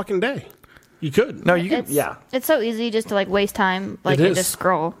there all fucking day. You could. No, you could. It's, Yeah. it's so easy just to like waste time, like It and is. just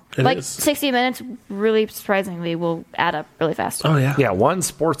scroll. It Like is. 60 minutes, really surprisingly, will add up really fast. Oh yeah. Yeah, one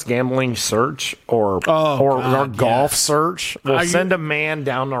sports gambling search or God, golf yes. search will Are you- send a man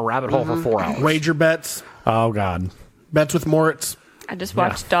down a rabbit hole for 4 hours. Wager bets. Oh God. Bets with Moritz. I just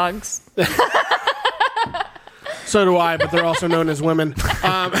watched dogs. So do I, but they're also known as women.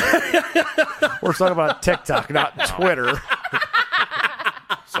 We're talking about TikTok, not Twitter.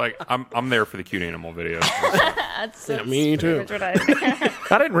 It's like I'm there for the cute animal videos. That's me too. That's what I-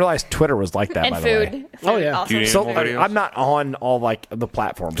 I didn't realize Twitter was like that. And by food. the way. Food yeah. also Do you is So Animal food. videos? I'm not on all like the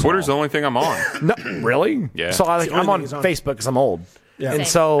platforms. Twitter's the all. only thing I'm on. No, really? Yeah. So the only I'm on thing he's on. Facebook because I'm old. Yeah. Same. And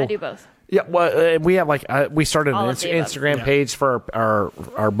so I do both. Yeah, well, we have like we started All an of the above. Instagram Yeah. page for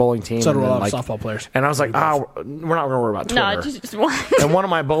our bowling team. So do a and lot then, of softball players. And I was like, oh, we're not going to worry about Twitter. No, just one. And one of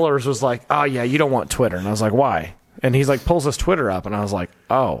my bowlers was like, oh yeah, you don't want Twitter. And I was like, why? And he's like, pulls his Twitter up, and I was like,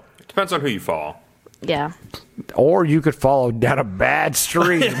 oh. Depends on who you follow. Yeah. Or you could follow down a bad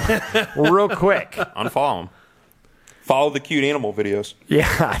stream real quick. Unfollow them. Follow the cute animal videos.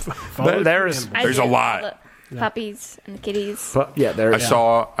 Yeah, there's I There's do. a lot. The puppies and the kitties. but yeah, there. I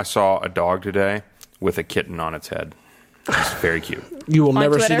saw a dog today with a kitten on its head. It's very cute. You will On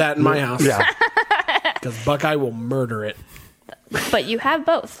never see Twitter? that in my house. Yeah, Because Buckeye will murder it. But you have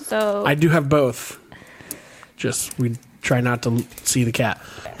both, so I do have both. Just we try not to see the cat.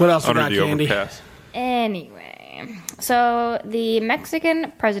 What else we Under got, the Candy? overpass. anyway. So the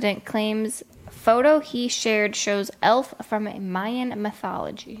Mexican president claims photo he shared shows elf from a Mayan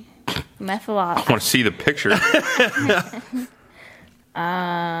mythology. I want to see the picture.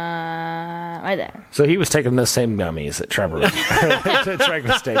 Right there. so he was taking the same gummies that Trevor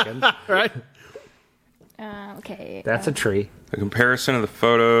was taking. Right? Okay. That's a tree. The comparison of the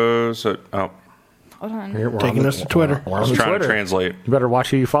photos. Hold on. Here, we're Taking on the- us to Twitter. We're I on was the trying Twitter. to translate You better watch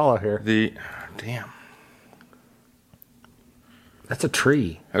who you follow here. the. Damn. That's a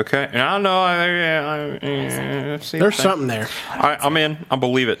tree. Okay. I don't know. There's something there. I'm in. I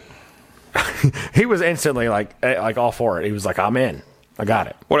believe it. He was instantly like all for it. He was like, I'm in. I got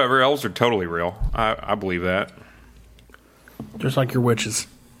it. Whatever. Elves are totally real. I believe that. Just like your witches.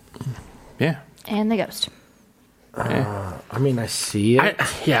 Yeah. And the ghost. Yeah. I mean, I see it,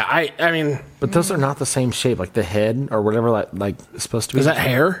 I mean, but those are not the same shape. Like the head or whatever, like it's supposed to be. is that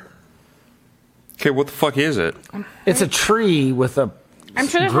hair? Okay. What the fuck is it? It's a tree with a I'm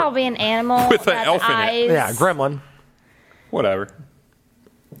sure there's probably an animal With an that elf in it. eyes. yeah gremlin. Whatever.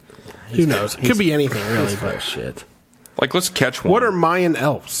 Who knows? Could be anything, really. Oh shit. Like, let's catch one. What are Mayan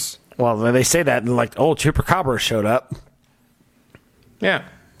elves? Well, they say that and like, oh, Chupacabra showed up. Yeah.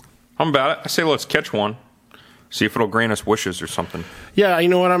 I'm about it. I say let's catch one. See if it'll grant us wishes or something. Yeah, you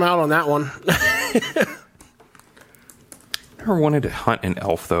know what? I'm out on that one. Never wanted to hunt an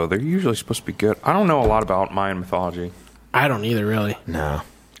elf, though. They're usually supposed to be good. I don't know a lot about Mayan mythology. I don't either, really. No.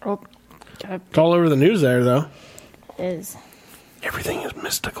 Oh, It's all over the news there, though. is. Everything is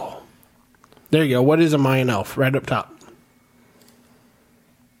mystical. There you go. What is a Mayan elf? Right up top.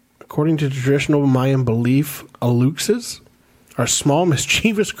 According to traditional Mayan belief, aluxes are small,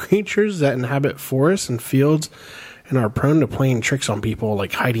 mischievous creatures that inhabit forests and fields and are prone to playing tricks on people,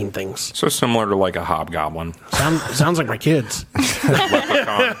 like hiding things. So similar to like a hobgoblin. Sounds like my kids.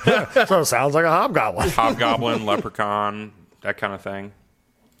 Leprechaun. So it sounds like a hobgoblin. Hobgoblin, leprechaun, that kind of thing.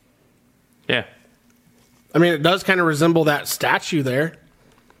 Yeah. I mean, it does kind of resemble that statue there,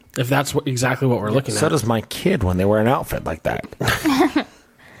 if that's exactly what we're looking So at. does my kid when they wear an outfit like that.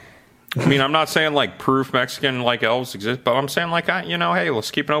 I mean, I'm not saying like proof Mexican like elves exist, but I'm saying like, hey,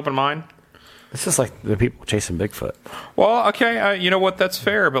 let's keep an open mind. It's just like the people chasing Bigfoot. Well, okay, you know what? That's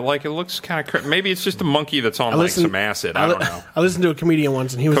fair, but like it looks kind of maybe it's just a monkey that's on some acid. I don't know. I listened to a comedian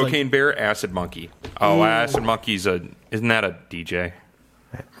once, and he was Cocaine bear, acid monkey. Oh, acid monkey's isn't that a DJ?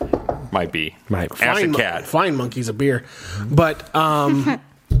 Might be. Might. Acid cat. Flying monkey's a beer. But I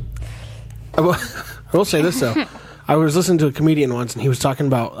will say this, though. I was listening to a comedian once, and he was talking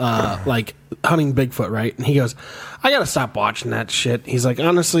about like hunting Bigfoot, right? And he goes, I got to stop watching that shit. He's like,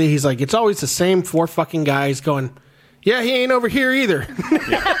 honestly, it's always the same four fucking guys going, yeah, he ain't over here either.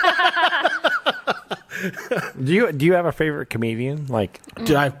 Do you have a favorite comedian? Like,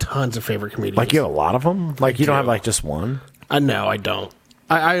 Dude, I have tons of favorite comedians. you have a lot of them? Like, you don't do. have like just one? No, I don't.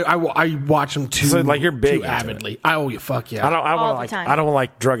 I watch them too. So, like, you're big too into avidly. Oh, you fuck yeah. I don't All want the to like. time. I don't want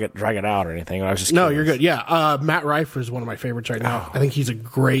to like drag it out or anything. I was just No, curious. you're good. Yeah, Matt Rife is one of my favorites right now. I think he's a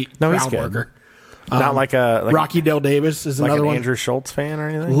great No, he's ground good. worker. Not like a like, Rocky Dale Davis is like another an one. Andrew Schultz fan or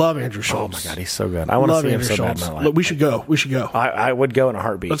anything. Love Andrew Oh Schultz. my god, he's so good. I want to Love see him Andrew so bad Schultz. in my Look, life. we should go. We should go. I would go in a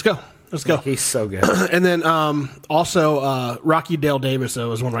heartbeat. Let's go. Let's go. He's so good. And then also Rocky Dale Davis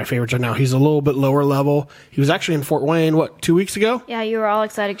though is one of my favorites right now. He's a little bit lower level. He was actually in Fort Wayne 2 weeks ago. Yeah, you were all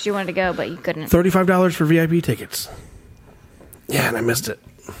excited because you wanted to go, but you couldn't. $35 for VIP tickets. Yeah, and I missed it.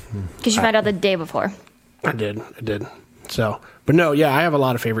 Because you found out the day before. I did. So, but no, yeah, I have a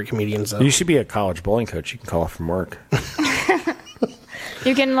lot of favorite comedians though. You should be a college bowling coach. You can call off from work.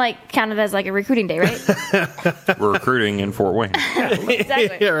 You can count it as like a recruiting day, right? We're recruiting in Fort Wayne.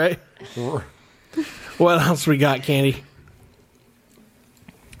 Exactly. Yeah, right. What else we got, Candy?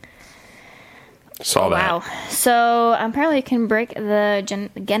 Saw that. Wow. So apparently you can break the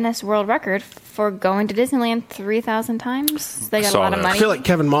Guinness World Record for going to Disneyland 3,000 times. They got a lot of money. I feel like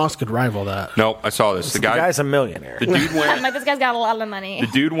Kevin Moss could rival that. Nope, I saw this. The guy's a millionaire. The dude went. I'm like, this guy's got a lot of money. The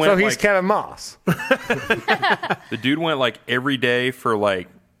dude went. So he's Kevin Moss. The dude went like every day for like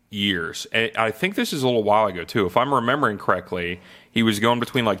years. And I think this is a little while ago too. If I'm remembering correctly, he was going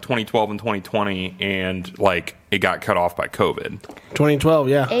between like 2012 and 2020, and like it got cut off by COVID. 2012,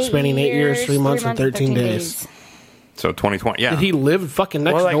 yeah. Spanning 8 years, 3 months, and 13 days. So 2020, yeah. Did he live fucking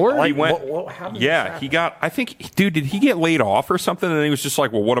next door? He went. He got. I think, dude, did he get laid off or something? And he was just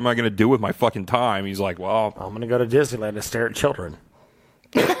like, "Well, what am I going to do with my fucking time?" He's like, "Well, I'm going to go to Disneyland to stare at children."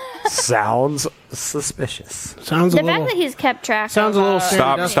 Sounds suspicious. Sounds the fact that he's kept track. Sounds a little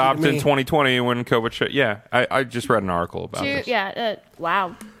stopped in 2020 when COVID shut. Yeah, I just read an article about this. Yeah,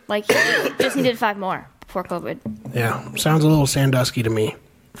 wow. Like he just needed 5 more before COVID. Yeah, sounds a little Sandusky to me.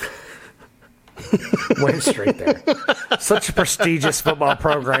 Went straight there. Such a prestigious football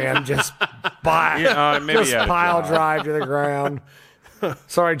program, just pile drive to the ground.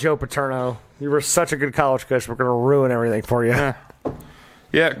 Sorry, Joe Paterno. You were such a good college coach. We're going to ruin everything for you.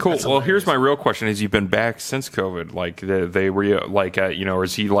 Yeah, cool. Well, here's my real question: has he been back since COVID? Like they were like, or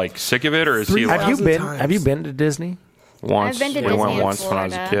is he like sick of it, or is he? Like, Have you been to Disney? Once. I've been to we Disney went once Florida.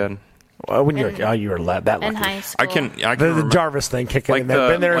 when I was a kid. Well, when you were that lucky. In high school. I can the Jarvis thing kicking in.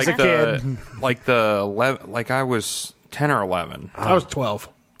 I've been there as a kid. Like I was 10 or 11. I was 12.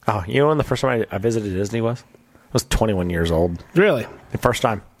 Oh, you know when the first time I visited Disney was? I was 21 years old. Really? The first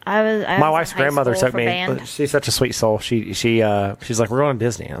time. I My was wife's in high grandmother school took for me. band. She's such a sweet soul. She's like, we're going to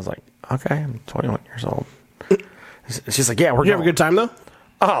Disney. I was like, okay, I'm 21 years old. She's like, yeah, we're going. You have a good time though?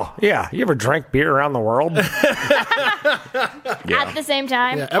 Oh yeah. You ever drank beer around the world? At the same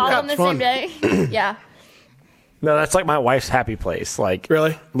time, Yeah, all on the Epcot's same day. Yeah. No, that's like my wife's happy place. Like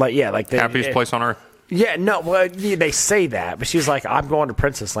Really? Like yeah, like Happiest place on earth. Yeah, no, well, they say that, but she's like, I'm going to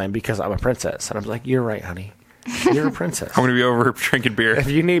Princess Land because I'm a princess, and I'm like, you're right, honey. You're a princess. I'm going to be over drinking beer. If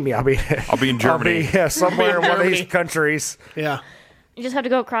you need me, I'll be in Germany. I'll be somewhere in one of these countries. Yeah. You just have to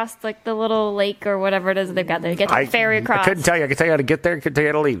go across like the little lake or whatever it is that they've got there. You get the ferry across. I couldn't tell you. I could tell you how to get there. I couldn't tell you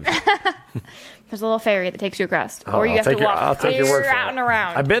how to leave. There's a little ferry that takes you across, Oh, or you I'll have to take your- walk I'll take your word for out it. and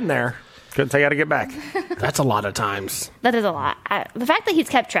around. I've been there. Couldn't tell you how to get back. That's a lot of times. That is a lot. The fact that he's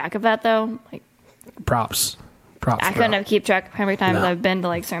kept track of that, though, like Props. I couldn't have keep track of how many times No. I've been to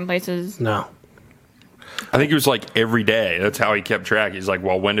like certain places. No. I think it was like every day. That's how he kept track. He's like,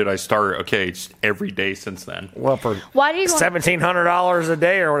 well, when did I start? Okay, it's every day since then. Well, for Why do you want $1,700 a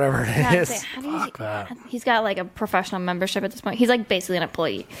day or whatever it to is. say, how do you, he's got like a professional membership at this point. He's like basically an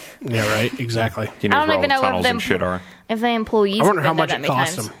employee. Yeah, right. Exactly. He I knows don't where all even the know if tunnels and shit are. the employees. I wonder have how been much there it that many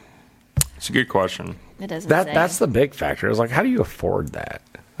costs times. him. It's a good question. It doesn't say. That's the big factor. I was like, how do you afford that?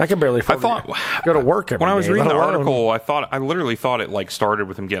 I can barely afford to go to work every when I was day, reading let the alone- article, I literally thought it like started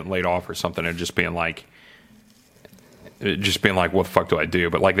with him getting laid off or something, and just being like, what the fuck do I do?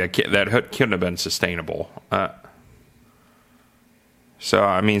 But like that couldn't have been sustainable.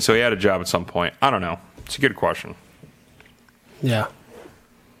 So he had a job at some point. I don't know. It's a good question. Yeah.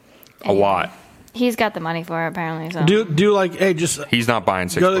 A lot. He's got the money for it apparently. So Do like, hey, just He's not buying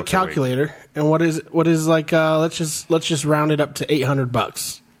 6 go to the books a week. calculator and what is like let's just round it up to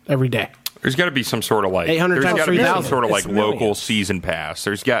 $800 every day. There's got to be some sort of like 800 there's times got to be some 3,000. sort of like It's millions. local season pass.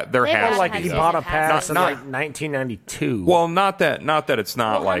 There They has gotta to like be he have though. bought a season pass passes. in like 1992. Well, not that it's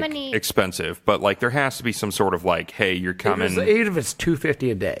not Well, how like many- expensive, but like there has to be some sort of like, hey, you're coming. even if it's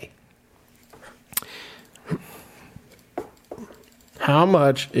 $250 a day. How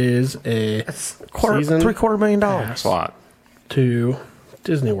much is a season $750,000. That's a lot. to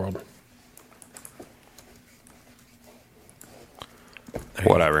Disney World?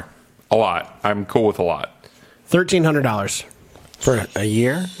 Whatever. A lot. I'm cool with a lot. $1,300. For a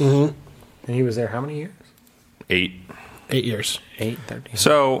year? Mm-hmm. And he was there how many years? 8. 8 years. 8, 13.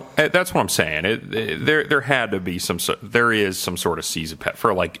 So that's what I'm saying. There had to be there is some sort of season pet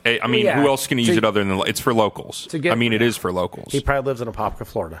for like. I mean, Yeah. who else can use it other than it's for locals? To get- it is for locals. He probably lives in Apopka,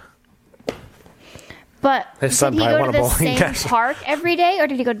 Florida. But His son did he probably go to won a the bowling same national. park every day, or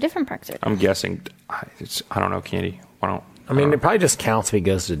did he go to different parks? I'm guessing. I don't know, Candy. Why don't? I mean, it probably just counts if he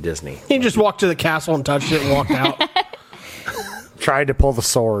goes to Disney. He just walked to the castle and touched it and walked out. Tried to pull the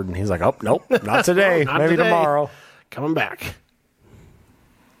sword, and he's like, oh, nope, not today. Not Maybe today. tomorrow. Coming back.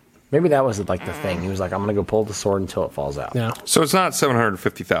 Maybe that was like the thing. He was like, I'm going to go pull the sword until it falls out. Yeah. So it's not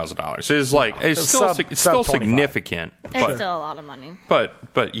 $750,000. It's like it's still sub- it's still sub 25. significant, It's but still a lot of money. but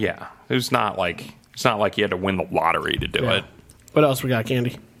yeah, it's not like you had to win the lottery to do Yeah. it. What else we got,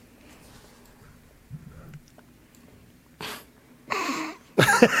 Candy?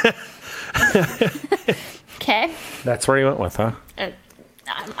 Okay. That's where he went with, huh?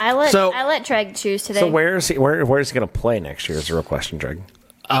 I let Treg choose today. So where is he going to play next year? Is the real question, Treg.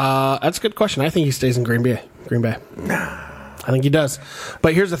 That's a good question. I think he stays in Green Bay. I think he does.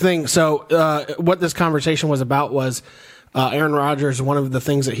 But here's the thing. So what this conversation was about was Aaron Rodgers, one of the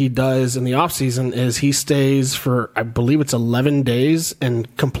things that he does in the offseason is he stays for, I believe it's 11 days in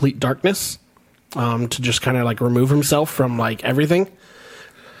complete darkness to just kind of like remove himself from like everything.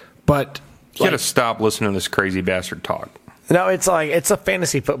 But you gotta stop listening to this crazy bastard talk. No, it's like it's a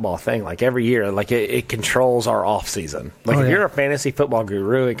fantasy football thing. Like every year, like it controls our off season. Like if you're a fantasy football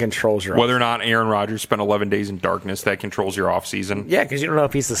guru, it controls your. Whether or not Aaron Rodgers spent 11 days in darkness, that controls your off season. Yeah, because you don't know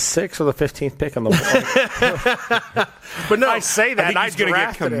if he's the 6th or the 15th pick on the board. But no, I say that I think he's going to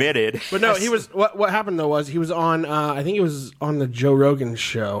get committed. But no, he was. What happened though was he was on. I think he was on the Joe Rogan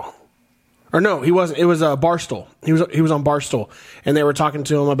show. Or no, he wasn't. It was Barstool. He was on Barstool, and they were talking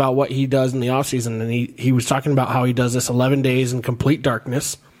to him about what he does in the off season, and he was talking about how he does this 11 days in complete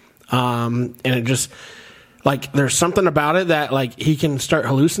darkness, and it just like there's something about it that like he can start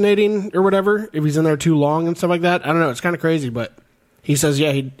hallucinating or whatever if he's in there too long and stuff like that. I don't know. It's kind of crazy, but he says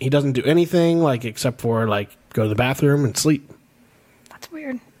he doesn't do anything like except for like go to the bathroom and sleep. That's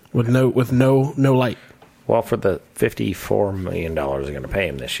weird. With no light. Well, for the $54 million they're going to pay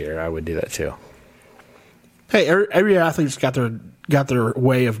him this year, I would do that too. Hey, every athlete's got their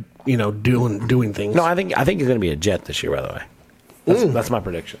way of doing things. No, I think he's going to be a Jet this year. By the way, that's my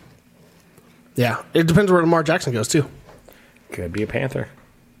prediction. Yeah, it depends where Lamar Jackson goes too. Could be a Panther.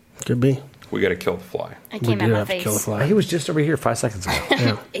 Could be. We got to kill the fly. It came out my face. Kill the fly. He was just over here 5 seconds ago.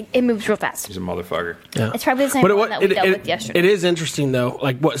 Yeah. It moves real fast. He's a motherfucker. Yeah. It's probably the same one that we dealt with yesterday. It is interesting though,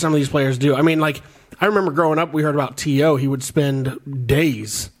 like what some of these players do. I mean, like I remember growing up, we heard about T.O. He would spend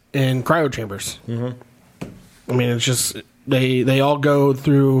days in cryo chambers. Mm-hmm. I mean, it's just they all go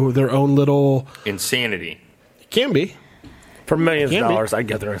through their own little insanity. It can be. For millions of dollars, I'd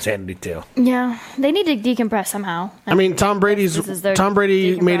get their insanity too. Yeah, they need to decompress somehow. I mean, Tom Brady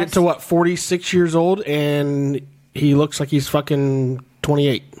made it to 46 years old, and he looks like he's fucking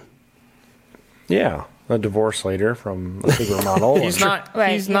 28. Yeah, a divorce later from a supermodel.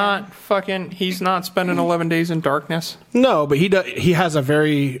 He's not spending 11 days in darkness. No, but he has a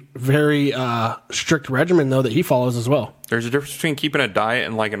very, very strict regimen though that he follows as well. There's a difference between keeping a diet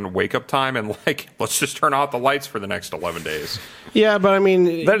and like a wake up time and like let's just turn out the lights for the next 11 days. Yeah, but I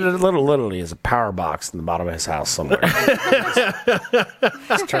mean, there literally is a power box in the bottom of his house somewhere. Just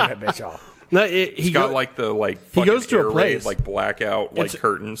turn that bitch off. No, he goes to a place like blackout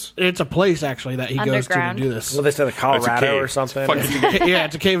curtains. It's a place actually that he goes to do this. Well, they said Colorado or something. Yeah,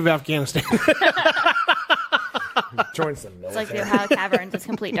 it's a cave of Afghanistan. It's like the Ohio Caverns. It's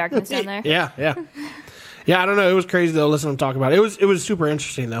complete darkness down there. Yeah. I don't know. It was crazy though. Listen to him talk about it. It was super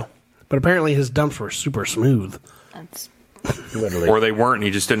interesting though. But apparently his dumps were super smooth. That's literally, or they weren't. And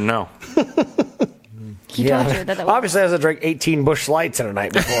he just didn't know. He told you that obviously has to drink 18 Busch Lights in a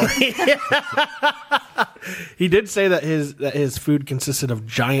night before. He did say that his food consisted of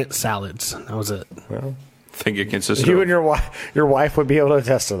giant salads. That was it. Well, I think it consisted. You and your wife would be able to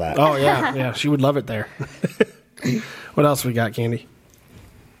attest to that. Oh yeah, she would love it there. What else we got, Candy?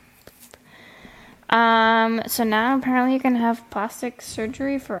 So now apparently you can have plastic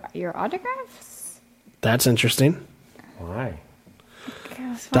surgery for your autographs. That's interesting. Why?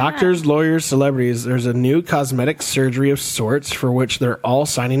 Doctors, lawyers, celebrities, there's a new cosmetic surgery of sorts for which they're all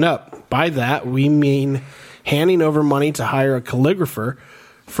signing up. By that, we mean handing over money to hire a calligrapher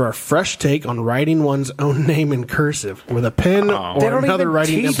for a fresh take on writing one's own name in cursive with a pen or another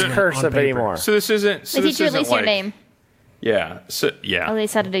writing implement cursive anymore. So this isn't. So they teach you at least your name. Yeah. Oh, they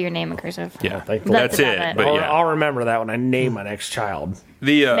said to do your name in cursive. Yeah, that's it. But I'll remember that when I name my next child.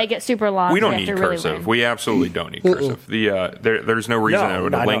 Make it super long. We don't need cursive. Really we absolutely don't need cursive. There's no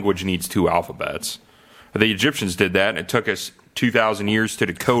reason that a language needs 2 alphabets. The Egyptians did that, and it took us 2,000 years to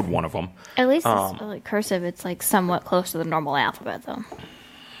decode one of them. At least it's like cursive. It's like somewhat close to the normal alphabet, though.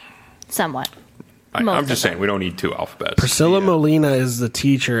 Somewhat. I'm just saying we don't need 2 alphabets. Priscilla Molina is the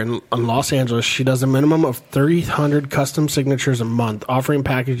teacher in Los Angeles. She does a minimum of 300 custom signatures a month, offering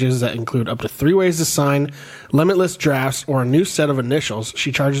packages that include up to 3 ways to sign, limitless drafts, or a new set of initials.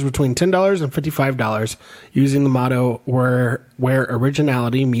 She charges between $10 and $55 using the motto where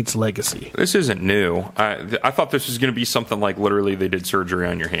originality meets legacy. This isn't new. I thought this was going to be something like literally they did surgery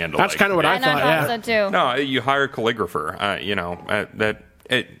on your hand. That's kind of what I thought. I thought so too. No, you hire a calligrapher.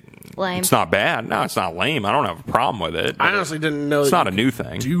 Lame. It's not bad. No, it's not lame. I don't have a problem with it. I honestly didn't know it's not a new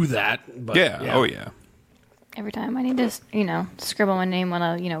thing. Do that? But yeah. Oh yeah. Every time I need to, scribble my name on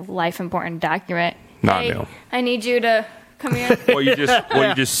a life important document. Not new. I need you to come here. Well, you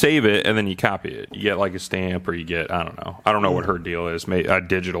just save it and then you copy it. You get like a stamp, or you get I don't know what her deal is.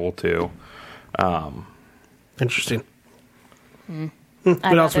 Digital too. Interesting. What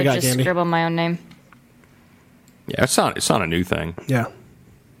else we got, just Candy? Scribble my own name. Yeah, it's not a new thing. Yeah.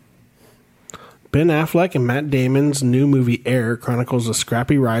 Ben Affleck and Matt Damon's new movie Air chronicles the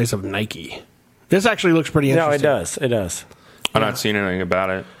scrappy rise of Nike. This actually looks pretty No, interesting. it does. It does. I've not seen anything about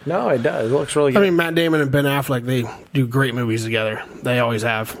it. No, it does. It looks really good. I mean, Matt Damon and Ben Affleck, they do great movies together. They always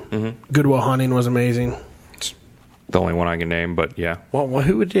have. Good Will Hunting was amazing. It's the only one I can name, but yeah. well,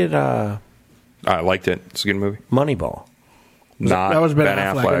 who did I liked it. It's a good movie. Moneyball? Not That was Ben Ben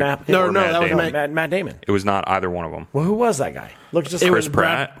Affleck. Affleck. Ben Affleck. No, or no, Matt that was Damon. Matt Damon. It was not either one of them. Well, who was that guy? Look, just It Chris was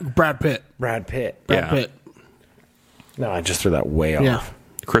Pratt. Brad Pitt. Brad Pitt. Brad Yeah. Pitt. No, I just threw that way off. Yeah.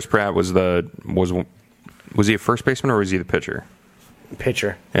 Chris Pratt was he a first baseman or was he the pitcher?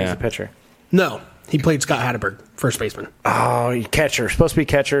 Pitcher. He's Yeah. a pitcher. No, he played Scott Hatterberg, first baseman. Oh, catcher. Supposed to be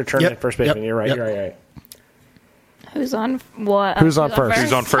catcher, turned Yep. into first baseman. Yep. You're right. Yep. You're right. Who's on what? Who's on first?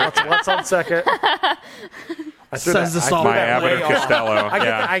 Who's on first? What's on second? I threw Says the I salt. threw My that Abbott way or off. Costello.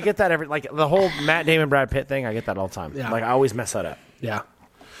 Yeah. I get that every the whole Matt Damon Brad Pitt thing. I get that all the time. Yeah. Like I always mess that up. Yeah.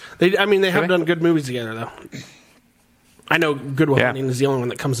 They have they? done good movies together, though. I know Good Will Yeah. Hunting is the only one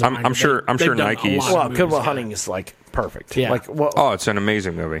that comes to mind. I'm but sure they've done a Nike's- lot of Well, movies Good Will together. Hunting is like perfect. Yeah. Like what? Oh, it's an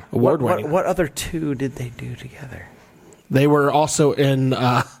amazing movie. what, Award-winning. what other two did they do together? They were also in.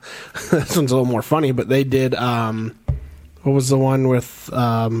 This one's a little more funny, but they did. What was the one with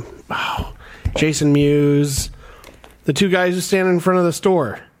Jason Mewes? The two guys who stand in front of the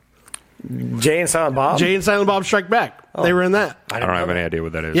store. Jay and Silent Bob. Jay and Silent Bob Strike Back. They were in that. I don't have any idea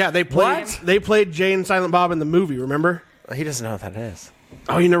what that is. Yeah, they played. What? They played Jay and Silent Bob in the movie. Remember? He doesn't know what that is.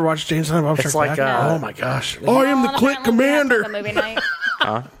 Oh, you never watched Jay and Silent Bob It's Strike like, Back? Oh my gosh! I am the Well, Clint apparently we have to have Commander. a movie night.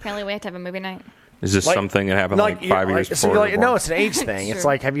 Apparently, we have to have a movie night. Is this Like- something that happened like 5 years so before? you're like, or no, more? it's an age thing. It's True.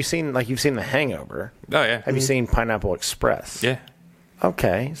 like, have you seen you've seen The Hangover? Oh yeah. Have you seen Pineapple Express? Yeah.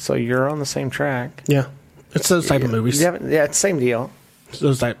 Okay, so you're on the same track. Yeah, it's those type of movies. You haven't, yeah, it's same deal. It's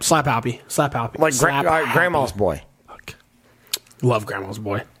those type. Slap Happy. Like Slap Happy. Grandma's Boy. Love Grandma's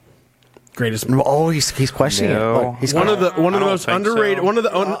Boy. Greatest. Oh, he's questioning No. it. Look, he's One of the I don't most think underrated so. one of the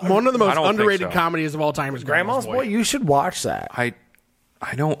most I don't think underrated so. comedies of all time is Grandma's Boy. You should watch that.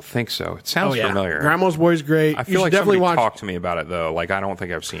 I don't think so. It sounds Oh yeah, familiar. Grandma's Boy is great. I You feel should like definitely somebody watch. talked to me about it though. Like I don't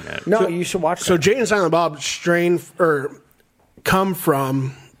think I've seen it. No, you should watch that. So Jay and Silent Bob come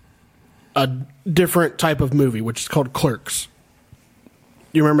from a different type of movie, which is called Clerks.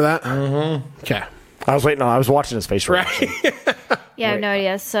 You remember that? Mm-hmm. Okay. I was watching his face right. Yeah, I have no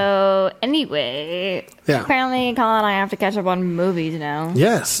idea. So anyway, Yeah. apparently Colin and I have to catch up on movies now.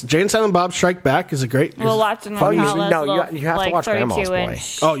 Yes, Jay and Silent Bob Strike Back is a great. We'll watch them Oh, on you- Colin's no, you little, got- you have to like, watch Grandma's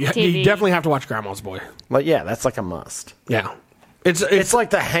 32-inch Oh, you TV. definitely have to watch Grandma's Boy. Like, yeah, that's like a must. Yeah, it's It's like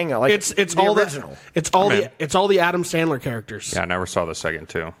the Hangover. Like it's the all original. It's all I'm in. it's all the Adam Sandler characters. Yeah, I never saw the second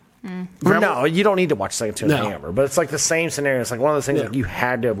two. No, you don't need to watch second two No. Hangover, but it's like the same scenario. It's like one of those things Yeah. like you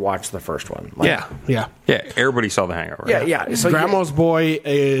had to watch the first one. Like, Yeah. Yeah. Yeah, everybody saw The Hangover. yeah. So Grandma's Boy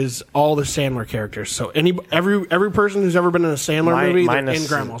is all the Sandler characters. So every person who's ever been in a Sandler movie, they're in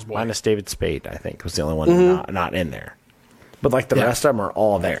Grandma's Boy. minus David Spade, I think, was the only one not in there. But like the Yeah. rest of them are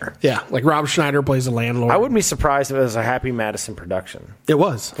all there. Yeah, like Rob Schneider plays the landlord. I wouldn't be surprised if it was a Happy Madison production. It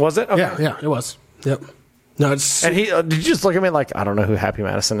was. Was it? Okay. Yeah, it was. Yep. No, it's And he did you just look at me like I don't know who Happy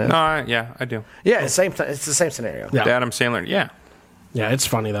Madison is? No, yeah, I do. Yeah, it's it's the same scenario. Yeah. The Adam Sandler. Yeah. yeah, it's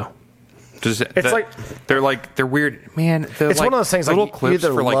funny though. They're weird, man. It's one of those things, like, Little you clips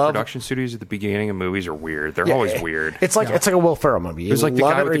either for like love- production studios at the beginning of movies are weird. They're Yeah, always weird. It's like a Will Ferrell movie. You It's like the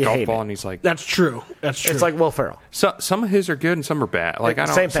love guy it with or the you golf hate ball, it. and he's like, That's true. That's true. It's like Will Ferrell. some of his are good and some are bad. Like I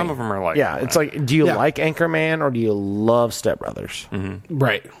don't. Same thing. Some of them are like, yeah. It's like, do you Yeah. like Anchorman or do you love Step Brothers?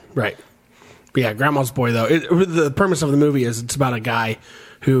 Right. But yeah, Grandma's Boy though. The premise of the movie is it's about a guy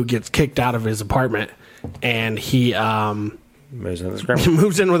who gets kicked out of his apartment, and he Moves in his grandma.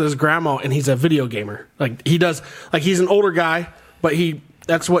 moves in with his grandma, and he's a video gamer. Like he's an older guy, but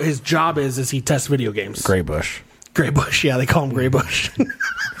that's what his job is he tests video games. Gray Bush. Gray Bush, yeah, they call him Gray Bush.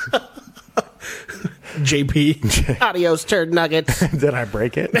 JP. Adios, turd nuggets. Did I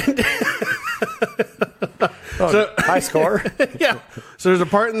break it? High score. Yeah. So there's a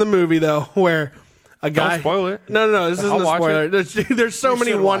part in the movie though where a guy. Don't spoil it. No. This isn't I'll a watch spoiler. it. There's so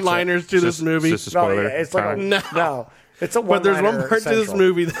many should watch one-liners to this movie. Just a No, spoiler. it's like No. It's a But there's one one-liner part to this central.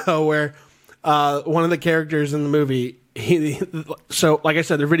 movie though where one of the characters in the movie, so like I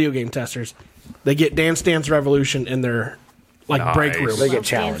said, they're video game testers. They get Dance Dance Revolution in their break room. They get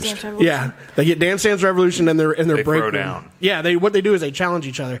challenged. Yeah, they get Dance Dance Revolution and their They break throw room. down. Yeah, what they do is they challenge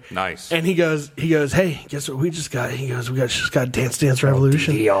each other. Nice. And he goes, hey, guess what we just got? He goes, just got Dance Dance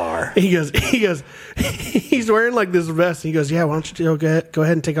Revolution. DDR. He goes, he's wearing like this vest. He goes, yeah, why don't you go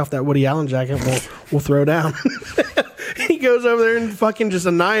ahead and take off that Woody Allen jacket? We'll throw down. He goes over there and fucking just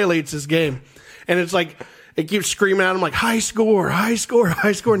annihilates this game, and it's like it keeps screaming at him like high score, high score,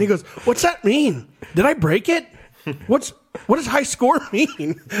 high score, and he goes, what's that mean? Did I break it? What does high score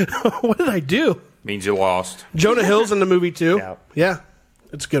mean? What did I do? Means you lost. Jonah Hill's in the movie too. Yeah.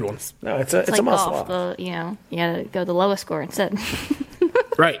 It's a good one. No, it's Like a must golf, watch. you gotta go the lowest score instead.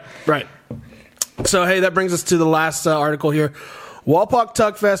 Right. So hey, that brings us to the last article here. Walpock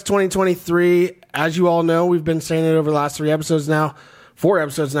Tuckfest 2023. As you all know, we've been saying it over the last 4 episodes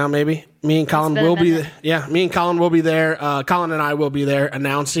now, maybe. Me and Colin will be me and Colin will be there. Colin and I will be there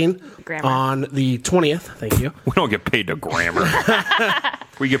announcing Grammar. on the 20th. Thank you. We don't get paid to grammar.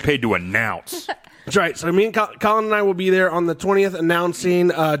 We get paid to announce. That's right. So me and Colin and I will be there on the 20th announcing.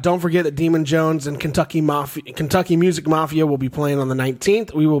 Don't forget that Demon Jones and Kentucky Music Mafia will be playing on the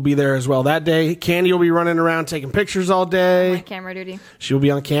 19th. We will be there as well that day. Candy will be running around taking pictures all day. On camera duty. She will be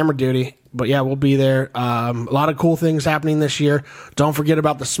on camera duty. But yeah, we'll be there. A lot of cool things happening this year. Don't forget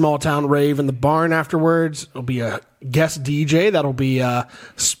about the small town rave in the barn afterwards. It'll be a guest DJ that'll be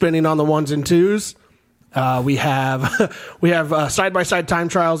spinning on the 1s and 2s. We have side-by-side time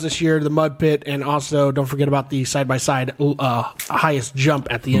trials this year, the mud pit, and also don't forget about the side-by-side highest jump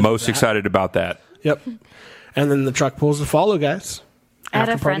at the end. Most excited about that. Yep. And then the truck pulls to follow, guys. I had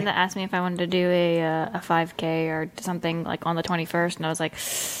a After friend party. that asked me if I wanted to do a 5K or something like on the 21st, and I was like,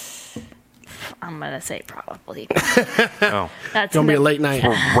 I'm gonna say probably. Oh, That's Gonna be a late night.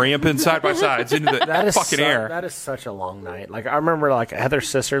 ramping side by sides into the fucking air. That is such a long night. Like I remember, like Heather's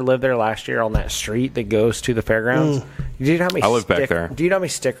sister lived there last year on that street that goes to the fairgrounds. Do you know how many? I live back there. Do you know how many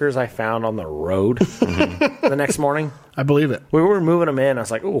stickers I found on the road the next morning? I believe it. We were moving them in. I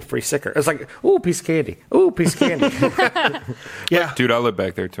was like, "Ooh, free sticker." It's like, "Ooh, piece of candy." "Ooh, piece of candy." Yeah. Dude, I live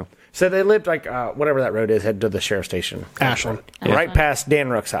back there too. So they lived like whatever that road is, head to the sheriff's station, Ashland. right past Dan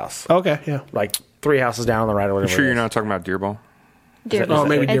Rook's house. Okay, yeah. Like 3 houses down on the right or You whatever. sure it you're is. not talking about deer ball? Deer Oh,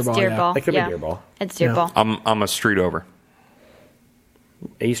 maybe It's deer ball, deer yeah. ball. It could be yeah. deer ball. It's deer Yeah. ball. I'm a street over.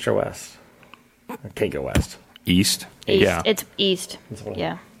 East or west? I can't go west. East. East. Yeah. It's east.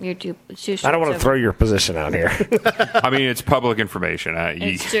 Yeah. You're too. I don't want to throw your position out here. I mean, it's public information.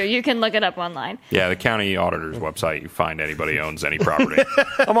 It's true. You can look it up online. Yeah, the county auditor's website. You find anybody owns any property.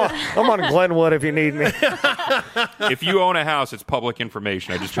 I'm on Glenwood if you need me. If you own a house, it's public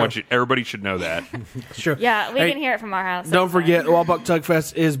information. I just want you. Everybody should know that. Sure. Yeah, we Hey, can hear it from our house. Don't That's fine. forget, Walpock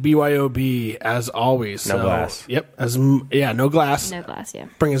Tugfest is BYOB as always. No glass. Yep. No glass. No glass. Yeah.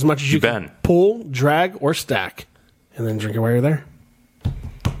 Bring as much as you Ben. can. Pull, drag, or stack, and then drink it while you're there.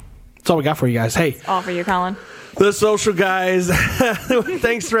 That's all we got for you guys. Hey, All for you, Colin. the social guys.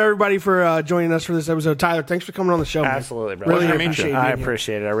 Thanks for everybody for joining us for this episode. Tyler, thanks for coming on the show. Man. Absolutely, brother. Really Pleasure to meet appreciate you. you. I being here.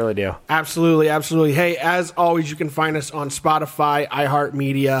 appreciate it. I really do. Absolutely. Hey, as always, you can find us on Spotify,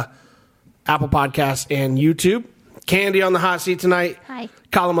 iHeartMedia, Apple Podcasts, and YouTube. Candy on the hot seat tonight. Hi.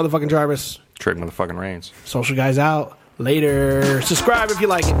 Colin motherfucking Jarvis. Trade motherfucking reigns. Social guys out. Later. Subscribe if you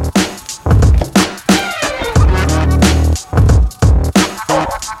like it.